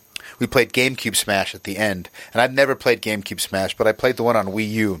 We played GameCube Smash at the end. And I've never played GameCube Smash, but I played the one on Wii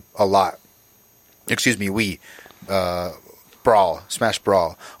U a lot. Excuse me, Wii. Brawl. Smash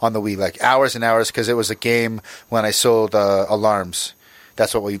Brawl on the Wii. Like hours and hours because it was a game when I sold alarms.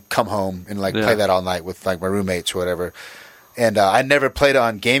 That's what we come home and play that all night with like my roommates or whatever. And I never played it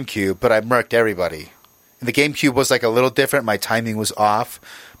on GameCube, but I murked everybody. And the GameCube was like a little different. My timing was off,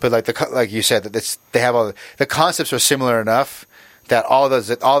 but like you said, that they have the concepts are similar enough that all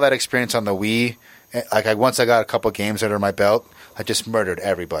that experience on the Wii, once I got a couple games under my belt, I just murdered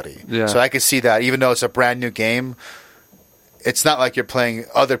everybody. Yeah. So I could see that even though it's a brand new game, it's not like you're playing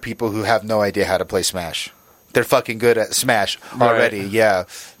other people who have no idea how to play Smash. They're fucking good at Smash already. Right. Yeah,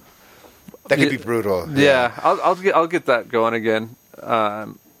 that could be brutal. Yeah, I'll get that going again.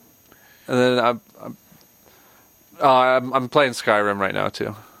 And then I'm playing Skyrim right now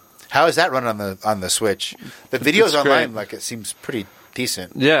too. How is that running on the Switch? The videos It's online, great. like, it seems pretty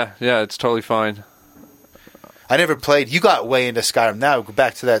decent. Yeah, it's totally fine. I never played. You got way into Skyrim. Now go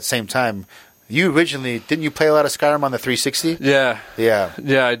back to that same time. You originally didn't you play a lot of Skyrim on the 360? Yeah, Yeah.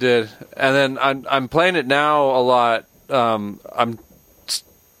 I did. And then I'm playing it now a lot. I'm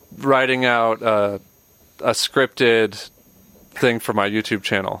writing out a scripted thing for my YouTube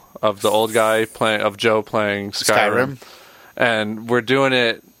channel of the old guy of Joe playing Skyrim. And we're doing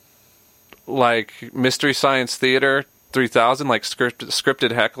it like Mystery Science Theater 3000, like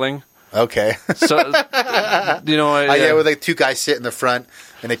scripted heckling. Okay. So, you know, yeah, where two guys sit in the front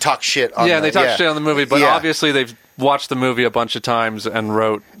and they talk shit on they talk shit on the movie, but Yeah. obviously they've watched the movie a bunch of times and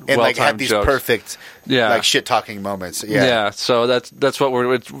wrote and like well-timed have these jokes. perfect like shit talking moments. Yeah. So that's what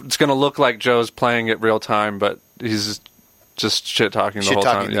it's going to look like. Joe's playing it real time, but he's just shit talking the whole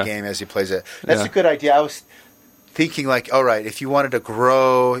time. Shit talking the game as he plays it. That's a good idea. I was thinking, like, all right, if you wanted to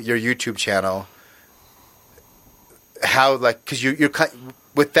grow your YouTube channel, how, like, because you're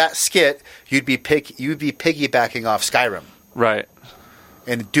with that skit, you'd be piggybacking off Skyrim, right?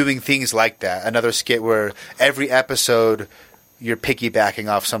 And doing things like that. Another skit where every episode you're piggybacking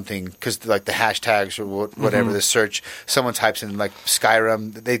off something because, like, the hashtags or whatever, the search, someone types in, like,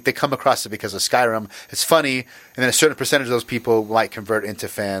 Skyrim. They come across it because of Skyrim. It's funny, and then a certain percentage of those people might convert into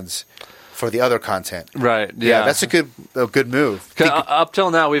fans for the other content. Right. Yeah, that's a good move. Up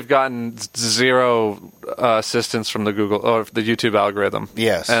till now, we've gotten zero assistance from the Google or the YouTube algorithm.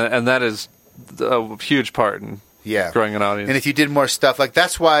 Yes, and that is a huge part in growing an audience. And if you did more stuff, like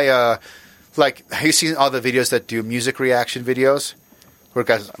that's why, like, have you seen all the videos that do music reaction videos, where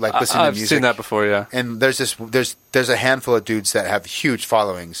guys like listen to music? I've seen that before. Yeah, and there's a handful of dudes that have huge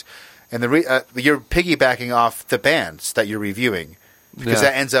followings, and you're piggybacking off the bands that you're reviewing because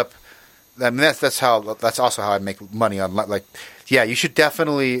that ends up. I mean, that's also how I make money on, like, yeah, you should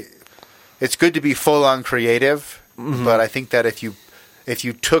definitely. It's good to be full on creative, but I think that if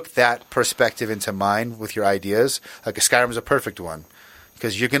you took that perspective into mind with your ideas, like Skyrim is a perfect one,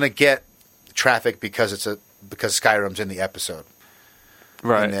 because you're gonna get traffic because Skyrim's in the episode,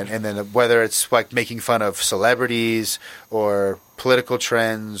 right? And then whether it's like making fun of celebrities or political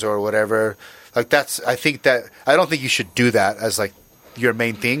trends or whatever, like I don't think you should do that as like your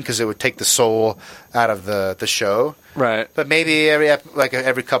main thing because it would take the soul out of the show. Right. But maybe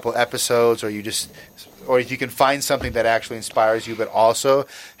every couple episodes, or if you can find something that actually inspires you, but also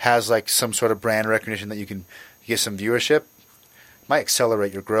has like some sort of brand recognition that you can get some viewership, might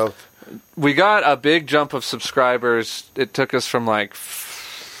accelerate your growth. We got a big jump of subscribers. It took us from like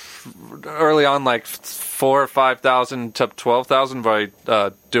early on, like 4,000 or 5,000 to 12,000 by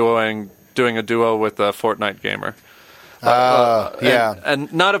doing a duo with a Fortnite gamer.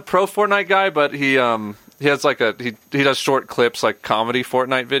 And not a pro Fortnite guy, but he has like he does short clips, like comedy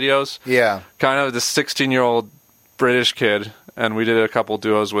Fortnite videos. Yeah, kind of this 16-year-old British kid, and we did a couple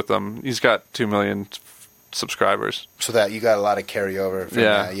duos with him. He's got 2 million subscribers, so that you got a lot of carryover. From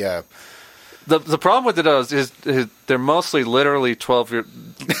that. Yeah. The problem with it is they're mostly literally 12-year-old,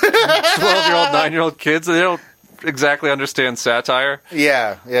 9-year-old kids. They don't exactly understand satire.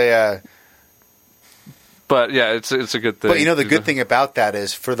 Yeah. But yeah, it's a good thing. But the good thing about that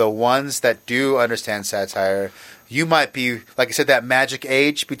is for the ones that do understand satire, you might be, like I said, that magic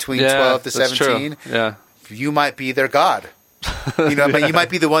age between 12 to 17. True. Yeah, you might be their god. But you might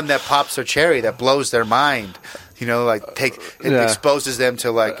be the one that pops their cherry, that blows their mind. Exposes them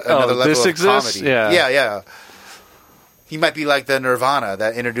to like another level of comedy. Yeah. He might be like the Nirvana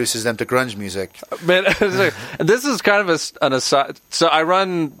that introduces them to grunge music. Man, this is kind of an aside. So I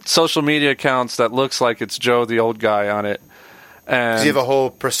run social media accounts that looks like it's Joe, the old guy, on it. And you have a whole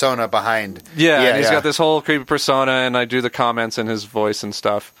persona behind. Yeah, he's got this whole creepy persona, and I do the comments in his voice and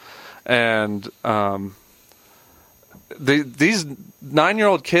stuff. And these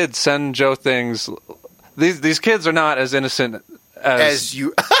 9-year-old kids send Joe things. These kids are not as innocent as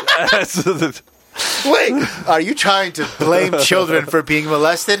you. Wait, are you trying to blame children for being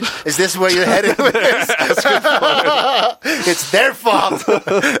molested? Is this where you're headed with this? It's their fault.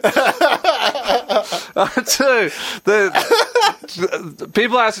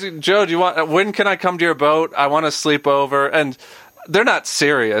 People ask Joe, when can I come to your boat? I want to sleep over. And they're not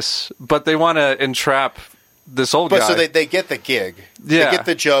serious, but they want to entrap this old guy. So they get the gig. Yeah. They get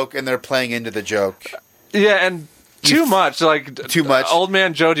the joke, and they're playing into the joke. Yeah, and too much. Old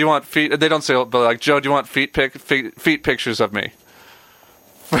man Joe, do you want feet? They don't say, but like, Joe, do you want feet pictures of me?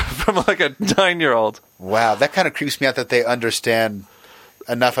 From like a 9-year-old. Wow, that kind of creeps me out that they understand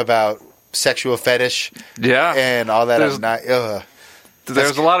enough about sexual fetish. Yeah, and all that.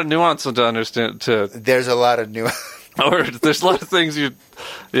 There's a lot of nuance to understand. There's a lot of nuance. Or there's a lot of things creepy.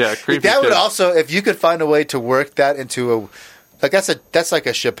 That would kids. also, if you could find a way to work that into that's like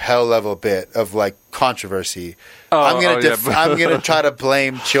a Chappelle level bit of like controversy. I'm gonna try to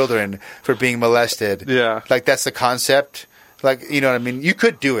blame children for being molested. Yeah, like that's the concept. Like, you know what I mean? You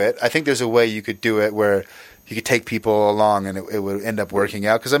could do it. I think there's a way you could do it where you could take people along and it would end up working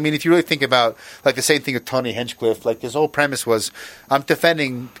out. Because, I mean, if you really think about, like, the same thing with Tony Hinchcliffe, like, his whole premise was, I'm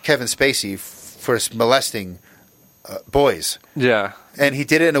defending Kevin Spacey for molesting boys. Yeah. And he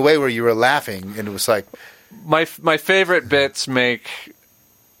did it in a way where you were laughing, and it was like... My favorite bits make,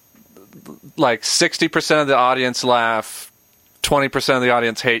 like, 60% of the audience laugh, 20% of the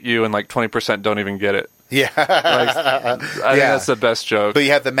audience hate you, and, like, 20% don't even get it. Yeah. I think that's the best joke. But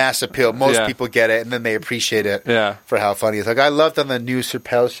you have the mass appeal. Most people get it, and then they appreciate it for how funny it's. Like, I loved on the new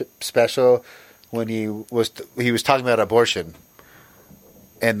Chappelle special when he was talking about abortion.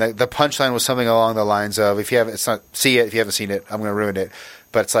 And the punchline was something along the lines of, if you haven't seen it, I'm going to ruin it.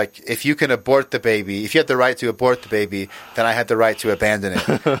 But it's like, if you can abort the baby, if you have the right to abort the baby, then I have the right to abandon it.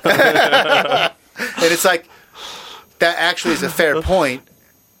 And it's like, that actually is a fair point.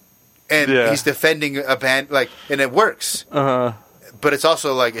 And he's defending a band, like, and it works. Uh-huh. But it's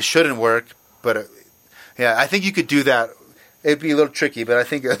also like, it shouldn't work. But I think you could do that. It'd be a little tricky, but I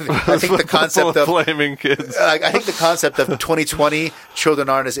think the concept of blaming kids. I think the concept of 2020 children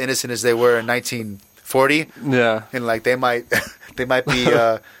aren't as innocent as they were in 1940. Yeah, and like they might be.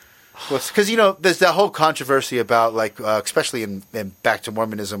 Because there's that whole controversy about like, especially in back to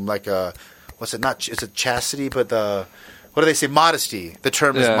Mormonism, like what's it? Not is it chastity, but what do they say? Modesty. The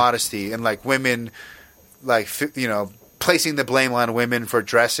term is modesty, and like women, like placing the blame on women for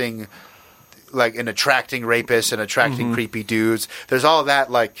dressing, like, and attracting rapists and attracting creepy dudes. There's all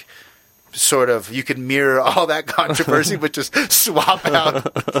that, like, sort of, you can mirror all that controversy, but just swap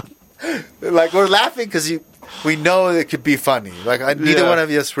out. Like, we're laughing because we know it could be funny. Like, neither one of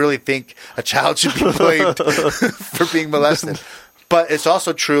us really think a child should be blamed for being molested. But it's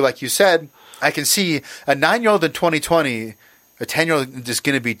also true, like you said, I can see a 9-year-old in 2020, a 10-year-old is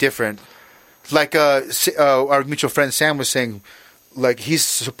going to be different. Like our mutual friend Sam was saying, like, he's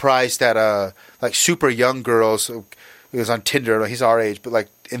surprised that like super young girls, he was on Tinder, he's our age, but like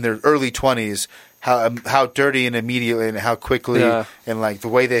in their early 20s, how dirty and immediately and how quickly and like the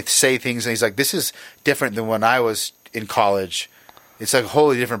way they say things. And he's like, this is different than when I was in college. It's like a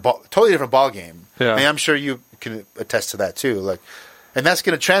totally different ball game. Yeah. I mean, I'm sure you can attest to that too. Like, and that's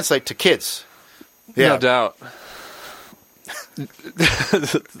going to translate to kids. Yeah. No doubt.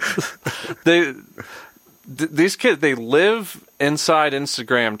 These kids, they live inside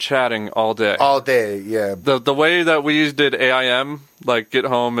Instagram chatting all day. All day, yeah. The way that we did AIM, like get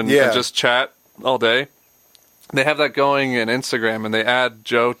home and just chat all day, they have that going in Instagram, and they add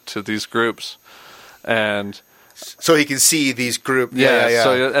Joe to these groups. And so he can see these groups. Yeah.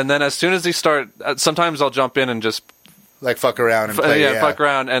 So, and then as soon as they start, sometimes I'll jump in and just... like fuck around and play. Yeah, fuck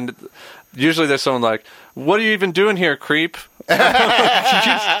around. And usually there's someone like, what are you even doing here, creep? They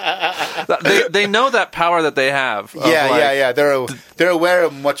know that power that they have. Yeah. They're aware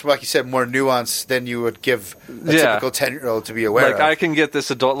of much, like you said, more nuance than you would give a typical 10-year-old to be aware of. Like, I can get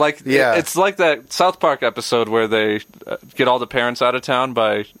this adult. Like, it's like that South Park episode where they get all the parents out of town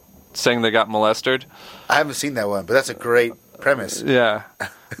by saying they got molested. I haven't seen that one, but that's a great premise. Yeah.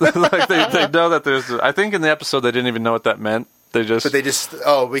 Like they know that there's... I think in the episode they didn't even know what that meant.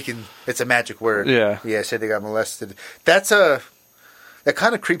 It's a magic word. Yeah, say they got molested. That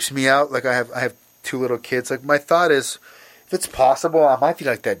kind of creeps me out. Like, I have 2 little kids. Like, my thought is, if it's possible, I might be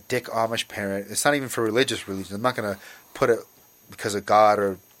like that dick Amish parent. It's not even for religious reasons. I'm not going to put it because of God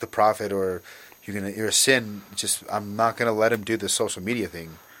or the prophet or you're a sin. Just, I'm not going to let him do the social media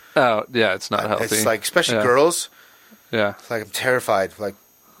thing. Oh, yeah, it's not healthy. It's like, especially girls. Yeah. It's like, I'm terrified. Like,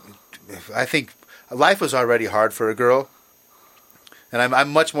 I think life was already hard for a girl. And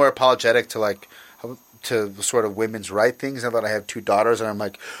I'm much more apologetic to sort of women's right things now that I have 2 daughters, and I'm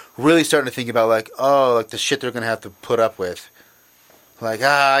like really starting to think about like the shit they're gonna have to put up with. Like,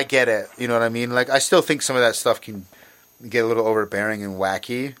 I get it, you know what I mean? Like, I still think some of that stuff can get a little overbearing and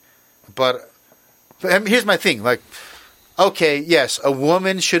wacky, but here's my thing: like, okay, yes, a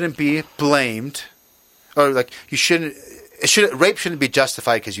woman shouldn't be blamed, or like rape shouldn't be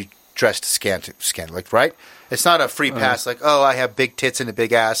justified because you dressed scant, like, right? It's not a free pass, like, I have big tits and a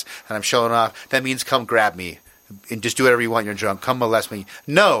big ass, and I'm showing off. That means come grab me and just do whatever you want. You're drunk. Come molest me.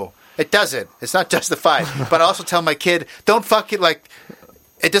 No, it doesn't. It's not justified. But I also tell my kid, don't fuck it. Like,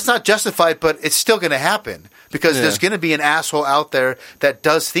 it's not justified, but it's still going to happen because there's going to be an asshole out there that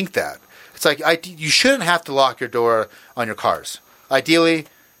does think that. It's like you shouldn't have to lock your door on your cars. Ideally,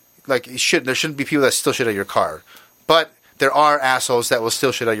 like, there shouldn't be people that still shit at your car. But there are assholes that will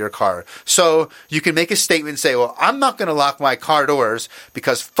steal shit out of your car. So you can make a statement and say, well, I'm not going to lock my car doors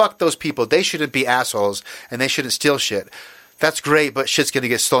because fuck those people. They shouldn't be assholes and they shouldn't steal shit. That's great, but shit's going to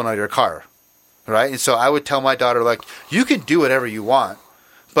get stolen out of your car. Right? And so I would tell my daughter, like, you can do whatever you want,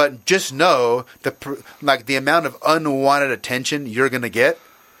 but just know the amount of unwanted attention you're going to get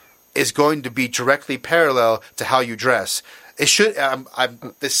is going to be directly parallel to how you dress. It should.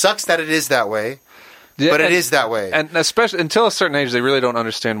 It sucks that it is that way. Yeah, but it is that way. And especially until a certain age, they really don't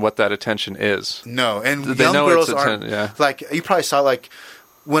understand what that attention is. No, and young girls aren't. Yeah. Like, you probably saw, like,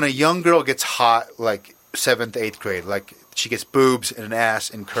 when a young girl gets hot, like 7th, 8th grade, like, she gets boobs and an ass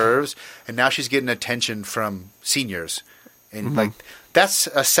and curves, and now she's getting attention from seniors. And, like, that's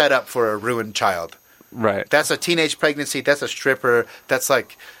a setup for a ruined child. Right. That's a teenage pregnancy. That's a stripper. That's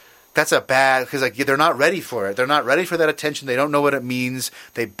a bad, because like they're not ready for it. They're not ready for that attention. They don't know what it means.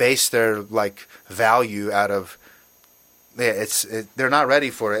 They base their like value out of they're not ready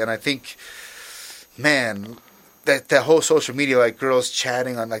for it. And I think, man, that whole social media, like girls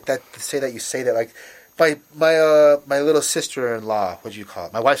chatting on like that, say that like my little sister-in-law, what'd you call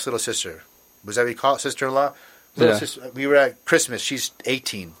it? My wife's little sister. Was that what you call it? Sister-in-law? Yeah. Sister, we were at Christmas. She's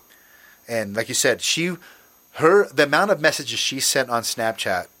 18, and like you said, the amount of messages she sent on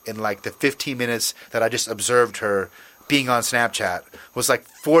Snapchat in like the 15 minutes that I just observed her being on Snapchat was like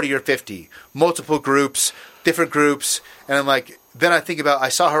 40 or 50. Multiple groups, different groups. And I'm like, then I think about, I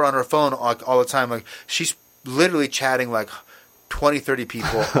saw her on her phone all the time. Like, she's literally chatting like 20, 30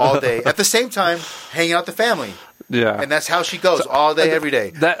 people all day at the same time, hanging out with the family. Yeah. And that's how she goes all day, every day.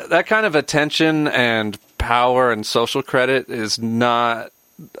 That kind of attention and power and social credit is not...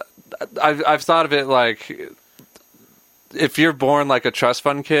 I've thought of it like... If you're born like a trust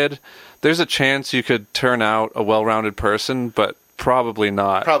fund kid, there's a chance you could turn out a well-rounded person, but probably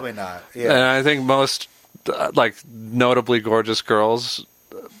not. Probably not, yeah. And I think most, like, notably gorgeous girls,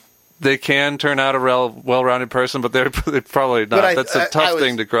 they can turn out a well-rounded person, but they're probably not. That's a tough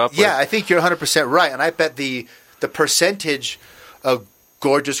thing to grow up with. Yeah, I think you're 100% right, and I bet the percentage of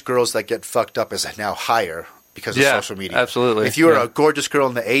gorgeous girls that get fucked up is now higher because of social media. Absolutely. If you were a gorgeous girl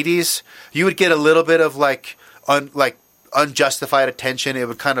in the 80s, you would get a little bit of, like unjustified attention. It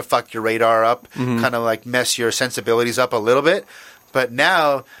would kind of fuck your radar up, kind of like mess your sensibilities up a little bit. But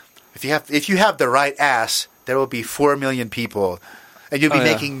now, if you have the right ass, there will be 4 million people, and you'll be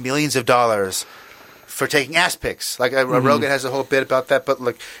making millions of dollars for taking ass pics. Like Rogan has a whole bit about that, but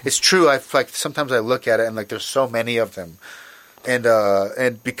like it's true. Sometimes I look at it and like there's so many of them. And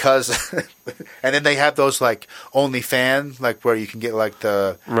because and then they have those like OnlyFans, like where you can get like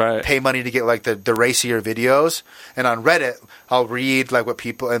the pay money to get like the racier videos. And on Reddit, I'll read like what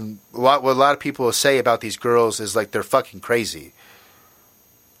a lot of people will say about these girls is like they're fucking crazy.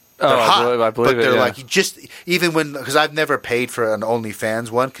 They're hot, I believe but they're it, yeah. like just even when because I've never paid for an OnlyFans,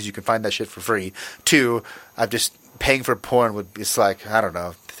 one, because you can find that shit for free. Two, I'm just paying for porn it's like I don't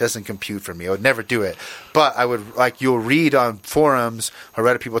know. Doesn't compute for me. I would never do it. But I would you'll read on forums or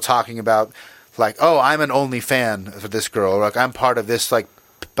Reddit people talking about like, oh, I'm an OnlyFan for this girl, or like I'm part of this like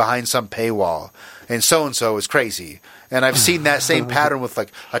behind some paywall, and so is crazy. And I've seen that same pattern with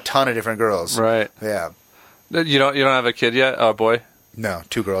like a ton of different girls. Right. Yeah. You don't have a kid yet? Oh boy. No,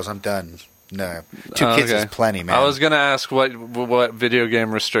 2 girls. I'm done. No, 2 kids is plenty, man. I was gonna ask what video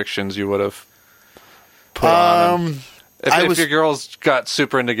game restrictions you would have put on them. If your girls got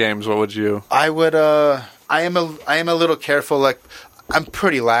super into games, what would you? I would. I am a little careful. Like I'm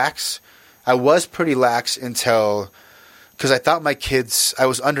pretty lax. I was pretty lax until because I thought my kids. I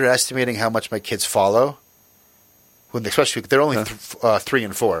was underestimating how much my kids follow. Especially they're only 3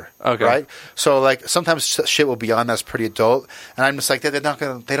 and 4. Okay. Right. So like sometimes shit will be on that's pretty adult, and I'm just like they're not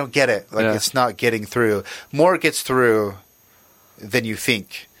gonna. They don't get it. Like it's not getting through. More gets through than you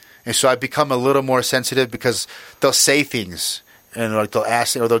think. And so I've become a little more sensitive because they'll say things and like they'll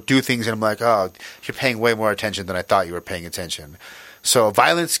ask or they'll do things and I'm like, oh, you're paying way more attention than I thought you were paying attention. So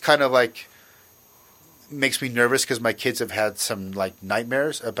violence kind of like makes me nervous because my kids have had some like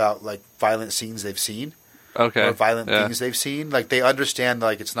nightmares about like violent scenes they've seen. Okay. Or violent things they've seen. Like they understand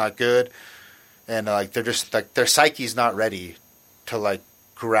like it's not good and like they're just like their psyche's not ready to like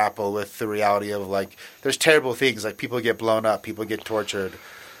grapple with the reality of like there's terrible things like people get blown up, people get tortured.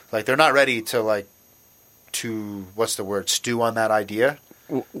 Like they're not ready to what's the word, stew on that idea.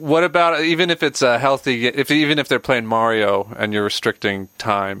 What about even if it's a healthy, even if they're playing Mario and you're restricting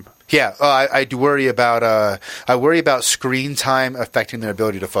time? Yeah, I do worry about screen time affecting their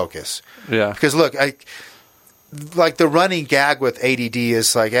ability to focus. Yeah, because look, like the running gag with ADD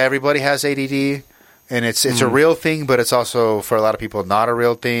is like everybody has ADD, And it's a real thing, but it's also, for a lot of people, not a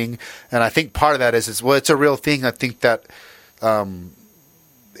real thing. And I think part of that is, it's a real thing. I think that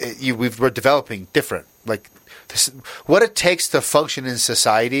we're developing different. Like, what it takes to function in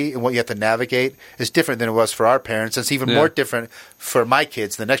society and what you have to navigate is different than it was for our parents. It's even more different for my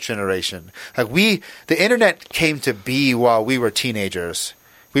kids, the next generation. Like, the internet came to be while we were teenagers.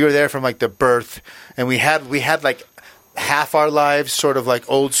 We were there from like the birth, and we had like half our lives sort of like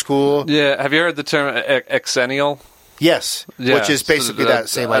old school. Yeah. Have you heard the term exennial? Yes. Yeah. Which is basically that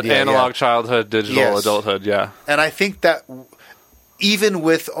same idea. Analog childhood, digital adulthood. Yeah. And I think that even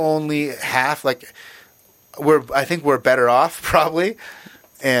with only half, like, I think we're better off probably.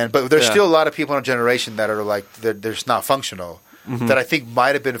 But there's still a lot of people in our generation that are like, they're just not functional. That I think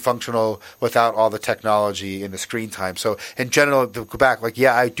might have been functional without all the technology and the screen time. So in general, to go back, like,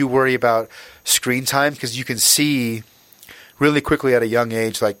 I do worry about screen time, because you can see really quickly at a young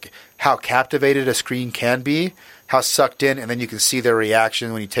age, like, how captivated a screen can be, how sucked in, and then you can see their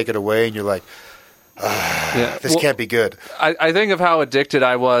reaction when you take it away, and you're like, this can't be good. I think of how addicted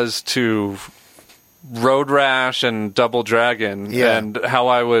I was to Road Rash and Double Dragon, and how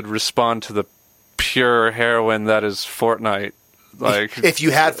I would respond to the pure heroin that is Fortnite. Like, if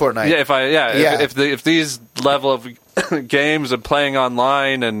you had Fortnite, if these level of games and playing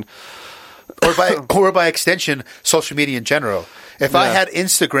online and or by extension social media in general. If I had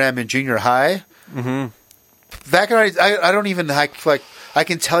Instagram in junior high, that guy, I don't even like I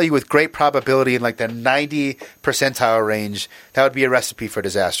can tell you with great probability in like the 90 percentile range, that would be a recipe for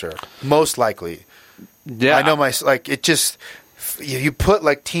disaster, most likely. Yeah, I know it just, you put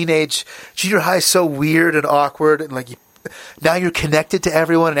like junior high is so weird and awkward, and like now you're connected to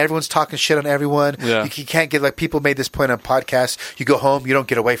everyone and everyone's talking shit on everyone. Yeah. You can't get, like, people made this point on podcasts. You go home, you don't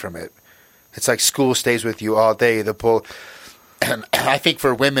get away from it. It's like school stays with you all day. And I think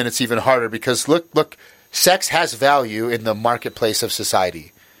for women it's even harder, because look, sex has value in the marketplace of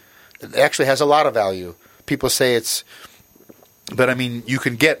society. It actually has a lot of value. People say but I mean, you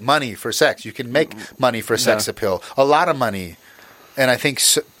can get money for sex. You can make money for sex appeal. A lot of money. And I think,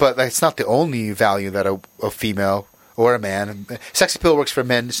 but it's not the only value that a female or a man. Sex appeal works for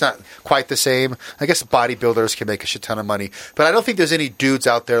men. It's not quite the same. I guess bodybuilders can make a shit ton of money. But I don't think there's any dudes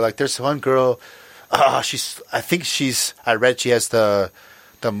out there. Like, there's one girl, I read she has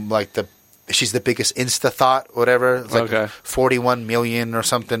she's the biggest Insta thought, whatever. It's like 41 million or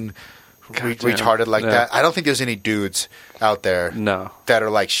something retarded like that. I don't think there's any dudes out there that are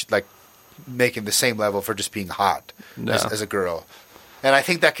like making the same level for just being hot as a girl. And I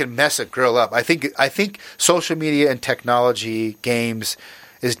think that can mess a girl up. I think social media and technology, games,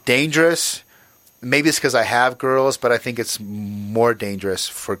 is dangerous. Maybe it's because I have girls, but I think it's more dangerous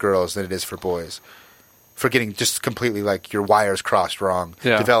for girls than it is for boys. For getting just completely, like, your wires crossed wrong,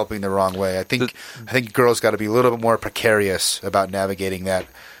 developing the wrong way. I think girls got to be a little bit more precarious about navigating that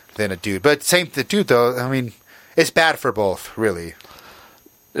than a dude. But the dude, though, I mean, it's bad for both, really.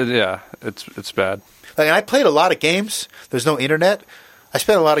 Yeah, it's bad. Like, and I played a lot of games. There's no internet. I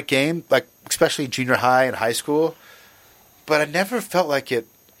spent a lot of game, like, especially junior high and high school, but I never felt like it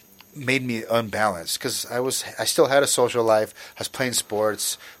made me unbalanced, because I still had a social life. I was playing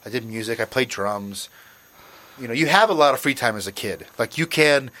sports. I did music. I played drums. You know, you have a lot of free time as a kid. Like, you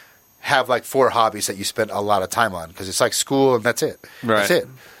can have like 4 hobbies that you spend a lot of time on, because it's like school and that's it. Right. That's it.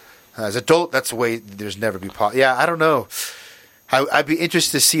 As an adult, that's the way there's never be I don't know. I'd be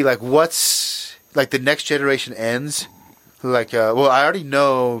interested to see, like, what's, like, the next generation ends. Like, I already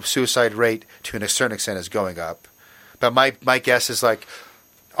know suicide rate to a certain extent is going up. But my guess is, like,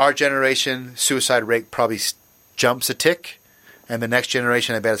 our generation, suicide rate probably jumps a tick. And the next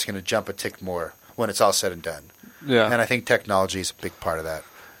generation, I bet it's going to jump a tick more when it's all said and done. Yeah. And I think technology is a big part of that.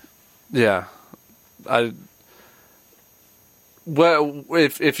 Yeah. Well,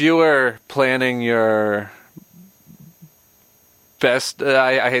 if you were planning your best,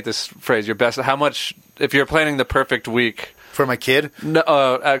 I hate this phrase, your best, how much, if you're planning the perfect week. For my kid?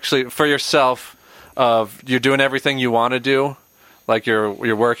 No, actually, for yourself, you're doing everything you want to do, like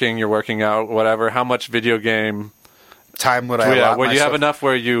you're working, you're working out, whatever, how much video game time would I allot where myself? You have enough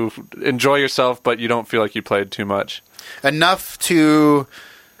where you enjoy yourself, but you don't feel like you played too much? Enough to,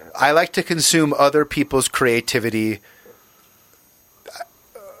 I like to consume other people's creativity.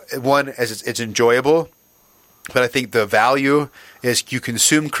 One, as it's enjoyable, but I think the value is you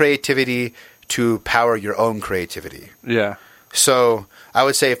consume creativity to power your own creativity. Yeah. So I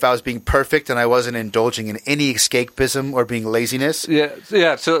would say if I was being perfect and I wasn't indulging in any escapism or being laziness.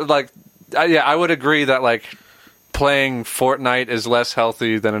 Yeah. So, like, I would agree that, like, playing Fortnite is less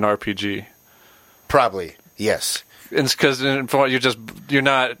healthy than an RPG. Probably, yes. It's because you're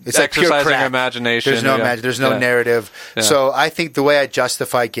not It's like pure exercising crack. imagination. There's no there's no narrative. Yeah. So I think the way I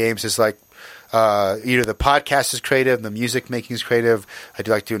justify games is like either the podcast is creative, the music making is creative. I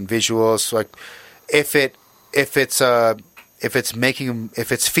do like doing visuals. So like if it's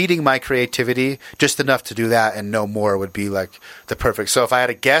feeding my creativity, just enough to do that and no more would be like the perfect. So if I had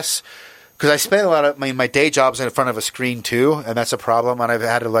to guess, because I spend a lot of my day jobs in front of a screen too, and that's a problem. And I've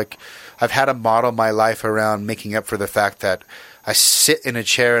had to model my life around making up for the fact that I sit in a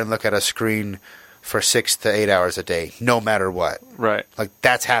chair and look at a screen for 6 to 8 hours a day, no matter what. Right. Like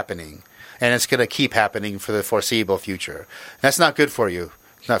that's happening, and it's going to keep happening for the foreseeable future. And that's not good for you.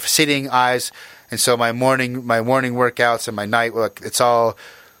 It's not for sitting, eyes. And so my morning workouts and my night work, it's all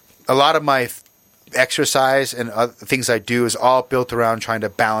a lot of my exercise and other things I do is all built around trying to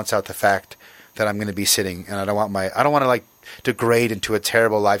balance out the fact that I'm going to be sitting, and I don't want to like degrade into a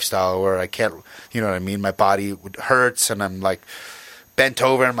terrible lifestyle where I can't, you know what I mean? My body hurts and I'm like bent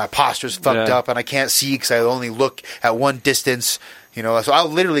over and my posture's fucked up and I can't see because I only look at one distance, you know. So I'll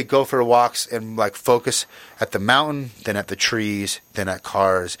literally go for walks and like focus at the mountain, then at the trees, then at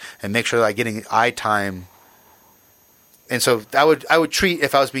cars, and make sure that I'm getting eye time. And so I would treat,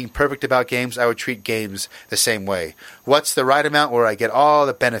 if I was being perfect about games, I would treat games the same way. What's the right amount where I get all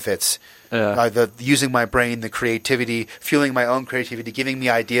the benefits? The using my brain, the creativity, fueling my own creativity, giving me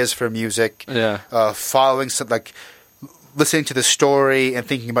ideas for music, following some, like listening to the story and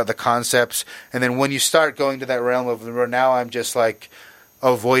thinking about the concepts. And then when you start going to that realm of where now I'm just like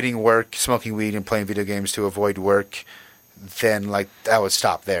avoiding work, smoking weed and playing video games to avoid work, then like I would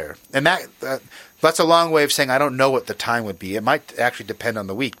stop there. And that's a long way of saying I don't know what the time would be. It might actually depend on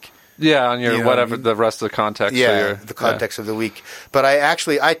the week. Yeah, on your whatever, I mean? the rest of the context. Yeah, the context of the week. But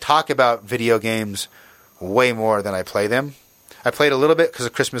I talk about video games way more than I play them. I played a little bit because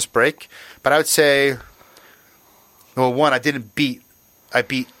of Christmas break, but I would say, well, one, I beat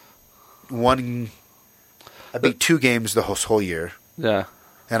 2 games the whole year. Yeah.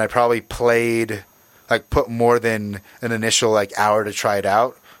 And I probably played, like, put more than an initial, like, hour to try it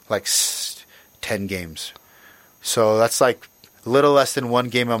out, like 10 games. So that's like a little less than 1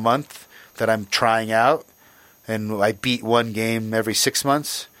 game a month that I'm trying out, and I beat 1 game every 6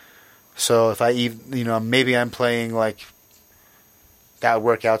 months. So if maybe I'm playing like that would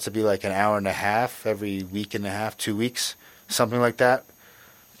work out to be like an hour and a half every week and a half, 2 weeks, something like that.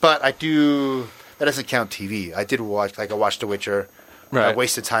 But that doesn't count TV. I watched The Witcher. Right. I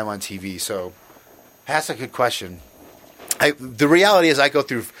wasted time on TV. So that's a good question. The reality is I've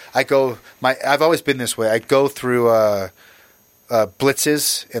always been this way. I go through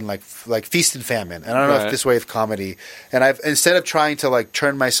blitzes and like feast and famine. And I don't know if this way of comedy. And instead of trying to like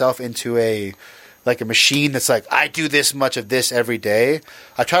turn myself into a machine that's like, I do this much of this every day,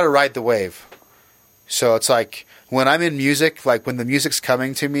 I try to ride the wave. So it's like when I'm in music, like when the music's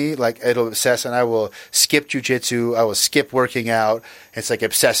coming to me, like it'll obsess, and I will skip jujitsu, I will skip working out. It's like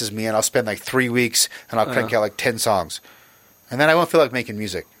obsesses me, and I'll spend like 3 weeks and I'll crank out like 10 songs. And then I won't feel like making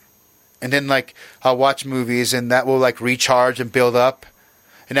music. And then like I'll watch movies, and that will like recharge and build up.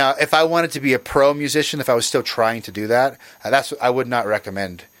 And now if I wanted to be a pro musician, if I was still trying to do that, I would not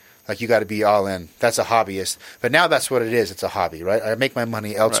recommend. Like you got to be all in. That's a hobbyist. But now that's what it is. It's a hobby, right? I make my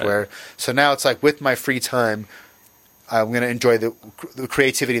money elsewhere. Right. So now it's like with my free time, I'm going to enjoy the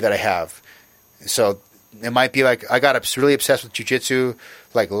creativity that I have. So it might be like I got really obsessed with jiu-jitsu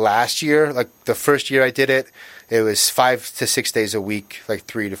like last year. Like the first year I did it, it was 5 to 6 days a week, like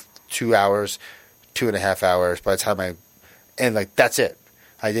 3 to 2 hours, 2.5 hours. By the time and like that's it.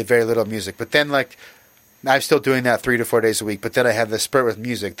 I did very little music. But then like I'm still doing that 3 to 4 days a week. But then I have the spurt with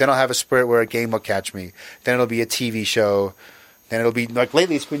music. Then I'll have a spurt where a game will catch me. Then it'll be a TV show. Then it'll be like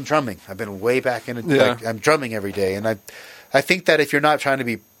lately it's been drumming. I've been way back in it. Like, I'm drumming every day. And I think that if you're not trying to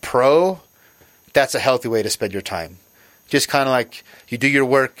be pro, that's a healthy way to spend your time. Just kind of like you do your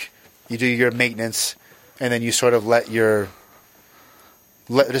work, you do your maintenance, and then you sort of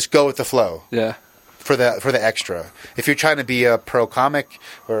just go with the flow. Yeah. For the extra. If you're trying to be a pro comic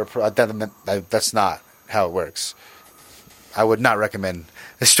or that's not how it works. I would not recommend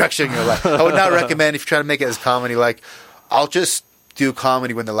structuring your life. I would not recommend if you're trying to make it as comedy, like I'll just do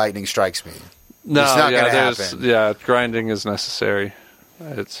comedy when the lightning strikes me. No, it's not going to happen. Yeah, grinding is necessary.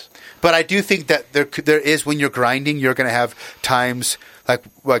 But I do think that there is, when you're grinding, you're going to have times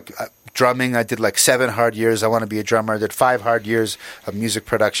like drumming. I did like 7 hard years. I want to be a drummer. I did 5 hard years of music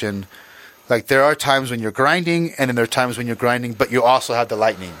production. Like there are times when you're grinding, and then there are times when you're grinding, but you also have the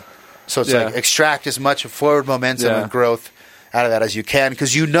lightning. So it's like extract as much forward momentum and growth out of that as you can,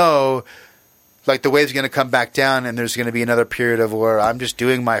 because you know like the wave's going to come back down, and there's going to be another period of where I'm just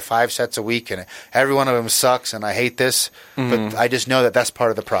doing my 5 sets a week, and every one of them sucks, and I hate this. But I just know that that's part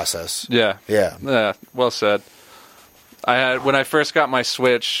of the process. Yeah. Yeah. Well said. When I first got my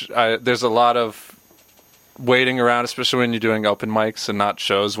Switch, there's a lot of waiting around, especially when you're doing open mics and not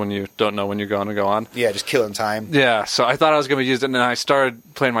shows when you don't know when you're going to go on. Yeah, just killing time. Yeah, so I thought I was going to use it, and then I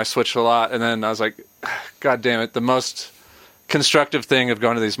started playing my Switch a lot, and then I was like, God damn it, the most constructive thing of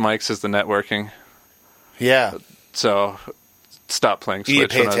going to these mics is the networking. Yeah. So stop playing Switch. You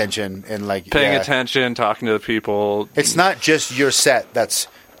need to pay attention and paying attention, talking to the people. It's not just your set that's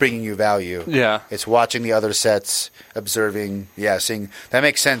bringing you value. Yeah. It's watching the other sets, observing, seeing. That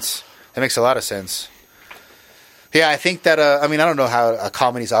makes sense. That makes a lot of sense. Yeah, I think that, I don't know how a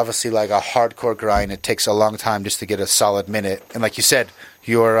comedy's obviously like a hardcore grind. It takes a long time just to get a solid minute. And like you said,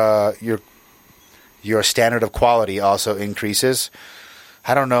 your standard of quality also increases.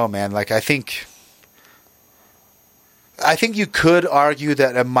 I don't know, man. Like, I think you could argue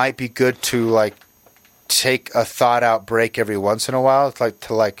that it might be good to, like, take a thought-out break every once in a while,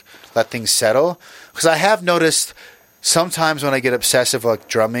 to let things settle. Because I have noticed sometimes when I get obsessive, like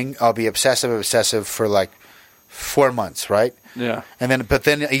drumming, I'll be obsessive for, like, 4 months, right? Yeah. But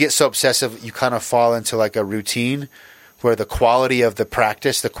then you get so obsessive, you kind of fall into like a routine where the quality of the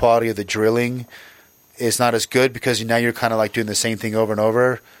practice, the quality of the drilling is not as good because now you're kind of like doing the same thing over and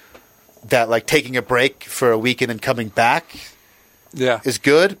over. That like taking a break for a week and then coming back is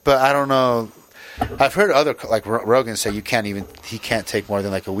good, but I don't know. I've heard other, like Rogan say he can't take more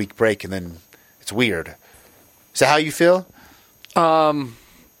than like a week break and then it's weird. Is that how you feel?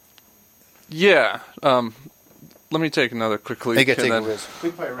 Yeah. Let me take another quick leak. We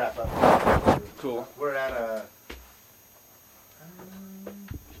probably wrap up. Cool. We're at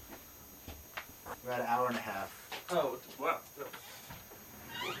an hour and a half. Oh, wow.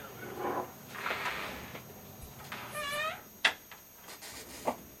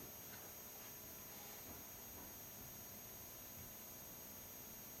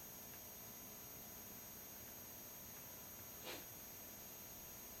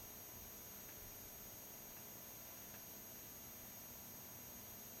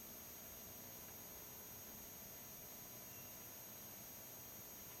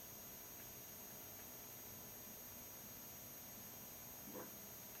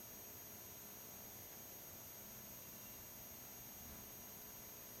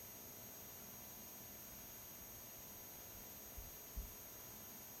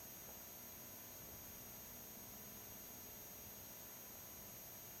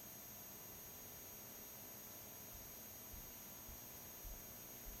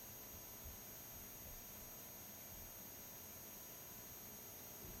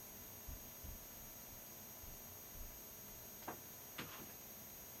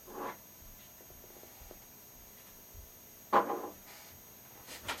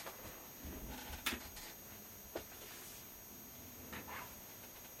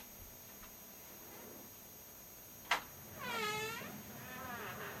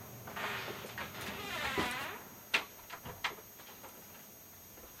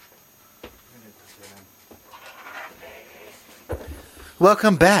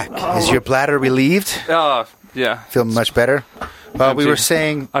 Welcome back. Is your bladder relieved? Yeah. Feel much better? We were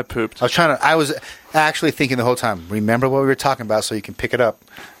saying... I pooped. I was actually thinking the whole time, remember what we were talking about so you can pick it up.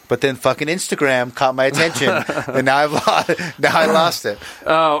 But then fucking Instagram caught my attention, and now I lost it.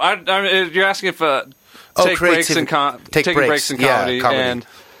 Oh, you're asking if taking breaks in comedy. And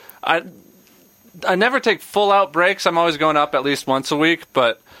I never take full-out breaks. I'm always going up at least once a week,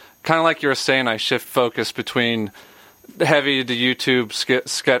 but kind of like you were saying, I shift focus between heavy to YouTube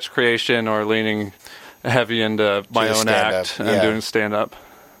sketch creation or leaning heavy into my own act and doing stand-up,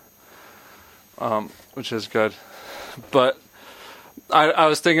 which is good. But I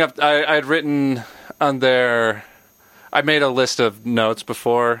was thinking I'd written on there, I made a list of notes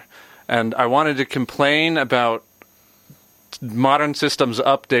before, and I wanted to complain about modern systems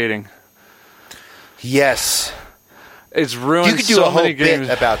updating. Yes. It's ruined You could do so a whole many games.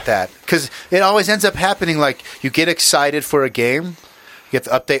 bit about that. Because it always ends up happening like you get excited for a game, you get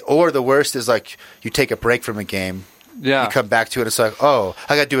the update, or the worst is like you take a break from a game. Yeah. You come back to it, it's like, oh,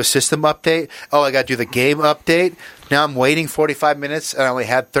 I got to do a system update. Oh, I got to do the game update. Now I'm waiting 45 minutes, and I only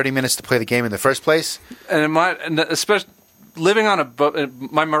had 30 minutes to play the game in the first place. And especially living on a boat,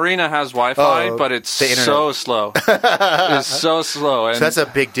 my marina has Wi-Fi, but it's so slow. It's so slow. And so that's a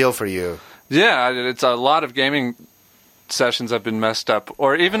big deal for you. Yeah, it's a lot of gaming sessions have been messed up.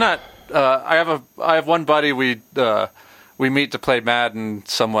 Or even at, I have one buddy we meet to play Madden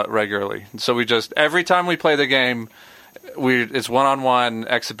somewhat regularly. So we just every time we play the game, it's one-on-one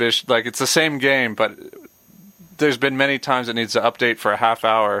exhibition. Like, it's the same game, but there's been many times it needs to update for a half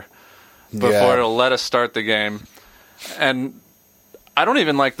hour before it'll let us start the game. And I don't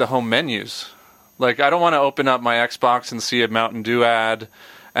even like the home menus. Like, I don't want to open up my Xbox and see a Mountain Dew ad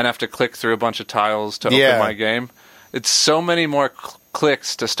and have to click through a bunch of tiles to open my game. It's so many more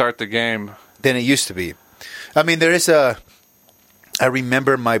clicks to start the game than it used to be. I mean, I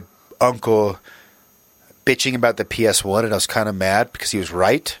remember my uncle bitching about the PS1, and I was kind of mad because he was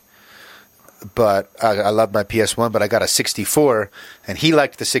right. But I loved my PS1, but I got a 64, and he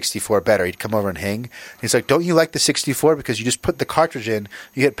liked the 64 better. He'd come over and hang. He's like, don't you like the 64? Because you just put the cartridge in,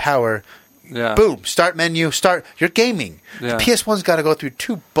 you hit power, boom, start menu, start. You're gaming. Yeah. The PS1's got to go through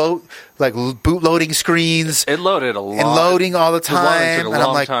two bootloading screens. It loaded a lot. And loading all the time. It took a and I'm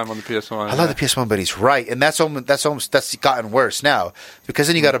long like, time on the PS1. I love the PS1, but he's right. And that's gotten worse now. Because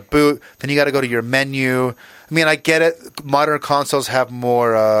then you got to boot, then you got to go to your menu. I mean, I get it. Modern consoles have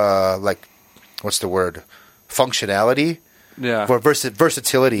more, what's the word? Functionality? Yeah. Or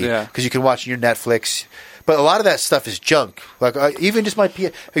versatility. Yeah. Because you can watch your Netflix. But a lot of that stuff is junk. Like, even just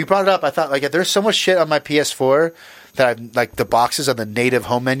you brought it up, I thought, like, there's so much shit on my PS4 that like the boxes on the native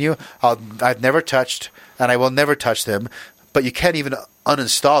home menu, I've never touched, and I will never touch them. But you can't even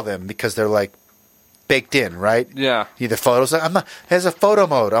uninstall them because they're, like, baked in, right? Yeah. The photos. There's a photo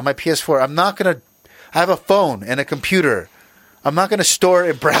mode on my PS4. I have a phone and a computer. I'm not going to store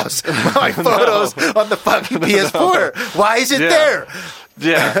and browse my photos on the fucking PS4. Why is it there?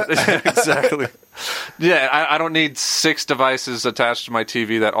 Yeah, exactly. Yeah, I don't need 6 devices attached to my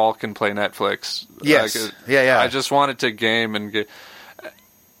TV that all can play Netflix. Yes. Yeah. I just wanted to game and get.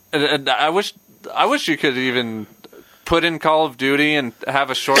 And I wish you could even put in Call of Duty and have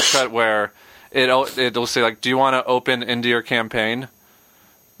a shortcut where it'll say, like, do you want to open into your campaign?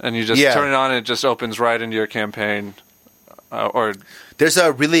 And you just turn it on and it just opens right into your campaign. Or there's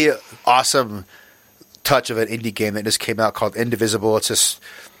a really awesome touch of an indie game that just came out called Indivisible. It's just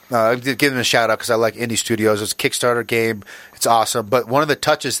I'm giving them a shout out because I like indie studios. It's a Kickstarter game. It's awesome. But one of the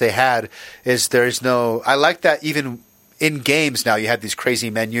touches they had is I like that even in games now you have these crazy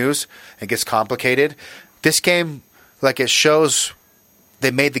menus. It gets complicated. This game, like, it shows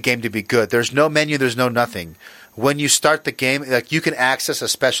they made the game to be good. There's no menu. There's no nothing. When you start the game, like, you can access a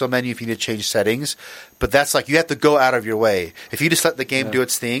special menu if you need to change settings, but that's like you have to go out of your way. If you just let the game do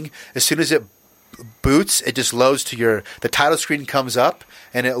its thing, as soon as it boots, it just loads to the title screen comes up,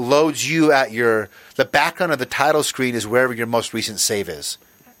 and it loads you at the background of the title screen is wherever your most recent save is.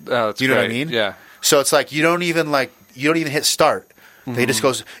 That's you know great. what I mean? Yeah. So it's like you don't even hit start. Mm-hmm. It just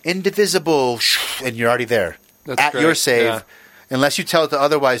goes indivisible, and you're already there at your save. Yeah. Unless you tell it to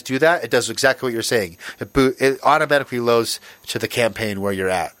otherwise do that, it does exactly what you're saying. It automatically loads to the campaign where you're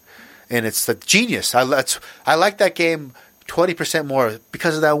at. And it's the genius. I like that game 20% more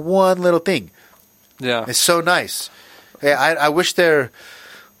because of that one little thing. Yeah. It's so nice. Yeah, I wish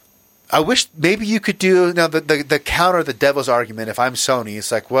maybe you could do the counter the devil's argument. If I'm Sony,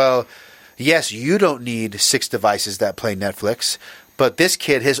 it's like, well, yes, you don't need 6 devices that play Netflix. But this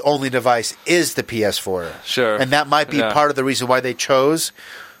kid, his only device is the PS4. Sure. And that might be part of the reason why they chose.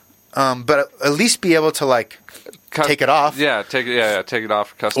 But at least be able to, like, take it off. Yeah, take it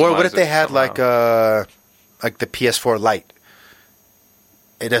off. Customize or what if they had, somehow. like the PS4 Lite?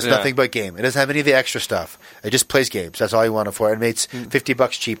 It does nothing but game. It doesn't have any of the extra stuff. It just plays games. That's all you want it for. And it's $50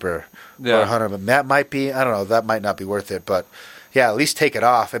 cheaper or $100. That might be, I don't know, that might not be worth it. But, yeah, at least take it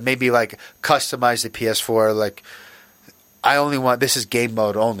off and maybe, like, customize the PS4, like, I only want this is game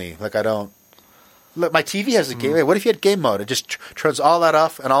mode only. Like, I don't look. My TV has a game. What if you had game mode? It just turns all that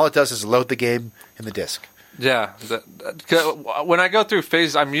off, and all it does is load the game in the disc. Yeah. When I go through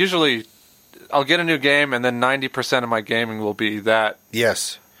phases, I'll get a new game, and then 90% of my gaming will be that.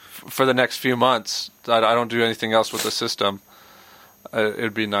 Yes. For the next few months, I don't do anything else with the system.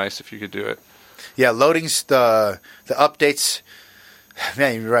 It'd be nice if you could do it. Yeah, loading's the updates.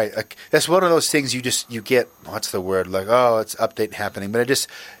 Man, you're right. Like, that's one of those things you get. What's the word? Like, oh, it's update happening, but it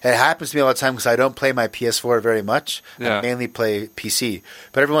happens to me all the time because I don't play my PS4 very much. Yeah. I mainly play PC.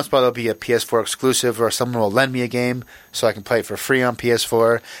 But every once in a while there'll be a PS4 exclusive, or someone will lend me a game so I can play it for free on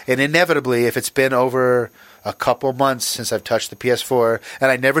PS4. And inevitably, if it's been over a couple months since I've touched the PS4, and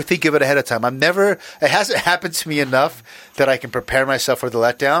I never think of it ahead of time. It hasn't happened to me enough that I can prepare myself for the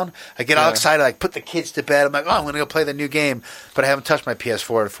letdown. I get all excited, like put the kids to bed. I'm like, oh, I'm going to go play the new game, but I haven't touched my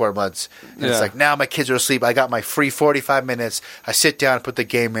PS4 in 4 months. And it's like, now my kids are asleep. I got my free 45 minutes. I sit down and put the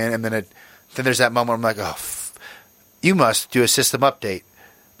game in, and then there's that moment where I'm like, oh, you must do a system update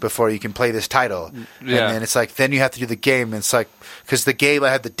before you can play this title. Yeah. And then it's like, then you have to do the game. And it's like, because the game,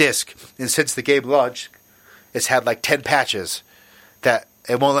 I had the disc, and since the game launched, it's had like 10 patches that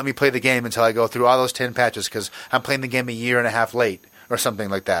it won't let me play the game until I go through all those 10 patches because I'm playing the game a year and a half late or something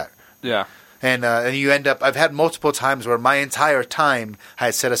like that. Yeah. And you end up, I've had multiple times where my entire time I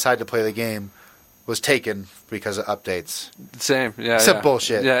had set aside to play the game was taken because of updates. Same, yeah. Some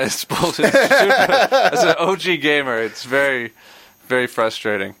bullshit. Yeah, it's bullshit. As an OG gamer, it's very, very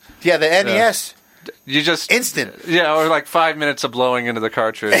frustrating. Yeah, the NES, you just instant. Yeah, or like 5 minutes of blowing into the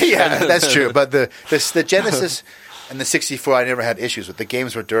cartridge. Yeah, that's true. But the Genesis and the 64, I never had issues with. The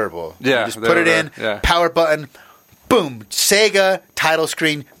games were durable. Yeah, you just put it in, power button, boom, Sega, title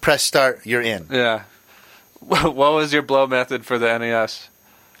screen, press start, you're in. Yeah. What was your blow method for the NES?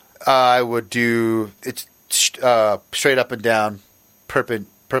 I would do it straight up and down,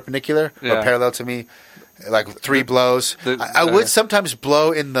 perpendicular or parallel to me, like 3 blows. I would sometimes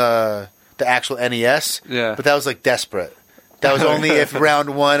blow in the actual NES, but that was like desperate. That was only if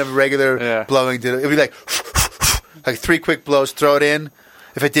round 1 of regular blowing did it. It would be like 3 quick blows, throw it in.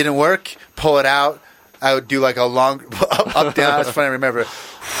 If it didn't work, pull it out. I would do like a long up down. It's funny to remember.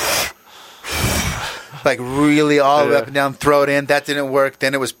 Like really all the way up and down, throw it in. That didn't work.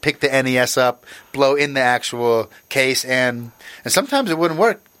 Then it was pick the NES up, blow in the actual case, and sometimes it wouldn't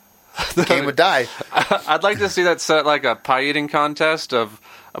work. The game would die. I'd like to see that set like a pie eating contest of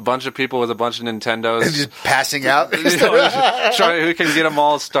a bunch of people with a bunch of Nintendos. And just passing out. Trying who can get them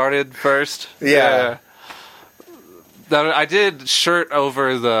all started first. Yeah. I did shirt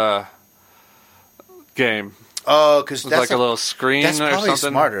over the game. Oh, because that's like a little screen or something. That's probably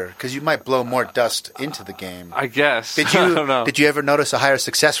smarter because you might blow more dust into the game. I guess. I don't know. Did you ever notice a higher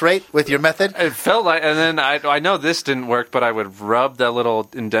success rate with your method? It felt like, and then I know this didn't work, but I would rub that little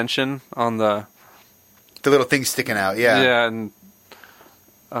indentation on the little thing sticking out. Yeah. Yeah, and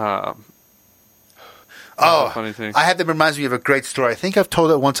funny thing. I have that reminds me of a great story. I think I've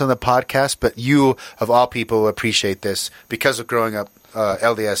told it once on the podcast, but you of all people appreciate this because of growing up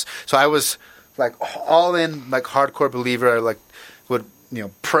LDS. So I was like all in, like hardcore believer. I like would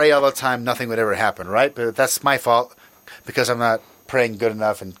pray all the time. Nothing would ever happen, right? But that's my fault because I'm not praying good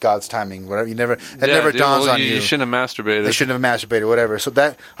enough and God's timing. Whatever never dawns on you. You shouldn't have masturbated. They shouldn't have masturbated. Whatever. So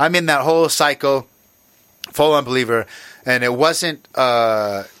that I'm in that whole cycle, full on believer. And it wasn't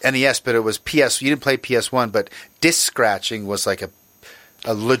NES, but it was PS. You didn't play PS1, but disc scratching was like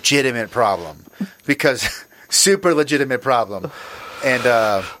a legitimate problem because super legitimate problem. And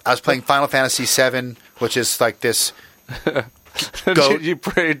I was playing Final Fantasy VII, which is like this goat. You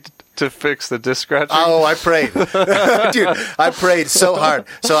prayed to fix the disc scratching? Oh, I prayed. Dude, I prayed so hard.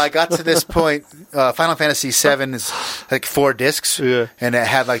 So I got to this point. Final Fantasy VII is like 4 discs. Yeah. And it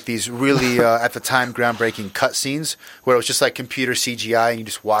had like these really, at the time, groundbreaking cutscenes where it was just like computer CGI and you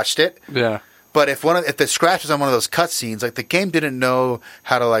just watched it. Yeah. But if the scratch was on one of those cutscenes, like the game didn't know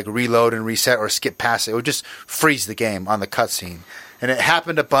how to like reload and reset or skip past it. It would just freeze the game on the cutscene. And it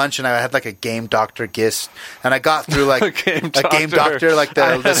happened a bunch, and I had like a Game Doctor gist, and I got through like a Game Doctor, like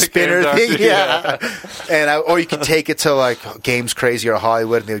the spinner thing, yeah. And or you could take it to like Games Crazy or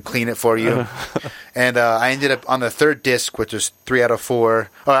Hollywood, and they would clean it for you. And I ended up on the 3rd disc, which was 3 out of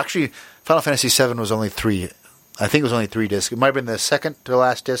 4. Oh, actually, Final Fantasy VII was only 3. I think it was only 3 discs. It might have been the second to the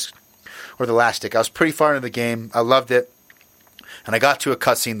last disc or the last disc. I was pretty far into the game. I loved it, and I got to a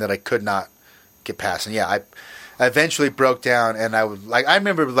cutscene that I could not get past. And yeah, I eventually broke down, and I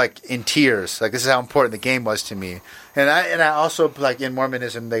remember like in tears. Like this is how important the game was to me. And I also like in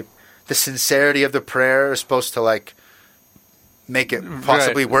Mormonism, the sincerity of the prayer is supposed to like make it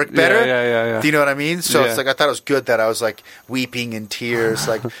possibly work better. Yeah. Do you know what I mean? So it's like I thought it was good that I was like weeping in tears.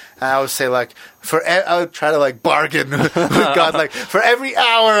 Like I would say like I would try to like bargain with God. Like for every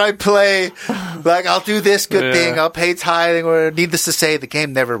hour I play, like I'll do this good thing. I'll pay tithing. Or needless to say, the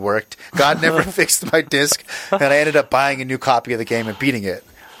game never worked. God never fixed my disc, and I ended up buying a new copy of the game and beating it.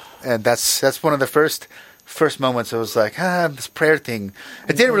 And that's one of the first moments. It was like this prayer thing.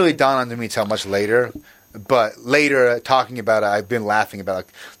 It didn't really dawn on me until much later. But later, talking about it, I've been laughing about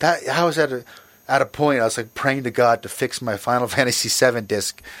like that. I was at a point. I was like praying to God to fix my Final Fantasy VII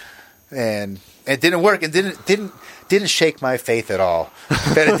disc, and it didn't work. It didn't shake my faith at all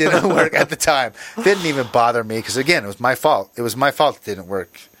that it didn't work at the time. It didn't even bother me because again, it was my fault. It was my fault it didn't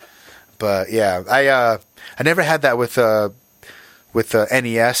work. But yeah, I never had that with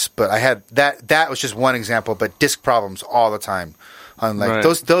NES, but I had that. That was just one example. But disc problems all the time. On like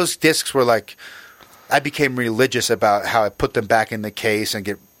those discs were like. I became religious about how I put them back in the case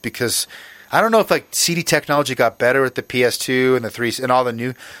because I don't know if like CD technology got better with the PS2 and the 3 and all the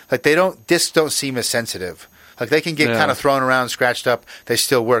new like discs don't seem as sensitive. Like they can get kind of thrown around, scratched up, they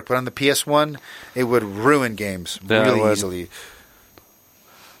still work. But on the PS1, it would ruin games really easily.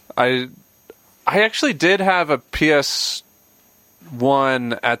 I actually did have a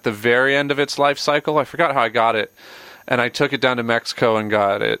PS1 at the very end of its life cycle. I forgot how I got it, and I took it down to Mexico and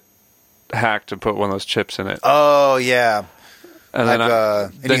got it hacked and put one of those chips in it. Oh yeah. And then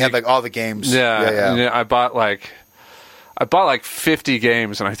and you had like all the games. Yeah. I bought like 50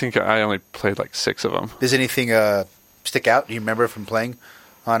 games, and I think I only played like 6 of them. Does anything stick out? Do you remember from playing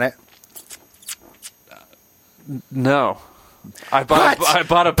on it? No. I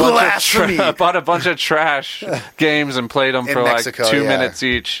bought a bunch of trash games and played them for Mexico, like 2 minutes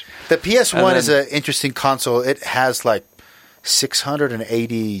each. The PS1 is an interesting console. It has like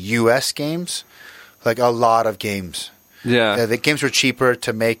 680 US games, like a lot of games. Yeah. The games were cheaper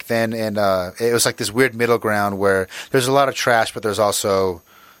to make then, and it was like this weird middle ground where there's a lot of trash, but there's also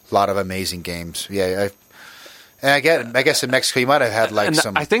a lot of amazing games. Yeah, I guess in Mexico you might have had like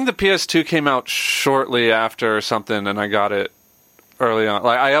some. I think the PS2 came out shortly after or something, and I got it early on.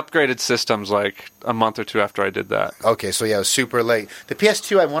 Like I upgraded systems like a month or two after I did that. Okay, so yeah, it was super late. The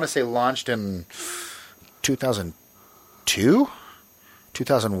PS2 I want to say launched in 2002.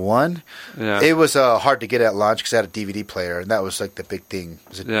 2001. Yeah. It was hard to get at launch because it had a DVD player, and that was like the big thing. It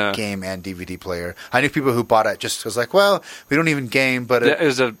was a game and DVD player. I knew people who bought it just because, like, well, we don't even game, but it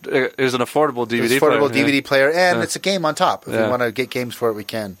was an affordable DVD DVD player, and it's a game on top. If we want to get games for it, we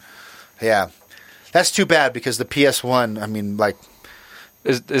can. Yeah, that's too bad because the PS1. I mean, like,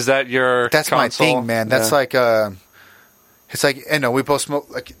 is that your? That's console? My thing, man. That's like it's like we both smoke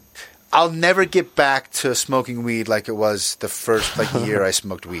like. I'll never get back to smoking weed like it was the first year I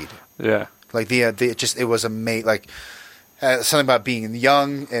smoked weed. Yeah, like it was amazing. Like something about being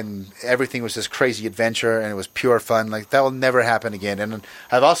young and everything was this crazy adventure and it was pure fun. Like that will never happen again. And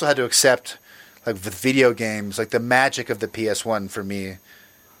I've also had to accept like the video games, like the magic of the PS1 for me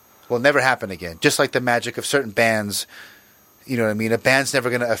will never happen again. Just like the magic of certain bands. You know what I mean? A band's never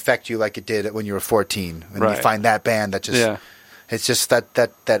going to affect you like it did when you were 14. And you find that band that just. Yeah. It's just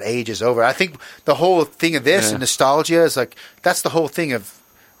that age is over. I think the whole thing of this nostalgia is like that's the whole thing of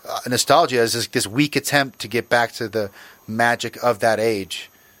nostalgia is this weak attempt to get back to the magic of that age.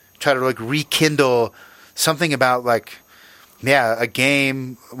 Try to like rekindle something about like a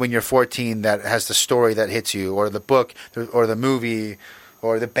game when you're 14 that has the story that hits you, or the book, or the movie,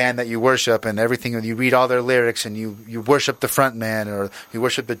 or the band that you worship, and everything. And you read all their lyrics, and you worship the front man, or you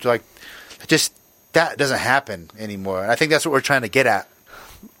worship the like just. That doesn't happen anymore. And I think that's what we're trying to get at.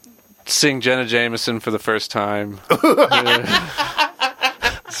 Sing Jenna Jameson for the first time.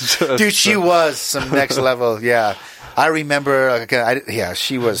 Dude, she was some next level. Yeah. I remember,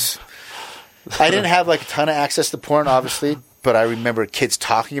 she was. I didn't have like a ton of access to porn, obviously, but I remember kids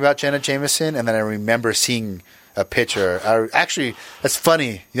talking about Jenna Jameson, and then I remember seeing a picture. Actually, that's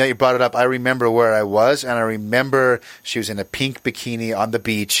funny. You brought it up. I remember where I was, and I remember she was in a pink bikini on the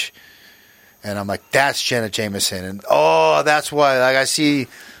beach. And I'm like, that's Jenna Jameson, and that's why. Like, I see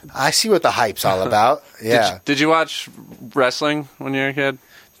what the hype's all about. Yeah. Did you watch wrestling when you were a kid?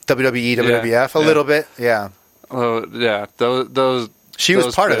 WWE, WWF, a little bit. Yeah. Oh yeah, those. She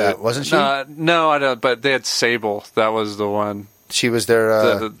was part of that, wasn't she? No, I don't. But they had Sable. That was the one. She was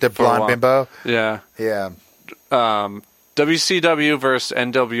their blonde bimbo. Yeah. Yeah. WCW versus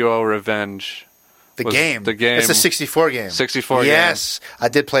NWO Revenge. The game. It's a 64 game. 64 Yes. Game. I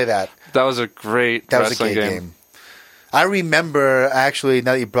did play that. That was a great wrestling game. I remember, actually,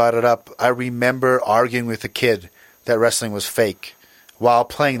 now that you brought it up, I remember arguing with a kid that wrestling was fake while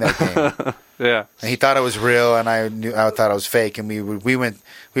playing that game. Yeah. And he thought it was real, and I thought it was fake, and we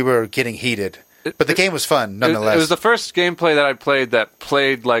were getting heated. But the game was fun, nonetheless. It was the first gameplay that I played that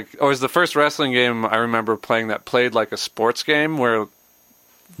played like, or it was the first wrestling game I remember playing that played like a sports game where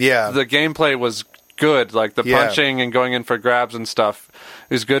the gameplay was good, like the punching and going in for grabs and stuff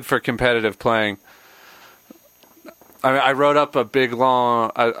is good for competitive playing. I wrote up a big long.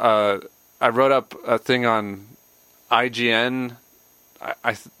 I wrote up a thing on IGN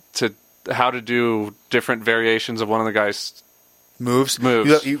to how to do different variations of one of the guys' moves.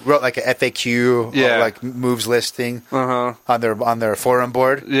 You wrote like a FAQ, or like moves listing on their forum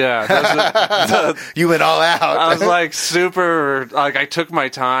board. Yeah, you went all out. I was like super. Like I took my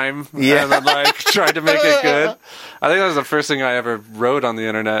time and then like tried to make it good. I think that was the first thing I ever wrote on the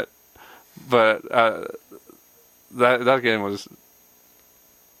internet. But that game was.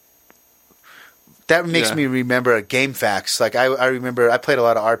 That makes me remember GameFAQs. Like I remember I played a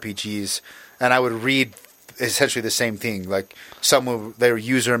lot of RPGs, and I would read essentially the same thing. Like they were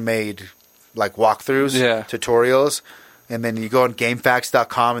user made like walkthroughs, tutorials, and then you go on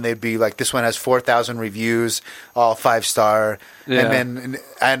GameFAQs.com and they'd be like, this one has 4,000 reviews, all 5-star, and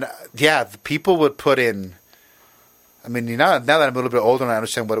the people would put in. I mean, now that I'm a little bit older, and I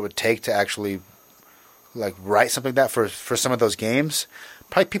understand what it would take to actually like write something like that for some of those games,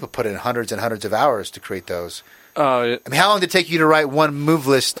 probably people put in hundreds and hundreds of hours to create those. I mean, how long did it take you to write one move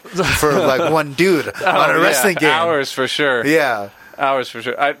list for like one dude on a wrestling game? Hours for sure. Yeah, hours for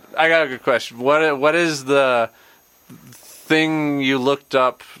sure. I got a good question. What is the thing you looked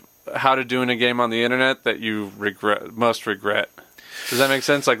up how to do in a game on the internet that you most regret? Does that make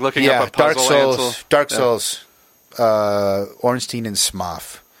sense? Like looking up a puzzle. Dark Souls, Ornstein and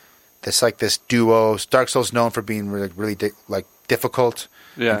Smough. It's like this duo. Dark Souls known for being really difficult.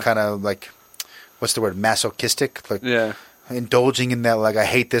 Yeah. And kind of like, what's the word? Masochistic. Like, yeah. Indulging in that. Like, I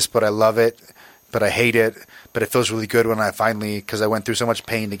hate this, but I love it. But I hate it. But it feels really good when I finally, because I went through so much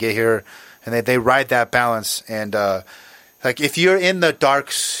pain to get here. And they ride that balance. And like, if you're in the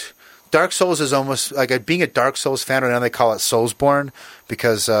Dark Souls is almost like being a Dark Souls fan. Right now they call it Soulsborne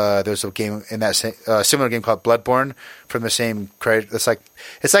because there's a game in that similar game called Bloodborne from the same creator. It's like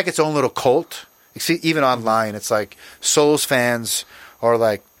its own little cult. You see, even online, it's like Souls fans or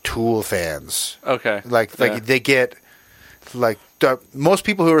like Tool fans. Okay, like they get like most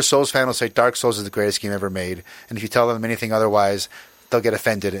people who are Souls fans will say Dark Souls is the greatest game ever made, and if you tell them anything otherwise, they'll get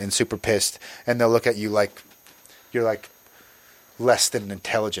offended and super pissed, and they'll look at you like you're like less than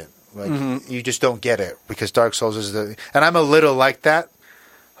intelligent. Like you just don't get it because Dark Souls is and I'm a little like that,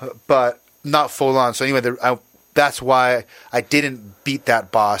 but not full on. So anyway, that's why I didn't beat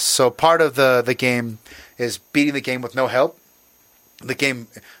that boss. So part of the game is beating the game with no help. The game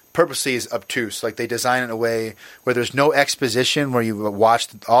purposely is obtuse. Like they design it in a way where there's no exposition, where you watch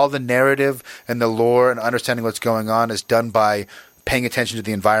all the narrative and the lore and understanding what's going on is done by paying attention to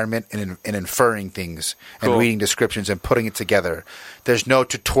the environment and inferring things and reading descriptions and putting it together. There's no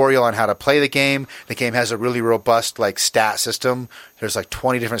tutorial on how to play the game. The game has a really robust like stat system. There's like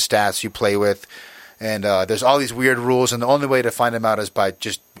 20 different stats you play with, and there's all these weird rules. And the only way to find them out is by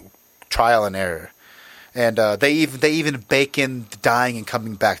just trial and error. And they even bake in dying and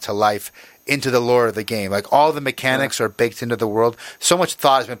coming back to life into the lore of the game. Like all the mechanics are baked into the world. So much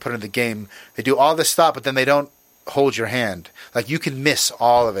thought has been put into the game. They do all this stuff, but then they don't hold your hand. Like you can miss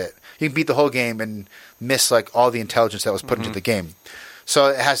all of it. You can beat the whole game and miss like all the intelligence that was put into the game. So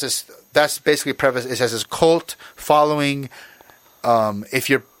it has this. That's basically preface. It has this cult following. If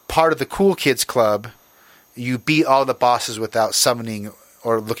you're part of the cool kids club, you beat all the bosses without summoning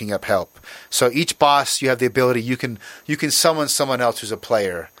or looking up help. So each boss, you have the ability. You can summon someone else who's a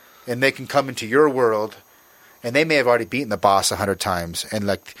player, and they can come into your world. And they may have already beaten the boss 100 times, and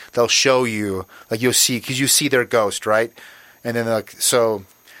like they'll show you, like you'll see, because you see their ghost, right? And then like so,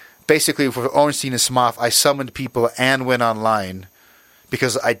 basically for Ornstein and Smough, I summoned people and went online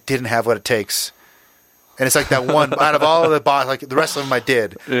because I didn't have what it takes. And it's like that one out of all of the boss, like the rest of them I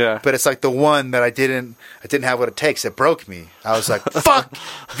did, yeah. But it's like the one that I didn't have what it takes. It broke me. I was like, fuck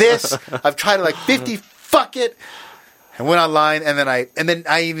this. I've tried it like 50. Fuck it. And went online, and then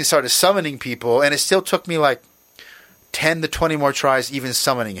I even started summoning people, and it still took me like 10 to 20 more tries, even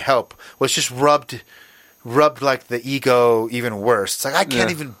summoning help, which just rubbed like the ego even worse. It's like, I can't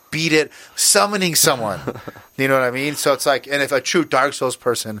even beat it summoning someone. You know what I mean? So it's like, and if a true Dark Souls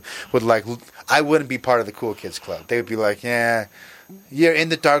person would like, I wouldn't be part of the cool kids club. They would be like, yeah, you're in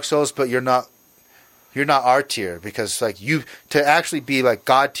the Dark Souls, but you're not R tier, because like you, to actually be like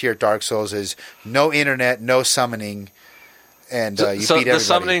God tier Dark Souls is no internet, no summoning. And you beat everybody. The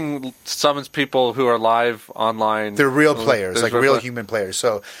summoning summons people who are live online. They're real players, like real human players.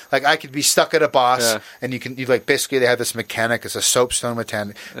 So, like, I could be stuck at a boss, and you like basically they have this mechanic. It's a soapstone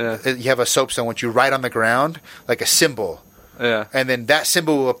mechanic. Yeah. You have a soapstone which you write on the ground like a symbol. Yeah. And then that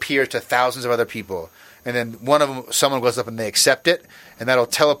symbol will appear to thousands of other people. And then one of them, someone goes up and they accept it, and that'll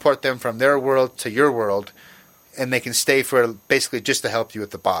teleport them from their world to your world, and they can stay for basically just to help you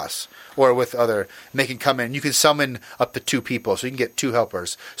with the boss. Or with other, and they can come in. You can summon up to 2 people, so you can get 2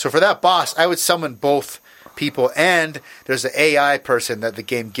 helpers. So for that boss, I would summon both people, and there's an AI person that the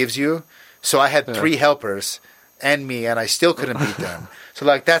game gives you. So I had 3 helpers and me, and I still couldn't beat them. So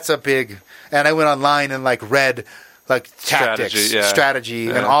like that's a big. And I went online and like read like tactics, strategy,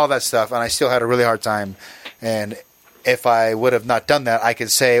 and all that stuff, and I still had a really hard time. And if I would have not done that, I could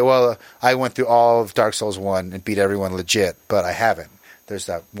say, well, I went through all of Dark Souls 1 and beat everyone legit, but I haven't. There's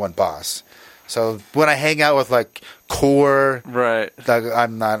that one boss. So when I hang out with like core, right? Like,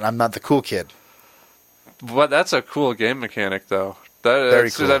 I'm not the cool kid. But that's a cool game mechanic, though. Very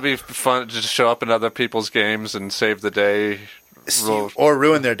cool. That'd be fun to just show up in other people's games and save the day, or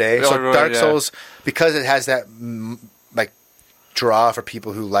ruin their day. So Dark Souls, because it has that like draw for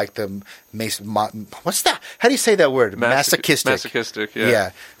people who like the what's that? How do you say that word? Masochistic. Masochistic. Yeah.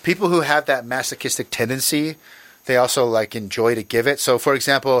 Yeah. People who have that masochistic tendency they also like enjoy to give it. So, for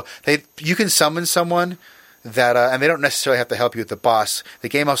example, you can summon someone that, and they don't necessarily have to help you with the boss. The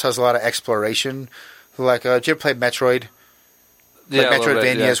game also has a lot of exploration. Like, did you ever play Metroid? Yeah, like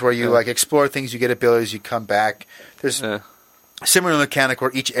Metroidvanias where you like explore things, you get abilities, you come back. There's a similar mechanic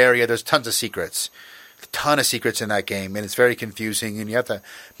where each area there's tons of secrets. A ton of secrets in that game, and it's very confusing, and you have to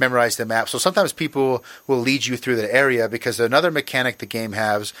memorize the map. So sometimes people will lead you through the area because another mechanic the game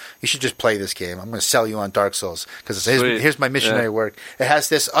has, you should just play this game. I'm going to sell you on Dark Souls because here's my missionary work. It has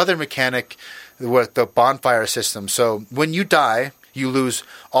this other mechanic with the bonfire system. So when you die, you lose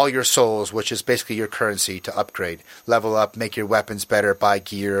all your souls, which is basically your currency to upgrade, level up, make your weapons better, buy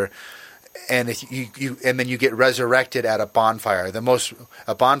gear. And if and then you get resurrected at a bonfire.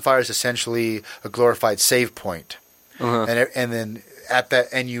 A bonfire is essentially a glorified save point, and then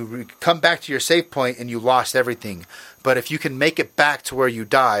you come back to your save point and you lost everything. But if you can make it back to where you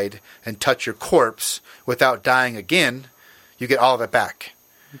died and touch your corpse without dying again, you get all of it back.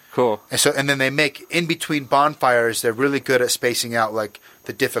 Cool. And then they make in between bonfires. They're really good at spacing out like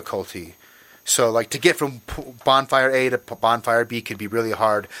the difficulty. So, like, to get from bonfire A to bonfire B could be really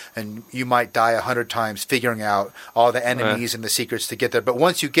hard, and you might die 100 times figuring out all the enemies and the secrets to get there. But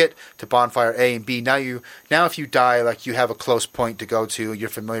once you get to bonfire A and B, now if you die, like, you have a close point to go to. You're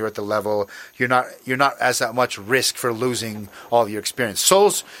familiar with the level. You're not as that much risk for losing all of your experience.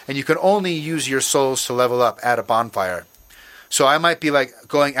 Souls, and you can only use your souls to level up at a bonfire. So I might be like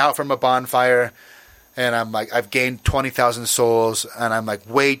going out from a bonfire, and I'm like, I've gained 20,000 souls, and I'm like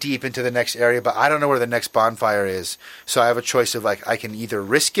way deep into the next area, but I don't know where the next bonfire is. So I have a choice of like, I can either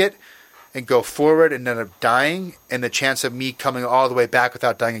risk it and go forward and end up dying, and the chance of me coming all the way back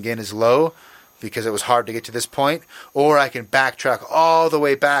without dying again is low because it was hard to get to this point, or I can backtrack all the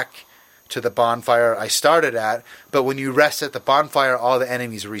way back to the bonfire I started at, but when you rest at the bonfire, all the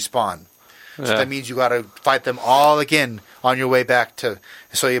enemies respawn. So that means you got to fight them all again on your way back to.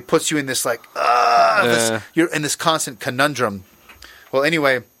 So it puts you in this like, you're in this constant conundrum. Well,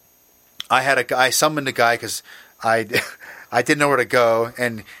 anyway, I summoned a guy because I didn't know where to go,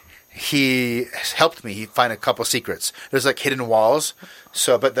 and he helped me. He find a couple secrets. There's like hidden walls.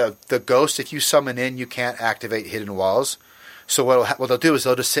 So, but the ghost, if you summon in, you can't activate hidden walls. So what they'll do is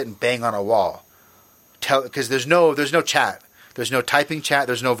they'll just sit and bang on a wall. Because there's no chat. There's no typing chat.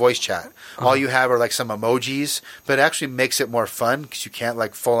 There's no voice chat. All you have are like some emojis, but it actually makes it more fun because you can't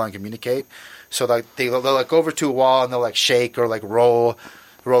like full on communicate. So like they'll like go over to a wall and they'll like shake or like roll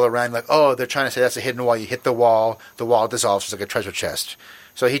around like, oh, they're trying to say that's a hidden wall. You hit the wall dissolves. It's like a treasure chest.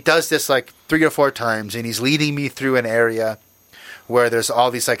 So he does this like 3 or 4 times, and he's leading me through an area where there's all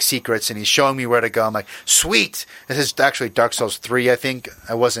these like secrets, and he's showing me where to go. I'm like, sweet. This is actually Dark Souls 3, I think.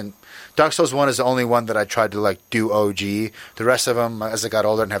 Dark Souls 1 is the only one that I tried to like do OG. The rest of them, as I got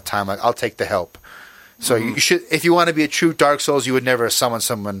older and have time, like I'll take the help. So you should, if you want to be a true Dark Souls, you would never summon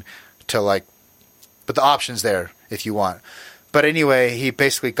someone to like, but the option's there if you want. But anyway, he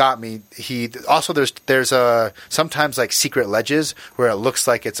basically got me. He also there's sometimes like secret ledges where it looks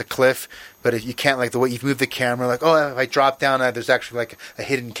like it's a cliff, but if you can't like the way you move the camera, like if I drop down, there's actually like a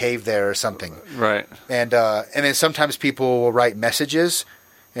hidden cave there or something. Right. And then sometimes people will write messages,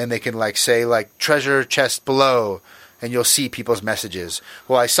 and they can like say like treasure chest below, and you'll see people's messages.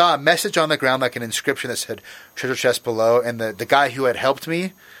 Well, I saw a message on the ground like an inscription that said treasure chest below, and the guy who had helped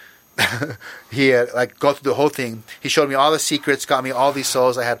me. He had like go through the whole thing. He showed me all the secrets, got me all these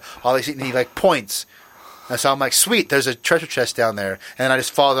souls. I had all these, and he like points. And so I'm like, sweet, there's a treasure chest down there. And I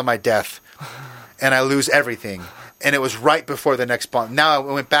just fall to my death, and I lose everything. And it was right before the next bomb. Now I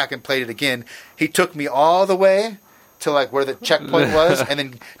went back and played it again. He took me all the way to like where the checkpoint was, and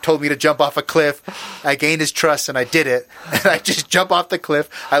then told me to jump off a cliff. I gained his trust, and I did it. And I just jump off the cliff.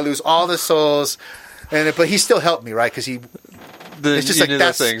 I lose all the souls, but he still helped me, right? Because he. It's just like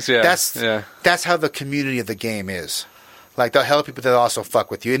that's how the community of the game is. Like they'll help people that also fuck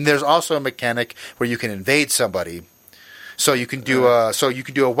with you, and there's also a mechanic where you can invade somebody. So you can do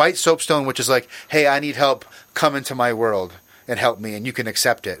a white soapstone, which is like, hey, I need help. Come into my world and help me, and you can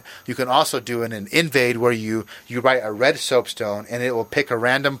accept it. You can also do an invade where you write a red soapstone, and it will pick a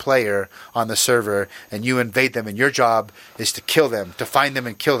random player on the server, and you invade them, and your job is to kill them, to find them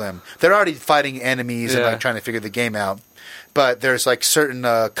and kill them. They're already fighting enemies and like trying to figure the game out. But there's like certain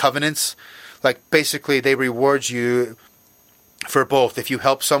covenants, like basically they reward you for both. If you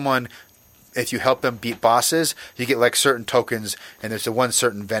help someone if you help them beat bosses, you get like certain tokens, and there's one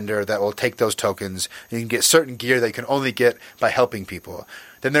certain vendor that will take those tokens, and you can get certain gear that you can only get by helping people.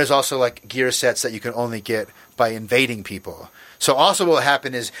 Then there's also like gear sets that you can only get by invading people. So also what will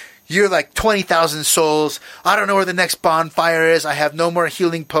happen is you're like 20,000 souls. I don't know where the next bonfire is. I have no more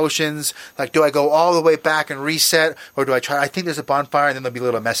healing potions. Like, do I go all the way back and reset, or do I try? I think there's a bonfire, and then there'll be a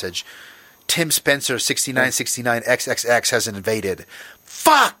little message. Tim Spencer 6969 XXX has invaded.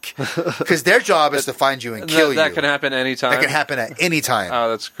 Fuck! Because their job is to find you and kill you. That can happen anytime. That can happen at any time. Oh,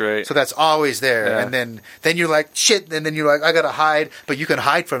 that's great. So that's always there. Yeah. And then you're like, shit. And then you're like, I gotta hide. But you can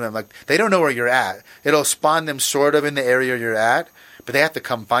hide from them. Like, they don't know where you're at. It'll spawn them sort of in the area you're at, but they have to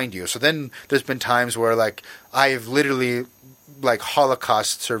come find you. So then there's been times where like I've literally like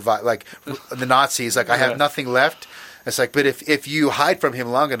Holocaust survived, like the Nazis. Like I have nothing left. It's like, but if you hide from him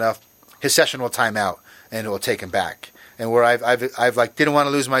long enough, his session will time out and it will take him back. And where I've like didn't want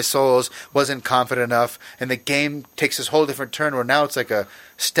to lose my souls, wasn't confident enough, and the game takes this whole different turn where now it's like a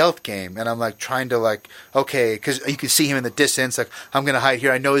stealth game, and I'm like trying to like, okay, because you can see him in the distance, like I'm gonna hide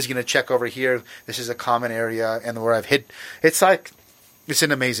here. I know he's gonna check over here. This is a common area, and where I've hid, it's like it's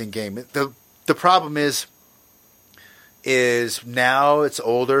an amazing game. The problem is now it's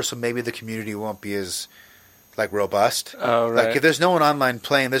older, so maybe the community won't be as like robust. Oh, right. Like if there's no one online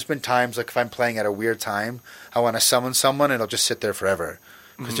playing, there's been times like if I'm playing at a weird time, I want to summon someone and it'll just sit there forever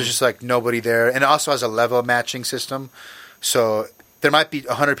because there's just like nobody there. And it also has a level matching system, so there might be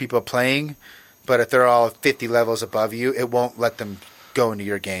 100 people playing, but if they're all 50 levels above you, it won't let them go into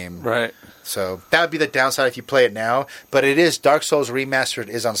your game. Right. So that would be the downside if you play it now. But it is Dark Souls Remastered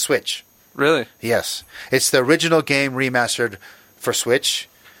is on Switch. Really? Yes, it's the original game remastered for Switch.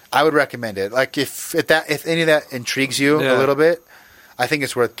 I would recommend it. Like if any of that intrigues you a little bit, I think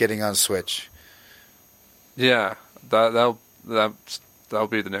it's worth getting on Switch. Yeah, that'll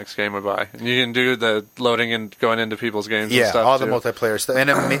be the next game I buy. And you can do the loading and going into people's games. Yeah, and stuff all too. the multiplayer stuff, and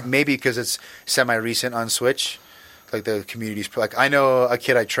it maybe because it's semi-recent on Switch, like the community's like I know a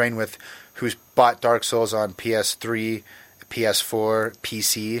kid I train with who's bought Dark Souls on PS3, PS4,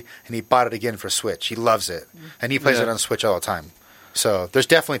 PC, and he bought it again for Switch. He loves it, and he plays it on Switch all the time. So there's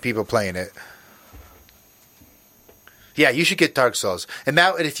definitely people playing it. Yeah, you should get Dark Souls. And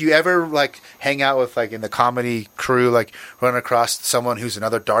that, if you ever like hang out with like in the comedy crew, like run across someone who's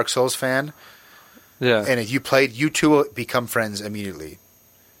another Dark Souls fan, and if you played, you two will become friends immediately.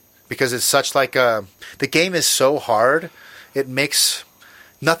 Because it's such like the game is so hard, it makes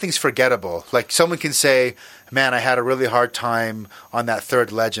nothing's forgettable. Like someone can say, man, I had a really hard time on that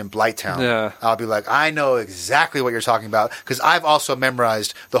third ledge in Blighttown. Yeah. I'll be like, I know exactly what you're talking about because I've also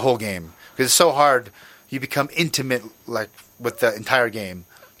memorized the whole game. Because it's so hard, you become intimate like with the entire game.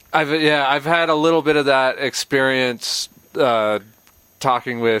 I've had a little bit of that experience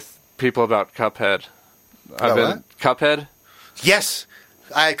talking with people about Cuphead. Cuphead? Yes.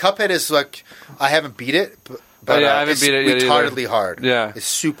 Cuphead is like, I haven't beat it, but I haven't beat it yet retardedly hard. Yeah. It's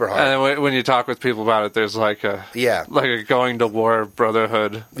super hard. And then when you talk with people about it, there's like a going to war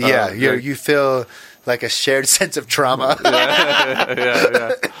brotherhood. Yeah, you feel like a shared sense of trauma.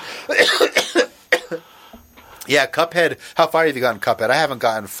 Yeah. Yeah, Cuphead. How far have you gotten Cuphead? I haven't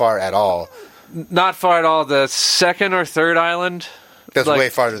gotten far at all. Not far at all. The second or third island. That's way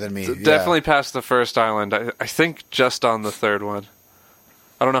farther than me. Definitely past the first island. I think just on the third one.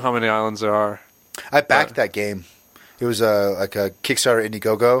 I don't know how many islands there are. I backed that game. It was like a Kickstarter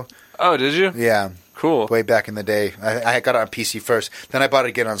Indiegogo. Oh, did you? Yeah. Cool. Way back in the day. I got it on PC first. Then I bought it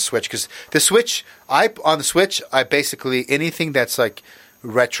again on Switch. Because the Switch, I basically, anything that's like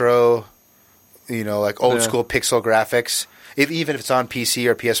retro, like old school pixel graphics, even if it's on PC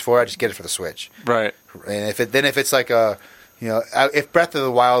or PS4, I just get it for the Switch. Right. And if it's like if Breath of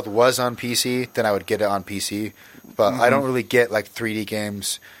the Wild was on PC, then I would get it on PC. But I don't really get like 3D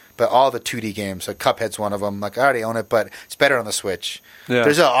games. But all the 2D games, like Cuphead's one of them. Like I already own it, but it's better on the Switch. Yeah.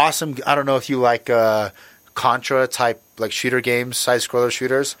 There's an awesome. I don't know if you like Contra type like shooter games, side scroller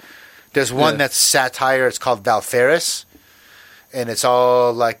shooters. There's one that's satire. It's called Valfaris, and it's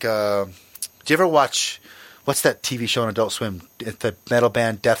all like. Do you ever watch? What's that TV show on Adult Swim? It's the metal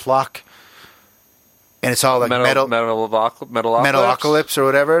band Deathlock, and it's all like Metalocalypse or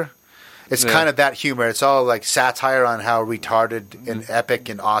whatever. It's kind of that humor. It's all like satire on how retarded and epic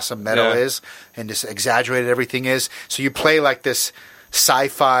and awesome metal is, and just exaggerated everything is. So you play like this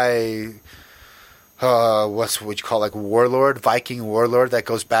sci-fi, what you call like warlord, Viking warlord that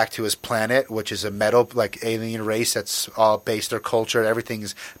goes back to his planet, which is a metal like alien race that's all based their culture.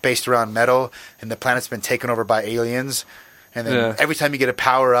 Everything's based around metal, and the planet's been taken over by aliens. And then every time you get a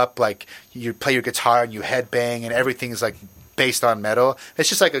power up, like you play your guitar and you headbang, and everything is like based on Metal. It's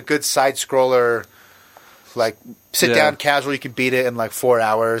just like a good side scroller, like sit down casual. You can beat it in like 4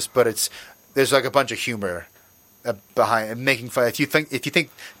 hours, but there's like a bunch of humor behind and making fun. If you think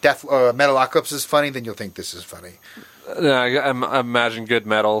Metalocalypse is funny, then you'll think this is funny. Yeah, I imagine good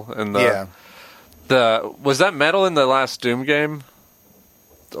metal in was that metal in the last Doom game?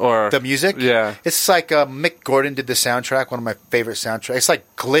 Or the music? Yeah. It's like Mick Gordon did the soundtrack, one of my favorite soundtracks. It's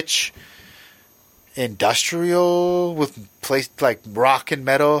like glitch industrial with like rock and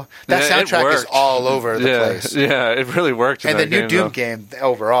metal. That soundtrack is all over the place. Yeah, it really worked. And the new Doom game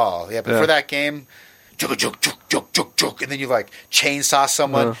overall. Yeah, but for that game, and then you like chainsaw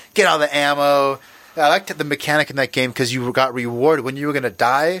someone, get all the ammo. I liked the mechanic in that game because you got rewarded when you were going to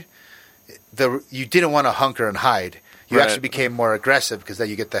die. You didn't want to hunker and hide. You actually became more aggressive because then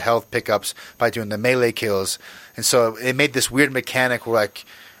you get the health pickups by doing the melee kills. And so it made this weird mechanic where like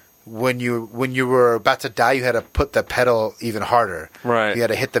when you were about to die, you had to put the pedal even harder. Right. You had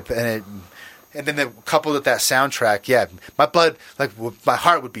to hit and then coupled with that soundtrack, my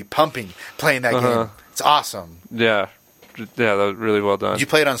heart would be pumping playing that game. It's awesome. Yeah, that was really well done. Did you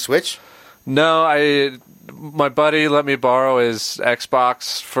play it on Switch? No, my buddy let me borrow his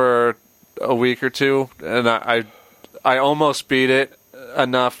Xbox for a week or two, and I almost beat it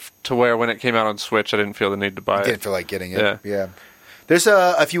enough to where when it came out on Switch, I didn't feel the need to buy it. Didn't feel like getting it. Yeah. There's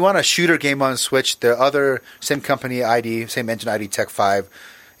if you want a shooter game on Switch, the other same company ID, same engine ID, Tech 5,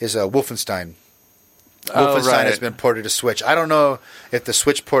 is Wolfenstein. Wolfenstein has been ported to Switch. I don't know if the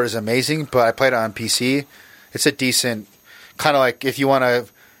Switch port is amazing, but I played it on PC. It's a decent, kind of like if you want to,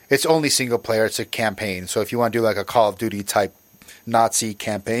 it's only single player. It's a campaign. So if you want to do like a Call of Duty type Nazi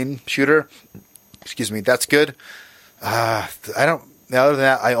campaign shooter, that's good. Other than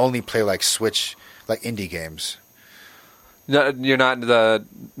that, I only play like Switch, like indie games. No, you're not the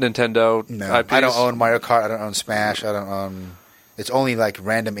Nintendo IPs? I don't own Mario Kart. I don't own Smash. I don't own. It's only like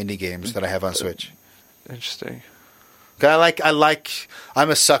random indie games that I have on Switch. Interesting. I'm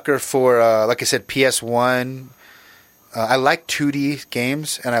a sucker for, like I said, PS1. I like 2D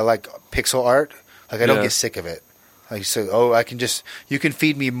games and I like pixel art. Like I don't get sick of it. Like you can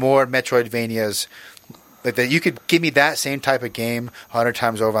feed me more Metroidvanias. Like that, you could give me that same type of game 100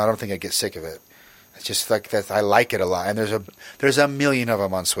 times over. I don't think I'd get sick of it. It's just like that. I like it a lot, and there's a million of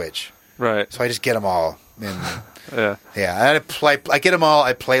them on Switch. Right. So I just get them all. And, yeah. I get them all.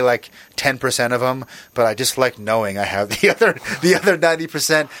 I play like 10% of them, but I just like knowing I have the other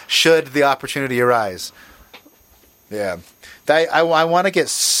 90% should the opportunity arise. Yeah. I want to get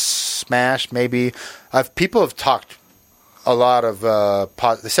Smash. Maybe people have talked a lot of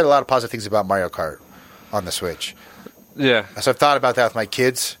they said a lot of positive things about Mario Kart on the Switch. Yeah. So I've thought about that with my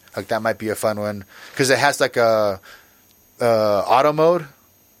kids. Like that might be a fun one because it has like a auto mode,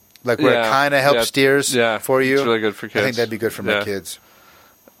 like where it kind of helps steers for you. It's really good for kids. I think that'd be good for my kids.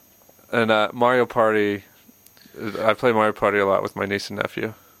 And Mario Party, I play Mario Party a lot with my niece and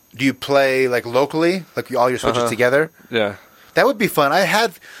nephew. Do you play like locally, like all your Switches together? Yeah. That would be fun. I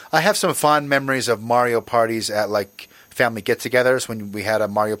have some fond memories of Mario parties at like family get-togethers when we had a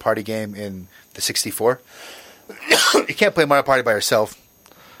Mario Party game in the 64. You can't play Mario Party by yourself.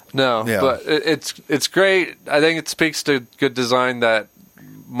 No, but it's great. I think it speaks to good design that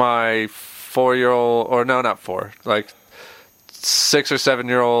my 4-year-old, or no, not 4, like 6 or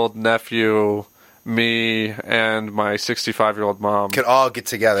 7-year-old nephew, me, and my 65-year-old mom could all get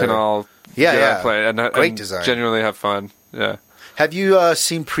together. Can all play and great design. Genuinely have fun. Yeah. Have you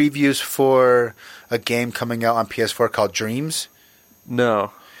seen previews for a game coming out on PS4 called Dreams?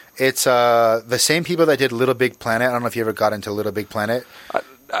 No. It's the same people that did Little Big Planet. I don't know if you ever got into Little Big Planet.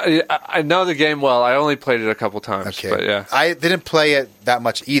 I know the game well. I only played it a couple times. Okay. But yeah. I didn't play it that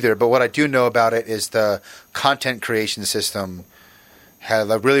much either, but what I do know about it is the content creation system had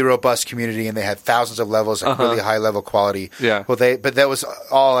a really robust community, and they had thousands of levels of really high level quality. Yeah. Well, but that was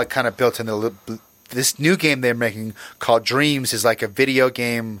all like kind of built into this new game they're making called Dreams is like a video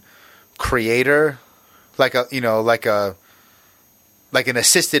game creator, like an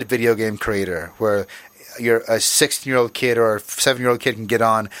assisted video game creator where you're a 16-year-old kid or a 7-year-old kid can get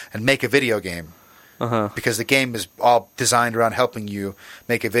on and make a video game. Because the game is all designed around helping you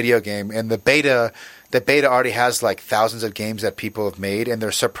make a video game. And the beta already has like thousands of games that people have made, and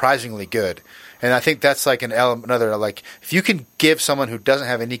they're surprisingly good. And I think that's like another, like, if you can give someone who doesn't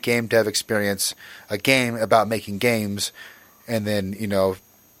have any game dev experience a game about making games, and then,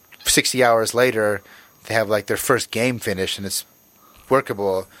 60 hours later they have like their first game finished and it's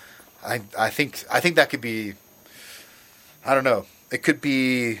workable, I think that could be, I don't know. It could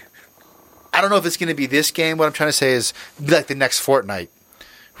be, I don't know if it's going to be this game. What I'm trying to say is be like the next Fortnite,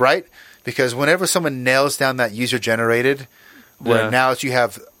 right? Because whenever someone nails down that user-generated, where Yeah. now you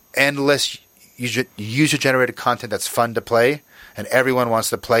have endless user-generated content that's fun to play, and everyone wants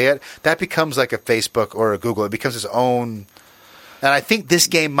to play it. That becomes like a Facebook or a Google. It becomes its own. And I think this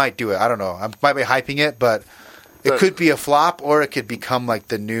game might do it. I don't know. I might be hyping it, but it could be a flop, or it could become like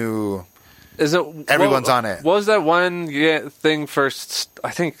the new. Is it Everyone's on it. What was that one thing first?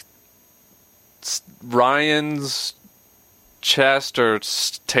 I think Ryan's Chest or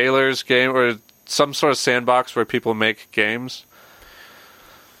Taylor's game, or some sort of sandbox where people make games.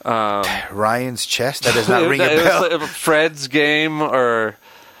 Ryan's Chest? That does not ring a It bell. was like Fred's game, or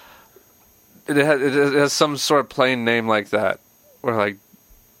it has some sort of plain name like that. Or like,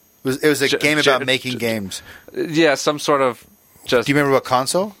 It was a game about making games. yeah, some sort of just. Do you remember what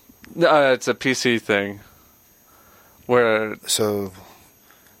console? It's a PC thing. Where So,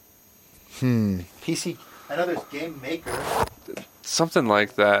 PC. I know there's Game Maker. something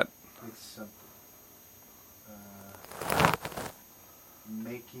like that. It's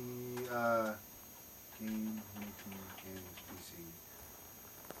making game making games PC.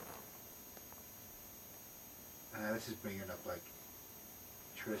 This is bringing up like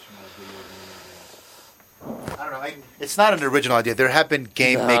traditional video games. I don't know. It's not an original idea. There have been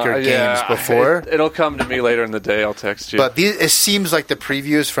Game Maker games before. It'll come to me later in the day. I'll text you. But it seems like the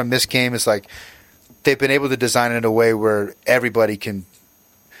previews from this game is like they've been able to design it in a way where everybody can,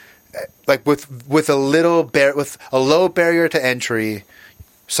 like with a low barrier to entry,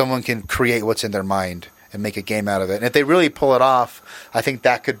 someone can create what's in their mind and make a game out of it. And if they really pull it off, I think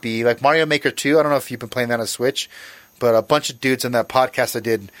that could be like Mario Maker 2. I don't know if you've been playing that on Switch, but a bunch of dudes in that podcast I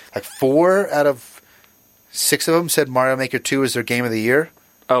did, like 4 out of 6 of them said Mario Maker 2 is their game of the year.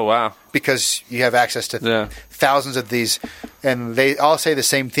 Oh, wow. Because you have access to thousands of these, and they all say the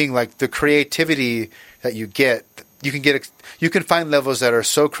same thing. Like the creativity that you can find levels that are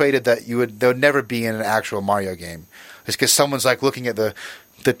so creative that they would never be in an actual Mario game. It's because someone's like looking at the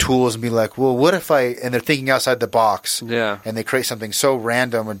tools and be like, well, what if and they're thinking outside the box. Yeah. And they create something so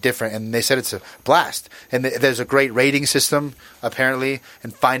random or different, and they said it's a blast. And there's a great rating system apparently,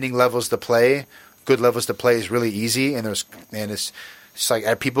 and finding levels to play, good levels to play is really easy. And it's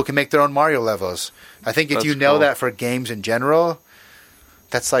like people can make their own Mario levels. I think if you know that for games in general,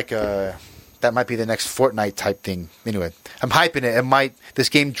 that's like that might be the next Fortnite type thing. Anyway, I'm hyping it. This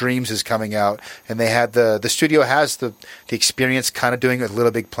game Dreams is coming out, and they had the studio has the experience kind of doing it with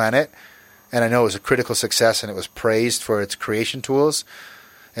Little Big Planet, and I know it was a critical success, and it was praised for its creation tools,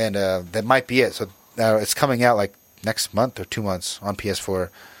 and that might be it. So it's coming out like next month or 2 months on PS4.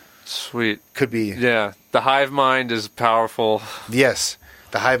 Sweet. Could be. Yeah. The hive mind is powerful. Yes.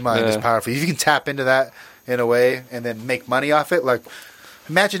 The hive mind is powerful. If you can tap into that in a way and then make money off it, like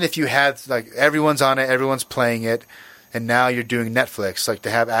imagine if you had like everyone's on it, everyone's playing it, and now you're doing Netflix, like to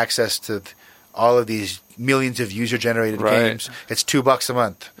have access to all of these millions of user-generated games. It's $2 a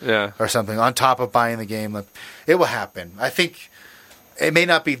month, or something on top of buying the game. Like, it will happen. I think it may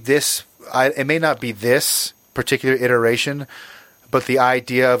not be this. It may not be this particular iteration, but the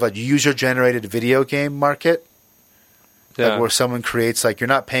idea of a user-generated video game market. Like where someone creates, like you're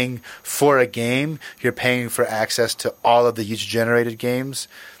not paying for a game, you're paying for access to all of the user-generated games.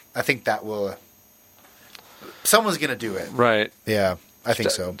 I think that will. Someone's going to do it. Right. Yeah, I think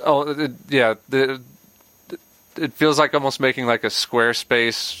so. It feels like almost making like a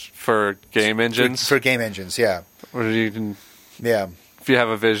Squarespace for game engines. For game engines, yeah. Where you can, if you have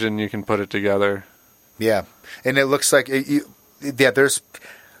a vision, you can put it together. Yeah, and it looks like there's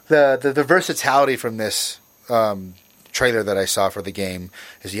the versatility from this. Trailer that I saw for the game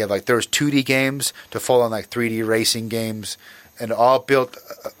is you have like there was 2D games to full on like 3D racing games, and all built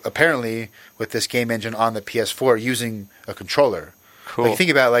apparently with this game engine on the PS4 using a controller. Cool. Like,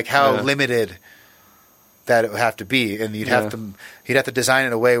 think about like how limited that it would have to be, and you'd have to design it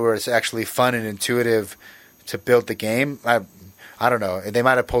in a way where it's actually fun and intuitive to build the game. I don't know. They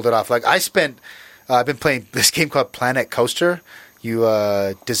might have pulled it off. Like I've been playing this game called Planet Coaster.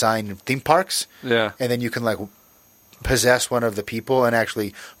 You design theme parks, and then you can like possess one of the people and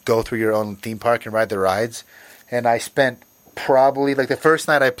actually go through your own theme park and ride the rides. And I spent probably like the first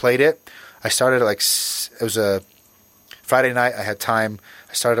night I played it, I started at like it was a Friday night. I had time.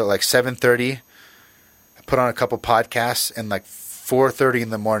 I started at like 7:30. I put on a couple podcasts, and like 4:30 in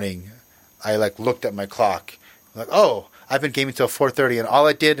the morning, I like looked at my clock. I'm like, oh, I've been gaming till 4:30, and all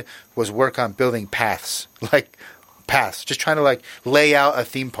I did was work on building paths, just trying to like lay out a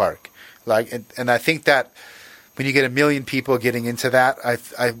theme park. Like, and I think that when you get 1 million people getting into that, I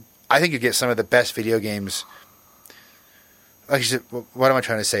think you get some of the best video games. Like, what am I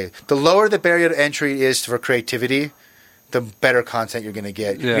trying to say? The lower the barrier to entry is for creativity, the better content you're going to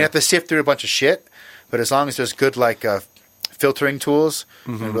get. You have to sift through a bunch of shit, but as long as there's good like filtering tools,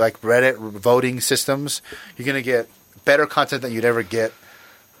 and like Reddit voting systems, you're going to get better content than you'd ever get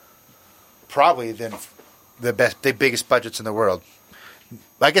probably than the biggest budgets in the world.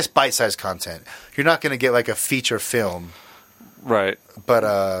 I guess bite-sized content. You're not going to get like a feature film. Right.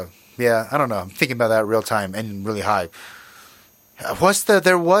 But yeah, I don't know. I'm thinking about that real time and really high.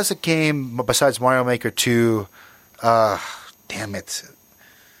 There was a game besides Mario Maker 2. Damn it.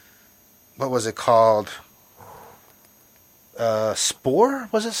 What was it called? Spore?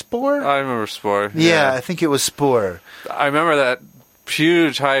 Was it Spore? I remember Spore. Yeah, I think it was Spore. I remember that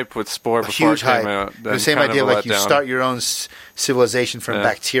huge hype with Spore before it came out. The same idea, like you start your own civilization from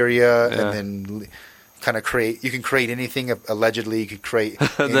bacteria, and then kind of create. You can create anything. Allegedly, you could create.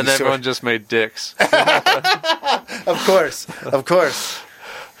 And then everyone just made dicks. Of course.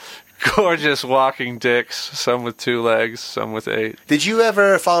 Gorgeous walking dicks. Some with 2 legs, some with 8. Did you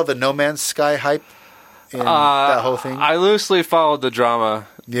ever follow the No Man's Sky hype? In that whole thing? I loosely followed the drama.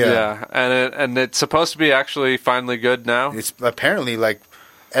 Yeah. And it's supposed to be actually finally good now. It's apparently like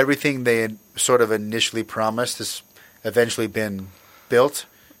everything they had sort of initially promised has eventually been built.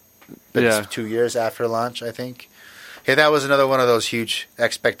 But it's 2 years after launch, I think. Yeah, that was another one of those huge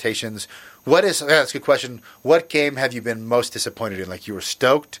expectations. That's a good question. What game have you been most disappointed in? Like you were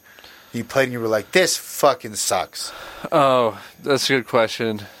stoked, you played and you were like, this fucking sucks. Oh, that's a good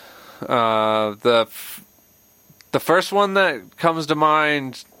question. The first one that comes to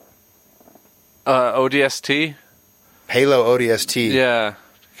mind, ODST. Halo ODST. Yeah.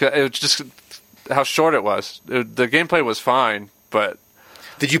 It was just how short it was. The gameplay was fine, but...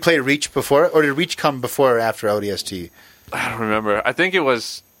 Did you play Reach before? Or did Reach come before or after ODST? I don't remember. I think it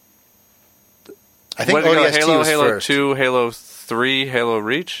was... I think ODST Halo, was Halo first. 2, Halo 3, Halo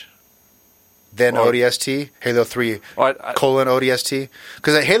Reach? Then ODST, Halo 3, ODST.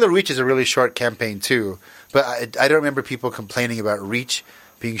 Because Halo Reach is a really short campaign too. But I don't remember people complaining about Reach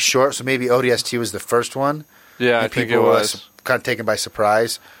being short, so maybe ODST was the first one. Yeah, I think it was. Kind of taken by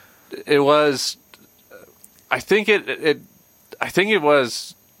surprise. It was... I think it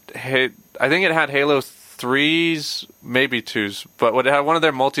was... I think it had Halo 3s, maybe 2s, but it had one of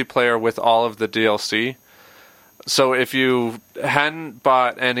their multiplayer with all of the DLC. So if you hadn't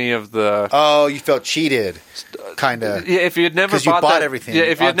bought any of the... Oh, you felt cheated, kind of. Yeah, if you had never bought everything. Yeah,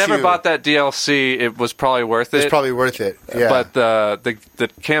 if you had never bought that DLC, it was probably worth it. It's probably worth it, yeah. But the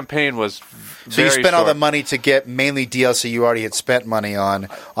campaign was So you spent all the money to get mainly DLC you already had spent money on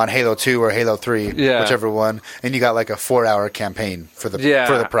Halo 2 or Halo 3, whichever one, and you got like a 4-hour campaign for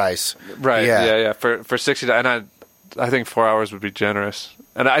the price. Right, yeah. For $60, and I think 4 hours would be generous.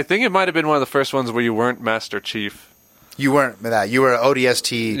 And I think it might have been one of the first ones where you weren't Master Chief. You weren't that. You were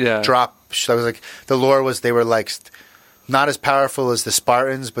ODST drop. I was like, the lore was they were like not as powerful as the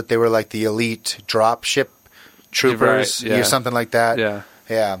Spartans, but they were like the elite drop ship troopers, something like that.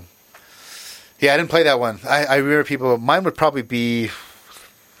 Yeah. I didn't play that one. I remember people. Mine would probably be.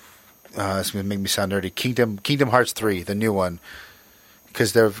 It's gonna make me sound nerdy. Kingdom Hearts 3, the new one,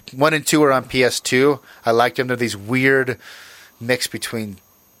 because they're 1 and 2 are on PS2. I liked them. They're these weird mix between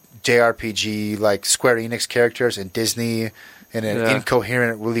JRPG, like Square Enix characters, and Disney, and an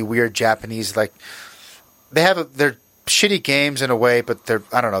incoherent, really weird Japanese. Like they're shitty games in a way, but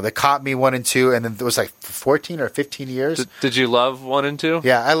I don't know. They caught me 1 and 2, and then it was like 14 or 15 years. Did you love 1 and 2?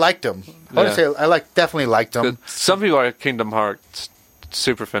 Yeah, I liked them. I would say definitely liked them. Some people are Kingdom Hearts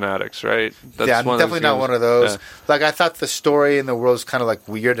super fanatics, right? I'm definitely not one of those. Yeah. Like I thought the story and the world was kind of like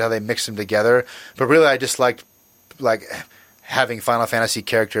weird how they mixed them together, but really I just liked like having Final Fantasy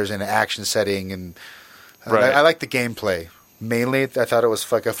characters in an action setting, and I like the gameplay mainly. I thought it was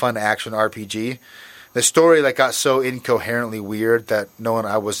like a fun action RPG. The story got so incoherently weird that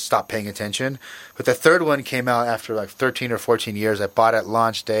I stopped paying attention. But the third one came out after like 13 or 14 years. I bought it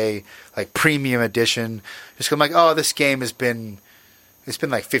launch day, like premium edition. Just I'm like, oh, this game it's been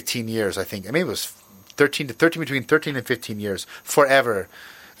like 15 years, I think. I mean, it was between 13 and 15 years, forever,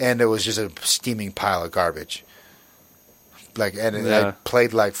 and it was just a steaming pile of garbage. I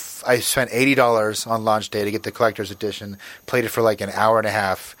played I spent $80 on launch day to get the collector's edition. Played it for like an hour and a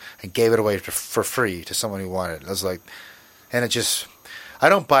half and gave it away for free to someone who wanted it. I was like, and it just, I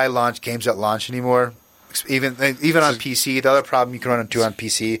don't buy games at launch anymore. Even on PC, the other problem you can run into on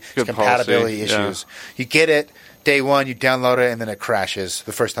PC is compatibility issues. You get it day one, you download it, and then it crashes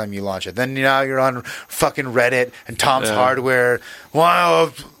the first time you launch it. Then now you're on fucking Reddit and Tom's Hardware.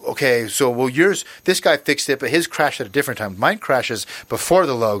 Wow, okay, so this guy fixed it, but his crashed at a different time. Mine crashes before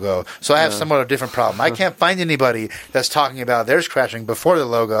the logo, so I have somewhat a different problem. I can't find anybody that's talking about theirs crashing before the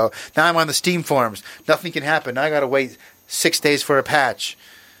logo. Now I'm on the Steam forums. Nothing can happen. Now I got to wait 6 days for a patch.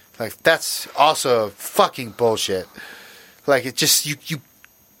 Like, that's also fucking bullshit. Like it just you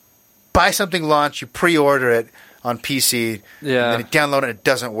buy something launch, you pre-order it on PC, Yeah. and then you download it and it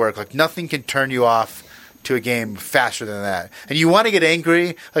doesn't work. Like nothing can turn you off to a game faster than that. And you want to get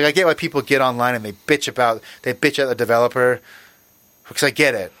angry. Like I get why people get online and they bitch at the developer, because I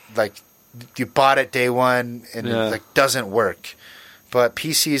get it. Like you bought it day one and it like doesn't work. But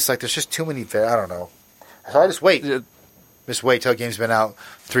PCs, like there's just too many. I don't know. So I just wait. Just wait till a game's been out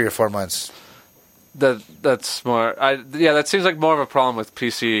 3 or 4 months. That's smart. That seems like more of a problem with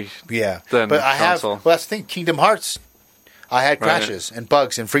PC. Yeah, than but I console. have. Well, that's the thing. Kingdom Hearts, I had crashes and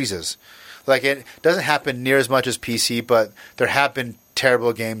bugs and freezes. Like it doesn't happen near as much as PC, but there have been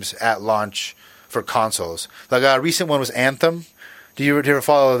terrible games at launch for consoles. Like a recent one was Anthem. Do you ever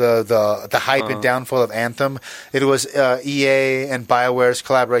follow the hype and downfall of Anthem? It was EA and BioWare's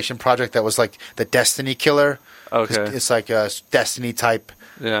collaboration project that was like the Destiny killer. Okay. It's like a Destiny type,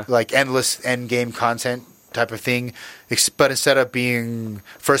 like endless end game content type of thing. But instead of being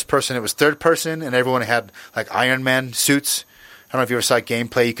first person, it was third person, and everyone had like Iron Man suits. I don't know if you ever saw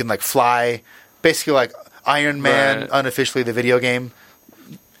gameplay. You can like fly, basically like Iron Man, unofficially the video game.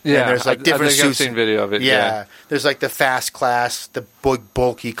 Yeah, and there's like different I think suits. I've seen video of it. Yeah, there's like the fast class, the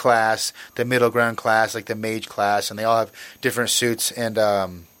bulky class, the middle ground class, like the mage class, and they all have different suits. And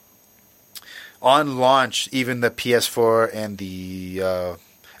on launch, even the PS4 and the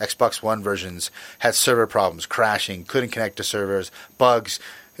Xbox One versions had server problems, crashing, couldn't connect to servers, bugs.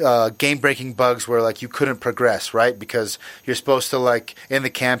 Game-breaking bugs where like you couldn't progress, right? Because you're supposed to like in the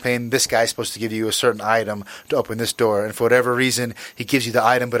campaign, this guy's supposed to give you a certain item to open this door, and for whatever reason, he gives you the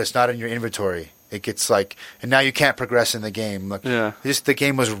item, but it's not in your inventory. It gets like, and now you can't progress in the game. Like, the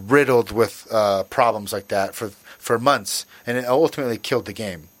game was riddled with problems like that for months, and it ultimately killed the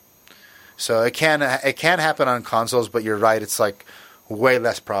game. So it can happen on consoles, but you're right. It's like way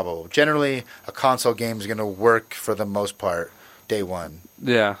less probable. Generally, a console game is going to work for the most part day one.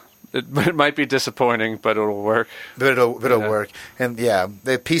 Yeah, it might be disappointing, but it'll work. But it'll work. And the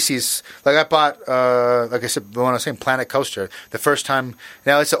PCs, like I bought, like I said, the one I was saying, Planet Coaster. The first time,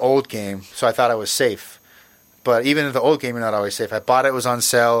 now it's an old game, so I thought I was safe. But even in the old game, you're not always safe. I bought it, it was on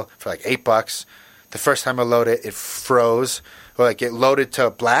sale for like $8. The first time I loaded it, it froze. Or like it loaded to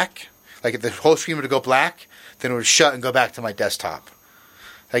black. Like if the whole screen would go black, then it would shut and go back to my desktop.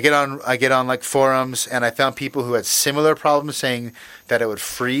 I get on like forums, and I found people who had similar problems saying that it would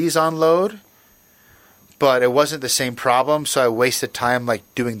freeze on load, but it wasn't the same problem. So I wasted time like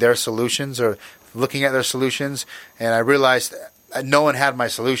doing their solutions or looking at their solutions, and I realized no one had my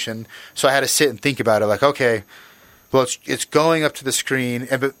solution. So I had to sit and think about it. Like, okay, well, it's going up to the screen,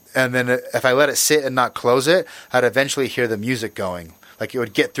 and then if I let it sit and not close it, I'd eventually hear the music going. Like it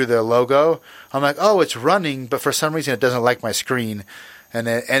would get through the logo. I'm like, oh, it's running, but for some reason it doesn't like my screen. And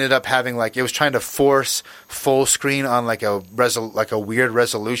it ended up having like it was trying to force full screen on like a weird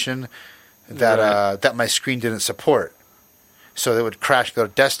resolution that my screen didn't support. So it would crash the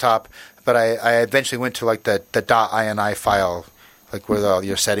desktop. But I eventually went to like the .ini file, like where all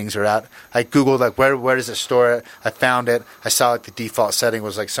your settings are at. I googled like where does it store it. I found it. I saw like the default setting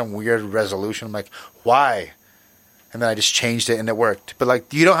was like some weird resolution. I'm like, why? And then I just changed it and it worked. But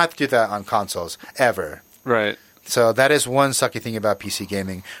like you don't have to do that on consoles ever. Right. So that is one sucky thing about PC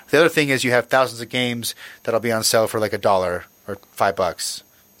gaming. The other thing is you have thousands of games that'll be on sale for like $1 or $5.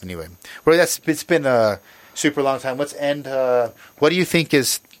 Anyway, well, it's been a super long time. Let's end. What do you think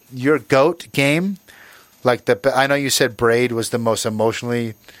is your GOAT game? Like I know you said Braid was the most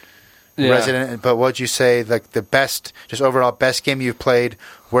emotionally resonant, but what'd you say? Like the best, just overall best game you've played,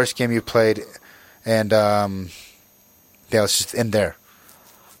 worst game you've played, and let's just end there.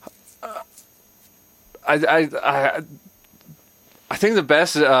 I think the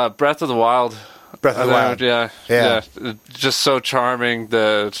best Breath of the Wild. Breath of the Wild. Yeah. Just so charming.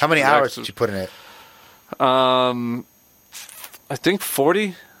 How many hours did you put in it? I think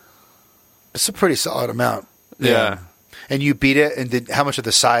 40. It's a pretty solid amount. Yeah. And you beat it. And how much of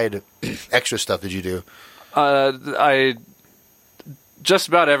the side extra stuff did you do? I just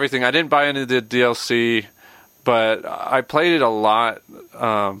about everything. I didn't buy any of the DLC, but I played it a lot.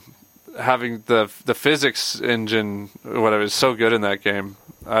 Having the physics engine, whatever, is so good in that game.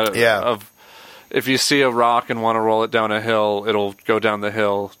 If you see a rock and want to roll it down a hill, it'll go down the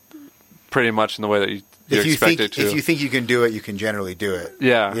hill pretty much in the way that you expect it to. If you think you can do it, you can generally do it.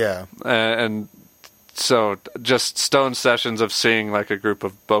 Yeah. And so just stone sessions of seeing like a group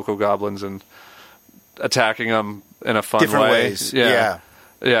of Boko goblins and attacking them in a fun different way. ways. Yeah.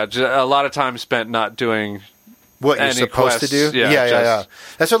 A lot of time spent not doing what you're supposed quests. to do. Yeah.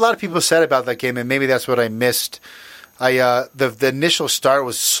 That's what a lot of people said about that game, and maybe that's what I missed. The initial start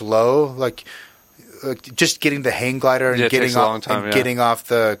was slow. Like just getting the hang glider and Yeah, it getting takes a long off time, and yeah. getting off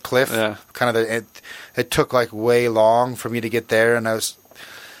the cliff. Yeah. Kind of it took like way long for me to get there, and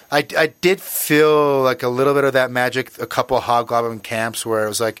I did feel like a little bit of that magic. A couple of hobgoblin camps where it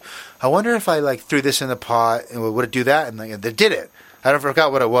was like, I wonder if I like threw this in the pot and would it do that? And like, they did it. I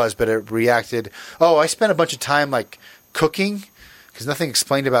forgot what it was, but it reacted. Oh, I spent a bunch of time like cooking because nothing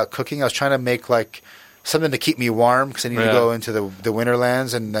explained about cooking. I was trying to make like something to keep me warm because I need to go into the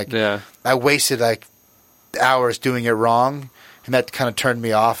winterlands, and like I wasted like hours doing it wrong. And that kind of turned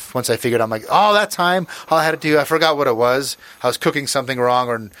me off once I figured I'm like, oh, that time all I had to do, I forgot what it was. I was cooking something wrong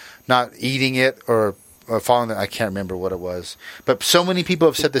or not eating it or following it. I can't remember what it was. But so many people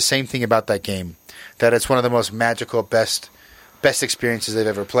have said the same thing about that game, that it's one of the most magical, best experiences they've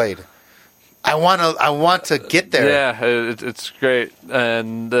ever played. I want to get there. Yeah, it's great.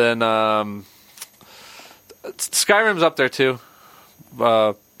 And then Skyrim's up there too.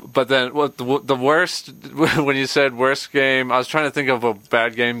 But then the worst, when you said worst game, I was trying to think of a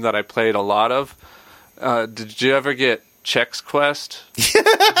bad game that I played a lot of. Did you ever get Chex Quest?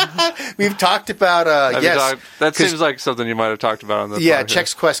 We've talked about yes. That seems like something you might have talked about on the podcast.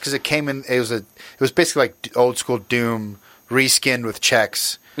 Chex Quest, because it came in. It was basically like old school Doom reskinned with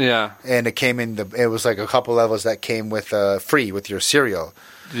Chex. Yeah, and it came in it was like a couple levels that came with free with your cereal.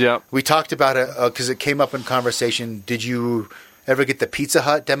 Yeah, we talked about it because it came up in conversation. Did you ever get the Pizza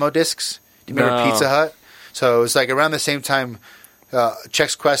Hut demo discs? Do you remember Pizza Hut? So it was like around the same time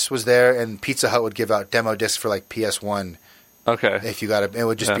Chex Quest was there, and Pizza Hut would give out demo discs for like PS1. Okay. If you got it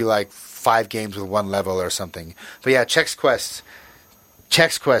would just be like 5 games with 1 level or something. But yeah, Chex Quest.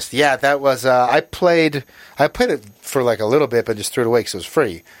 Yeah, that was I played it for like a little bit, but just threw it away because it was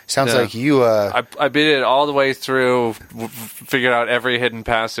free. Sounds like you. I beat it all the way through, figured out every hidden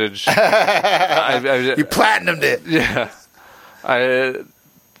passage. You platinumed it. Yeah. I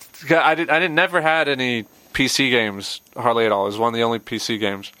never had any PC games hardly at all. It was one of the only PC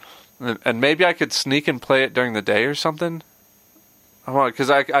games, and maybe I could sneak and play it during the day or something. Because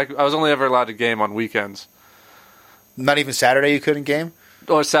I was only ever allowed to game on weekends. Not even Saturday you couldn't game?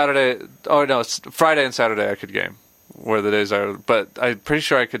 Or Saturday? Oh no, Friday and Saturday I could game. Where the days are, but I'm pretty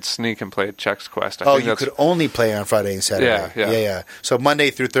sure I could sneak and play Chex Quest. I think you could only play on Friday and Saturday. Yeah. So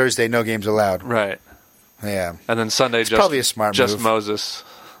Monday through Thursday, no games allowed. Right. Yeah. And then Sunday, probably a smart just move. Moses.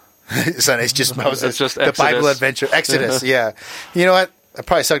 Sunday's just Moses. It's just the Exodus. Bible adventure. Exodus, yeah. You know what? I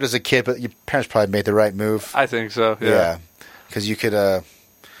probably sucked as a kid, but your parents probably made the right move. I think so, yeah. Because you could,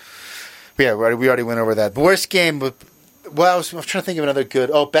 we already went over that. The worst game, well, I was trying to think of another good,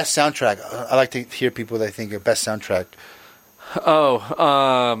 best soundtrack. I like to hear people that think of best soundtrack.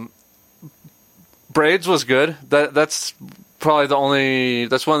 Braids was good. That's probably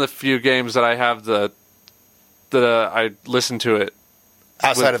that's one of the few games that I have that I listen to it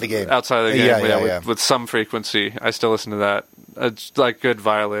outside of the game. Outside of the game, with some frequency. I still listen to that. It's like good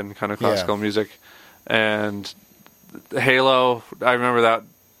violin kind of classical music. And Halo, I remember that.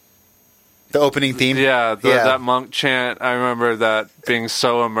 The opening theme? Yeah, that monk chant. I remember that being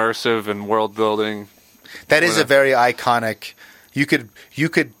so immersive and world building. That is a very iconic. You could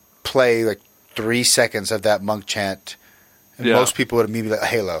play like 3 seconds of that monk chant, and most people would immediately like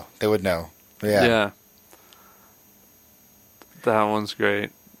Halo. They would know. Yeah. That one's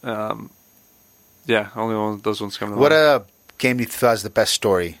great. Only one of those ones come to mind. What game do you thought was the best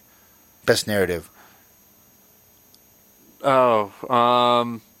story, best narrative? Metal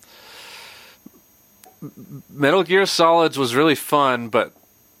Gear Solids was really fun, but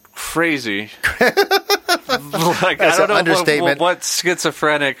crazy. That's an understatement. What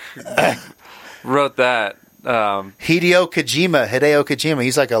schizophrenic wrote that? Hideo Kojima.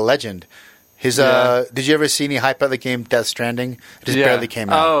 He's like a legend. Did you ever see any hype about the game Death Stranding? It just barely came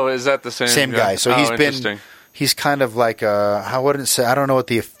out. Oh, is that the same guy? So he's kind of like I don't know what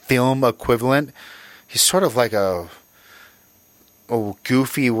the film equivalent. He's sort of like a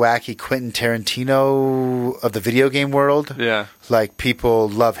goofy, wacky Quentin Tarantino of the video game world. Yeah. Like, people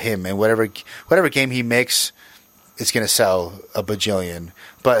love him, and whatever game he makes, it's going to sell a bajillion.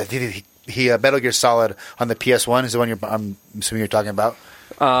 But he Metal Gear Solid on the PS1 is the one I'm assuming you're talking about?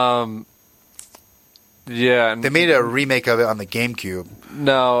 Yeah. They made a remake of it on the GameCube.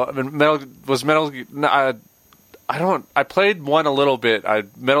 No, I mean, I played one a little bit.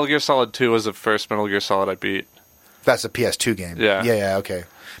 Metal Gear Solid 2 was the first Metal Gear Solid I beat. That's a PS2 game. Yeah. Yeah, okay.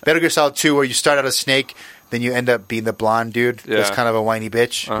 Metal Gear Solid 2, where you start out as Snake, then you end up being the blonde dude. Yeah. That's kind of a whiny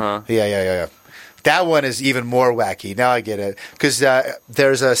bitch. Uh-huh. Yeah. That one is even more wacky. Now I get it. Because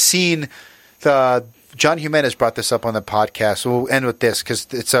there's a scene, John Jimenez brought this up on the podcast. We'll end with this, because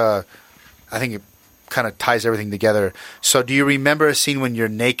I think it kind of ties everything together. So do you remember a scene when you're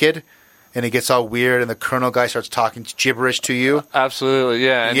naked, and it gets all weird, and the Colonel guy starts talking gibberish to you. Absolutely,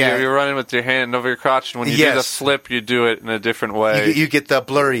 yeah. And Yeah. you're running with your hand over your crotch, and when you do the Yes. flip, you do it in a different way. You get the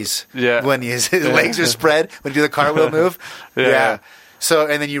blurries Yeah. when his legs are spread when you do the cartwheel move. Yeah. So,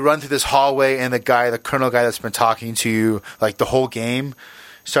 and then you run through this hallway, and the Colonel guy that's been talking to you like the whole game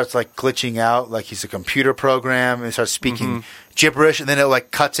starts like glitching out, like he's a computer program, and starts speaking gibberish, and then it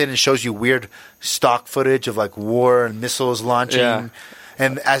like cuts in and shows you weird stock footage of like war and missiles launching. Yeah.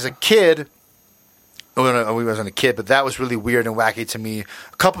 And as a kid, we wasn't a kid, but that was really weird and wacky to me.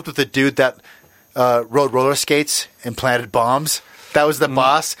 Coupled with the dude that rode roller skates and planted bombs. That was the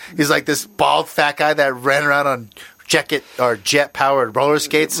boss. He's like this bald fat guy that ran around on jet powered roller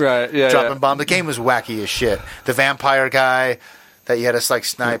skates, Right, yeah, dropping yeah. bombs. The game was wacky as shit. The vampire guy that you had to like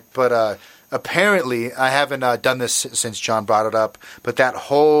snipe, but apparently I haven't done this since John brought it up. But that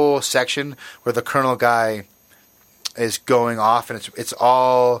whole section where the Colonel guy is going off, and it's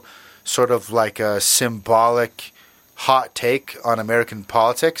all sort of like a symbolic hot take on American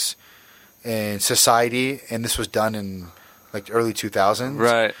politics and society, and this was done in like early 2000s.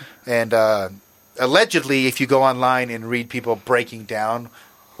 Right. And allegedly, if you go online and read people breaking down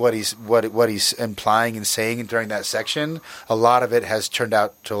what he's implying and saying during that section, a lot of it has turned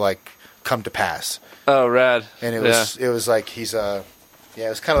out to like come to pass. Oh, rad. And it was like it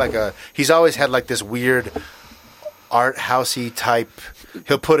was kind of like he's always had like this weird art housey type.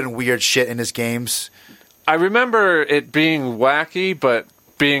 He'll put in weird shit in his games. I remember it being wacky, but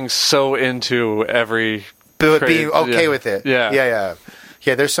being so into every... But being okay with it. Yeah.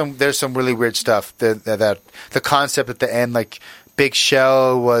 Yeah, there's some really weird stuff. That the concept at the end, like Big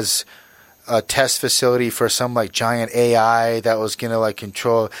Shell was a test facility for some like giant AI that was gonna like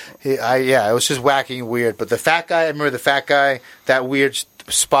control. It was just wacky and weird. But the fat guy, I remember the fat guy, that weird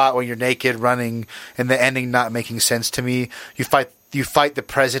spot when you're naked running, and the ending not making sense to me. You fight the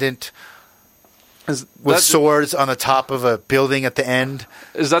president with swords on the top of a building at the end.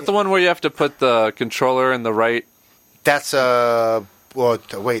 Is that the one where you have to put the controller in the right... That's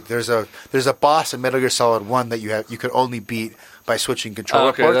wait. There's a boss in Metal Gear Solid 1 that you could only beat by switching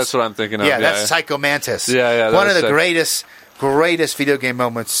controller ports. That's what I'm thinking of. Yeah, that's Psycho Mantis. Yeah. One of the greatest video game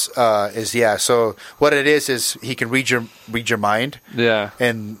moments is. So what it is he can read your mind. Yeah.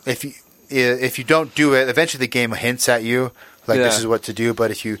 And if you don't do it, eventually the game hints at you like this is what to do.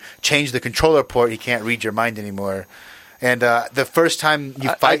 But if you change the controller port, he can't read your mind anymore. And the first time you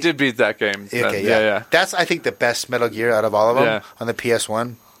fight... I did beat that game. Okay, yeah. That's, I think, the best Metal Gear out of all of them on the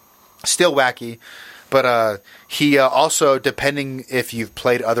PS1. Still wacky. But he also, depending if you've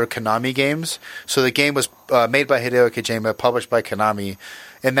played other Konami games, so the game was made by Hideo Kojima, published by Konami.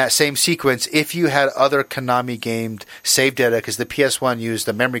 In that same sequence, if you had other Konami-gamed save data, because the PS1 used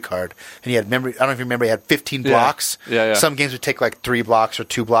a memory card, and you had memory, I don't know if you remember, you had 15 blocks. Yeah. Some games would take like 3 blocks or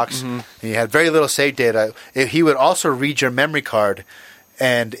 2 blocks, and you had very little save data. He would also read your memory card.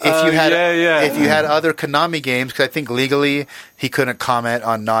 And if you had other Konami games, because I think legally he couldn't comment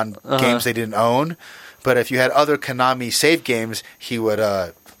on non-games they didn't own, but if you had other Konami save games, he would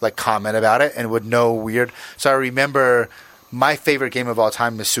like comment about it and would know weird. So I remember my favorite game of all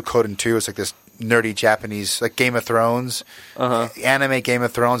time is Suikoden 2. It's like this nerdy Japanese, like Game of Thrones, anime Game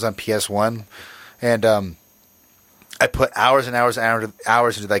of Thrones on PS1, and I put hours and hours and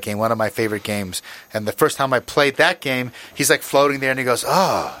hours into that game, one of my favorite games. And the first time I played that game, he's like floating there and he goes,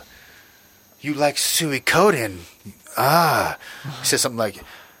 "Oh, you like Suikoden? Ah." He says something like,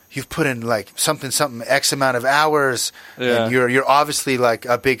 "You've put in like something X amount of hours, and you're obviously like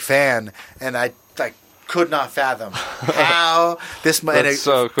a big fan." And I like could not fathom how this and it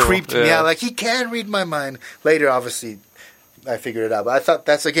so cool. creeped me out. Like, he can read my mind. Later, obviously, I figured it out. But I thought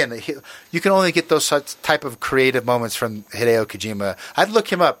that's, again, you can only get those such type of creative moments from Hideo Kojima. I'd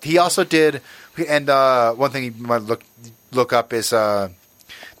look him up. He also did, and one thing you might look up is the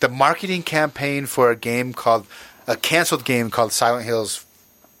marketing campaign for a canceled game called Silent Hills,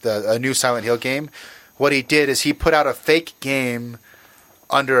 a new Silent Hill game. What he did is he put out a fake game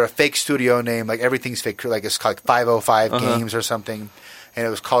under a fake studio name, like everything's fake, like it's called 505 Games or something, and it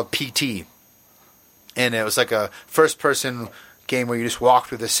was called PT. And it was like a first-person game where you just walk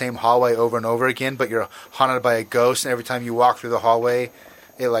through the same hallway over and over again, but you're haunted by a ghost, and every time you walk through the hallway,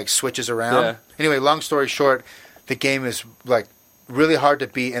 it like switches around. Yeah. Anyway, long story short, the game is like really hard to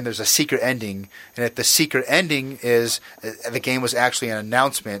beat, and there's a secret ending. And if the secret ending is the game was actually an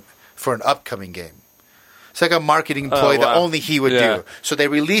announcement for an upcoming game. It's like a marketing ploy that only he would do. So they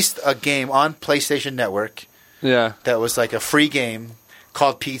released a game on PlayStation Network that was like a free game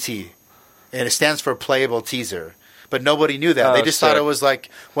called PT. And it stands for Playable Teaser. But nobody knew that. They just thought it was like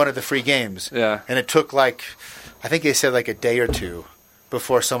one of the free games. Yeah. And it took like, I think they said like a day or two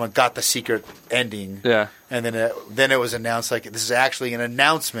before someone got the secret ending. Yeah. And then it was announced like this is actually an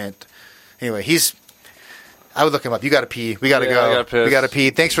announcement. Anyway, I would look him up. You got to pee. We got to go. We got to pee.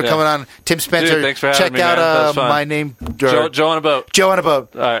 Thanks for coming on, Tim Spencer. Dude, thanks for having Check me, out man. That was fun. my name, Joe on a boat. Joe on a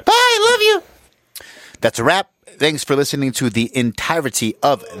boat. All right. Bye. Love you. That's a wrap. Thanks for listening to the entirety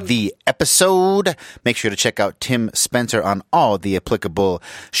of the episode. Make sure to check out Tim Spencer on all the applicable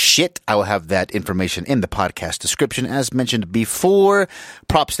shit. I will have that information in the podcast description as mentioned before.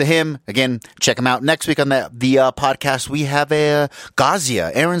 Props to him. Again, check him out. Next week on the podcast, we have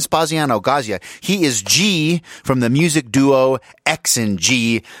Gazia, Aaron Spaziano Gazia. He is G from the music duo X and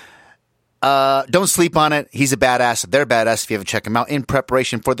G. Don't sleep on it. He's a badass. They're badass. If you haven't checked them out in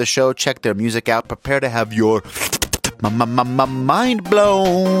preparation for the show, check their music out. Prepare to have your mind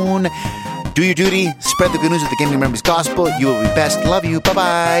blown. Do your duty. Spread the good news of the Gaming Memories Gospel. You will be best. Love you.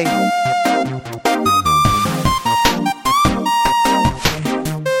 Bye-bye.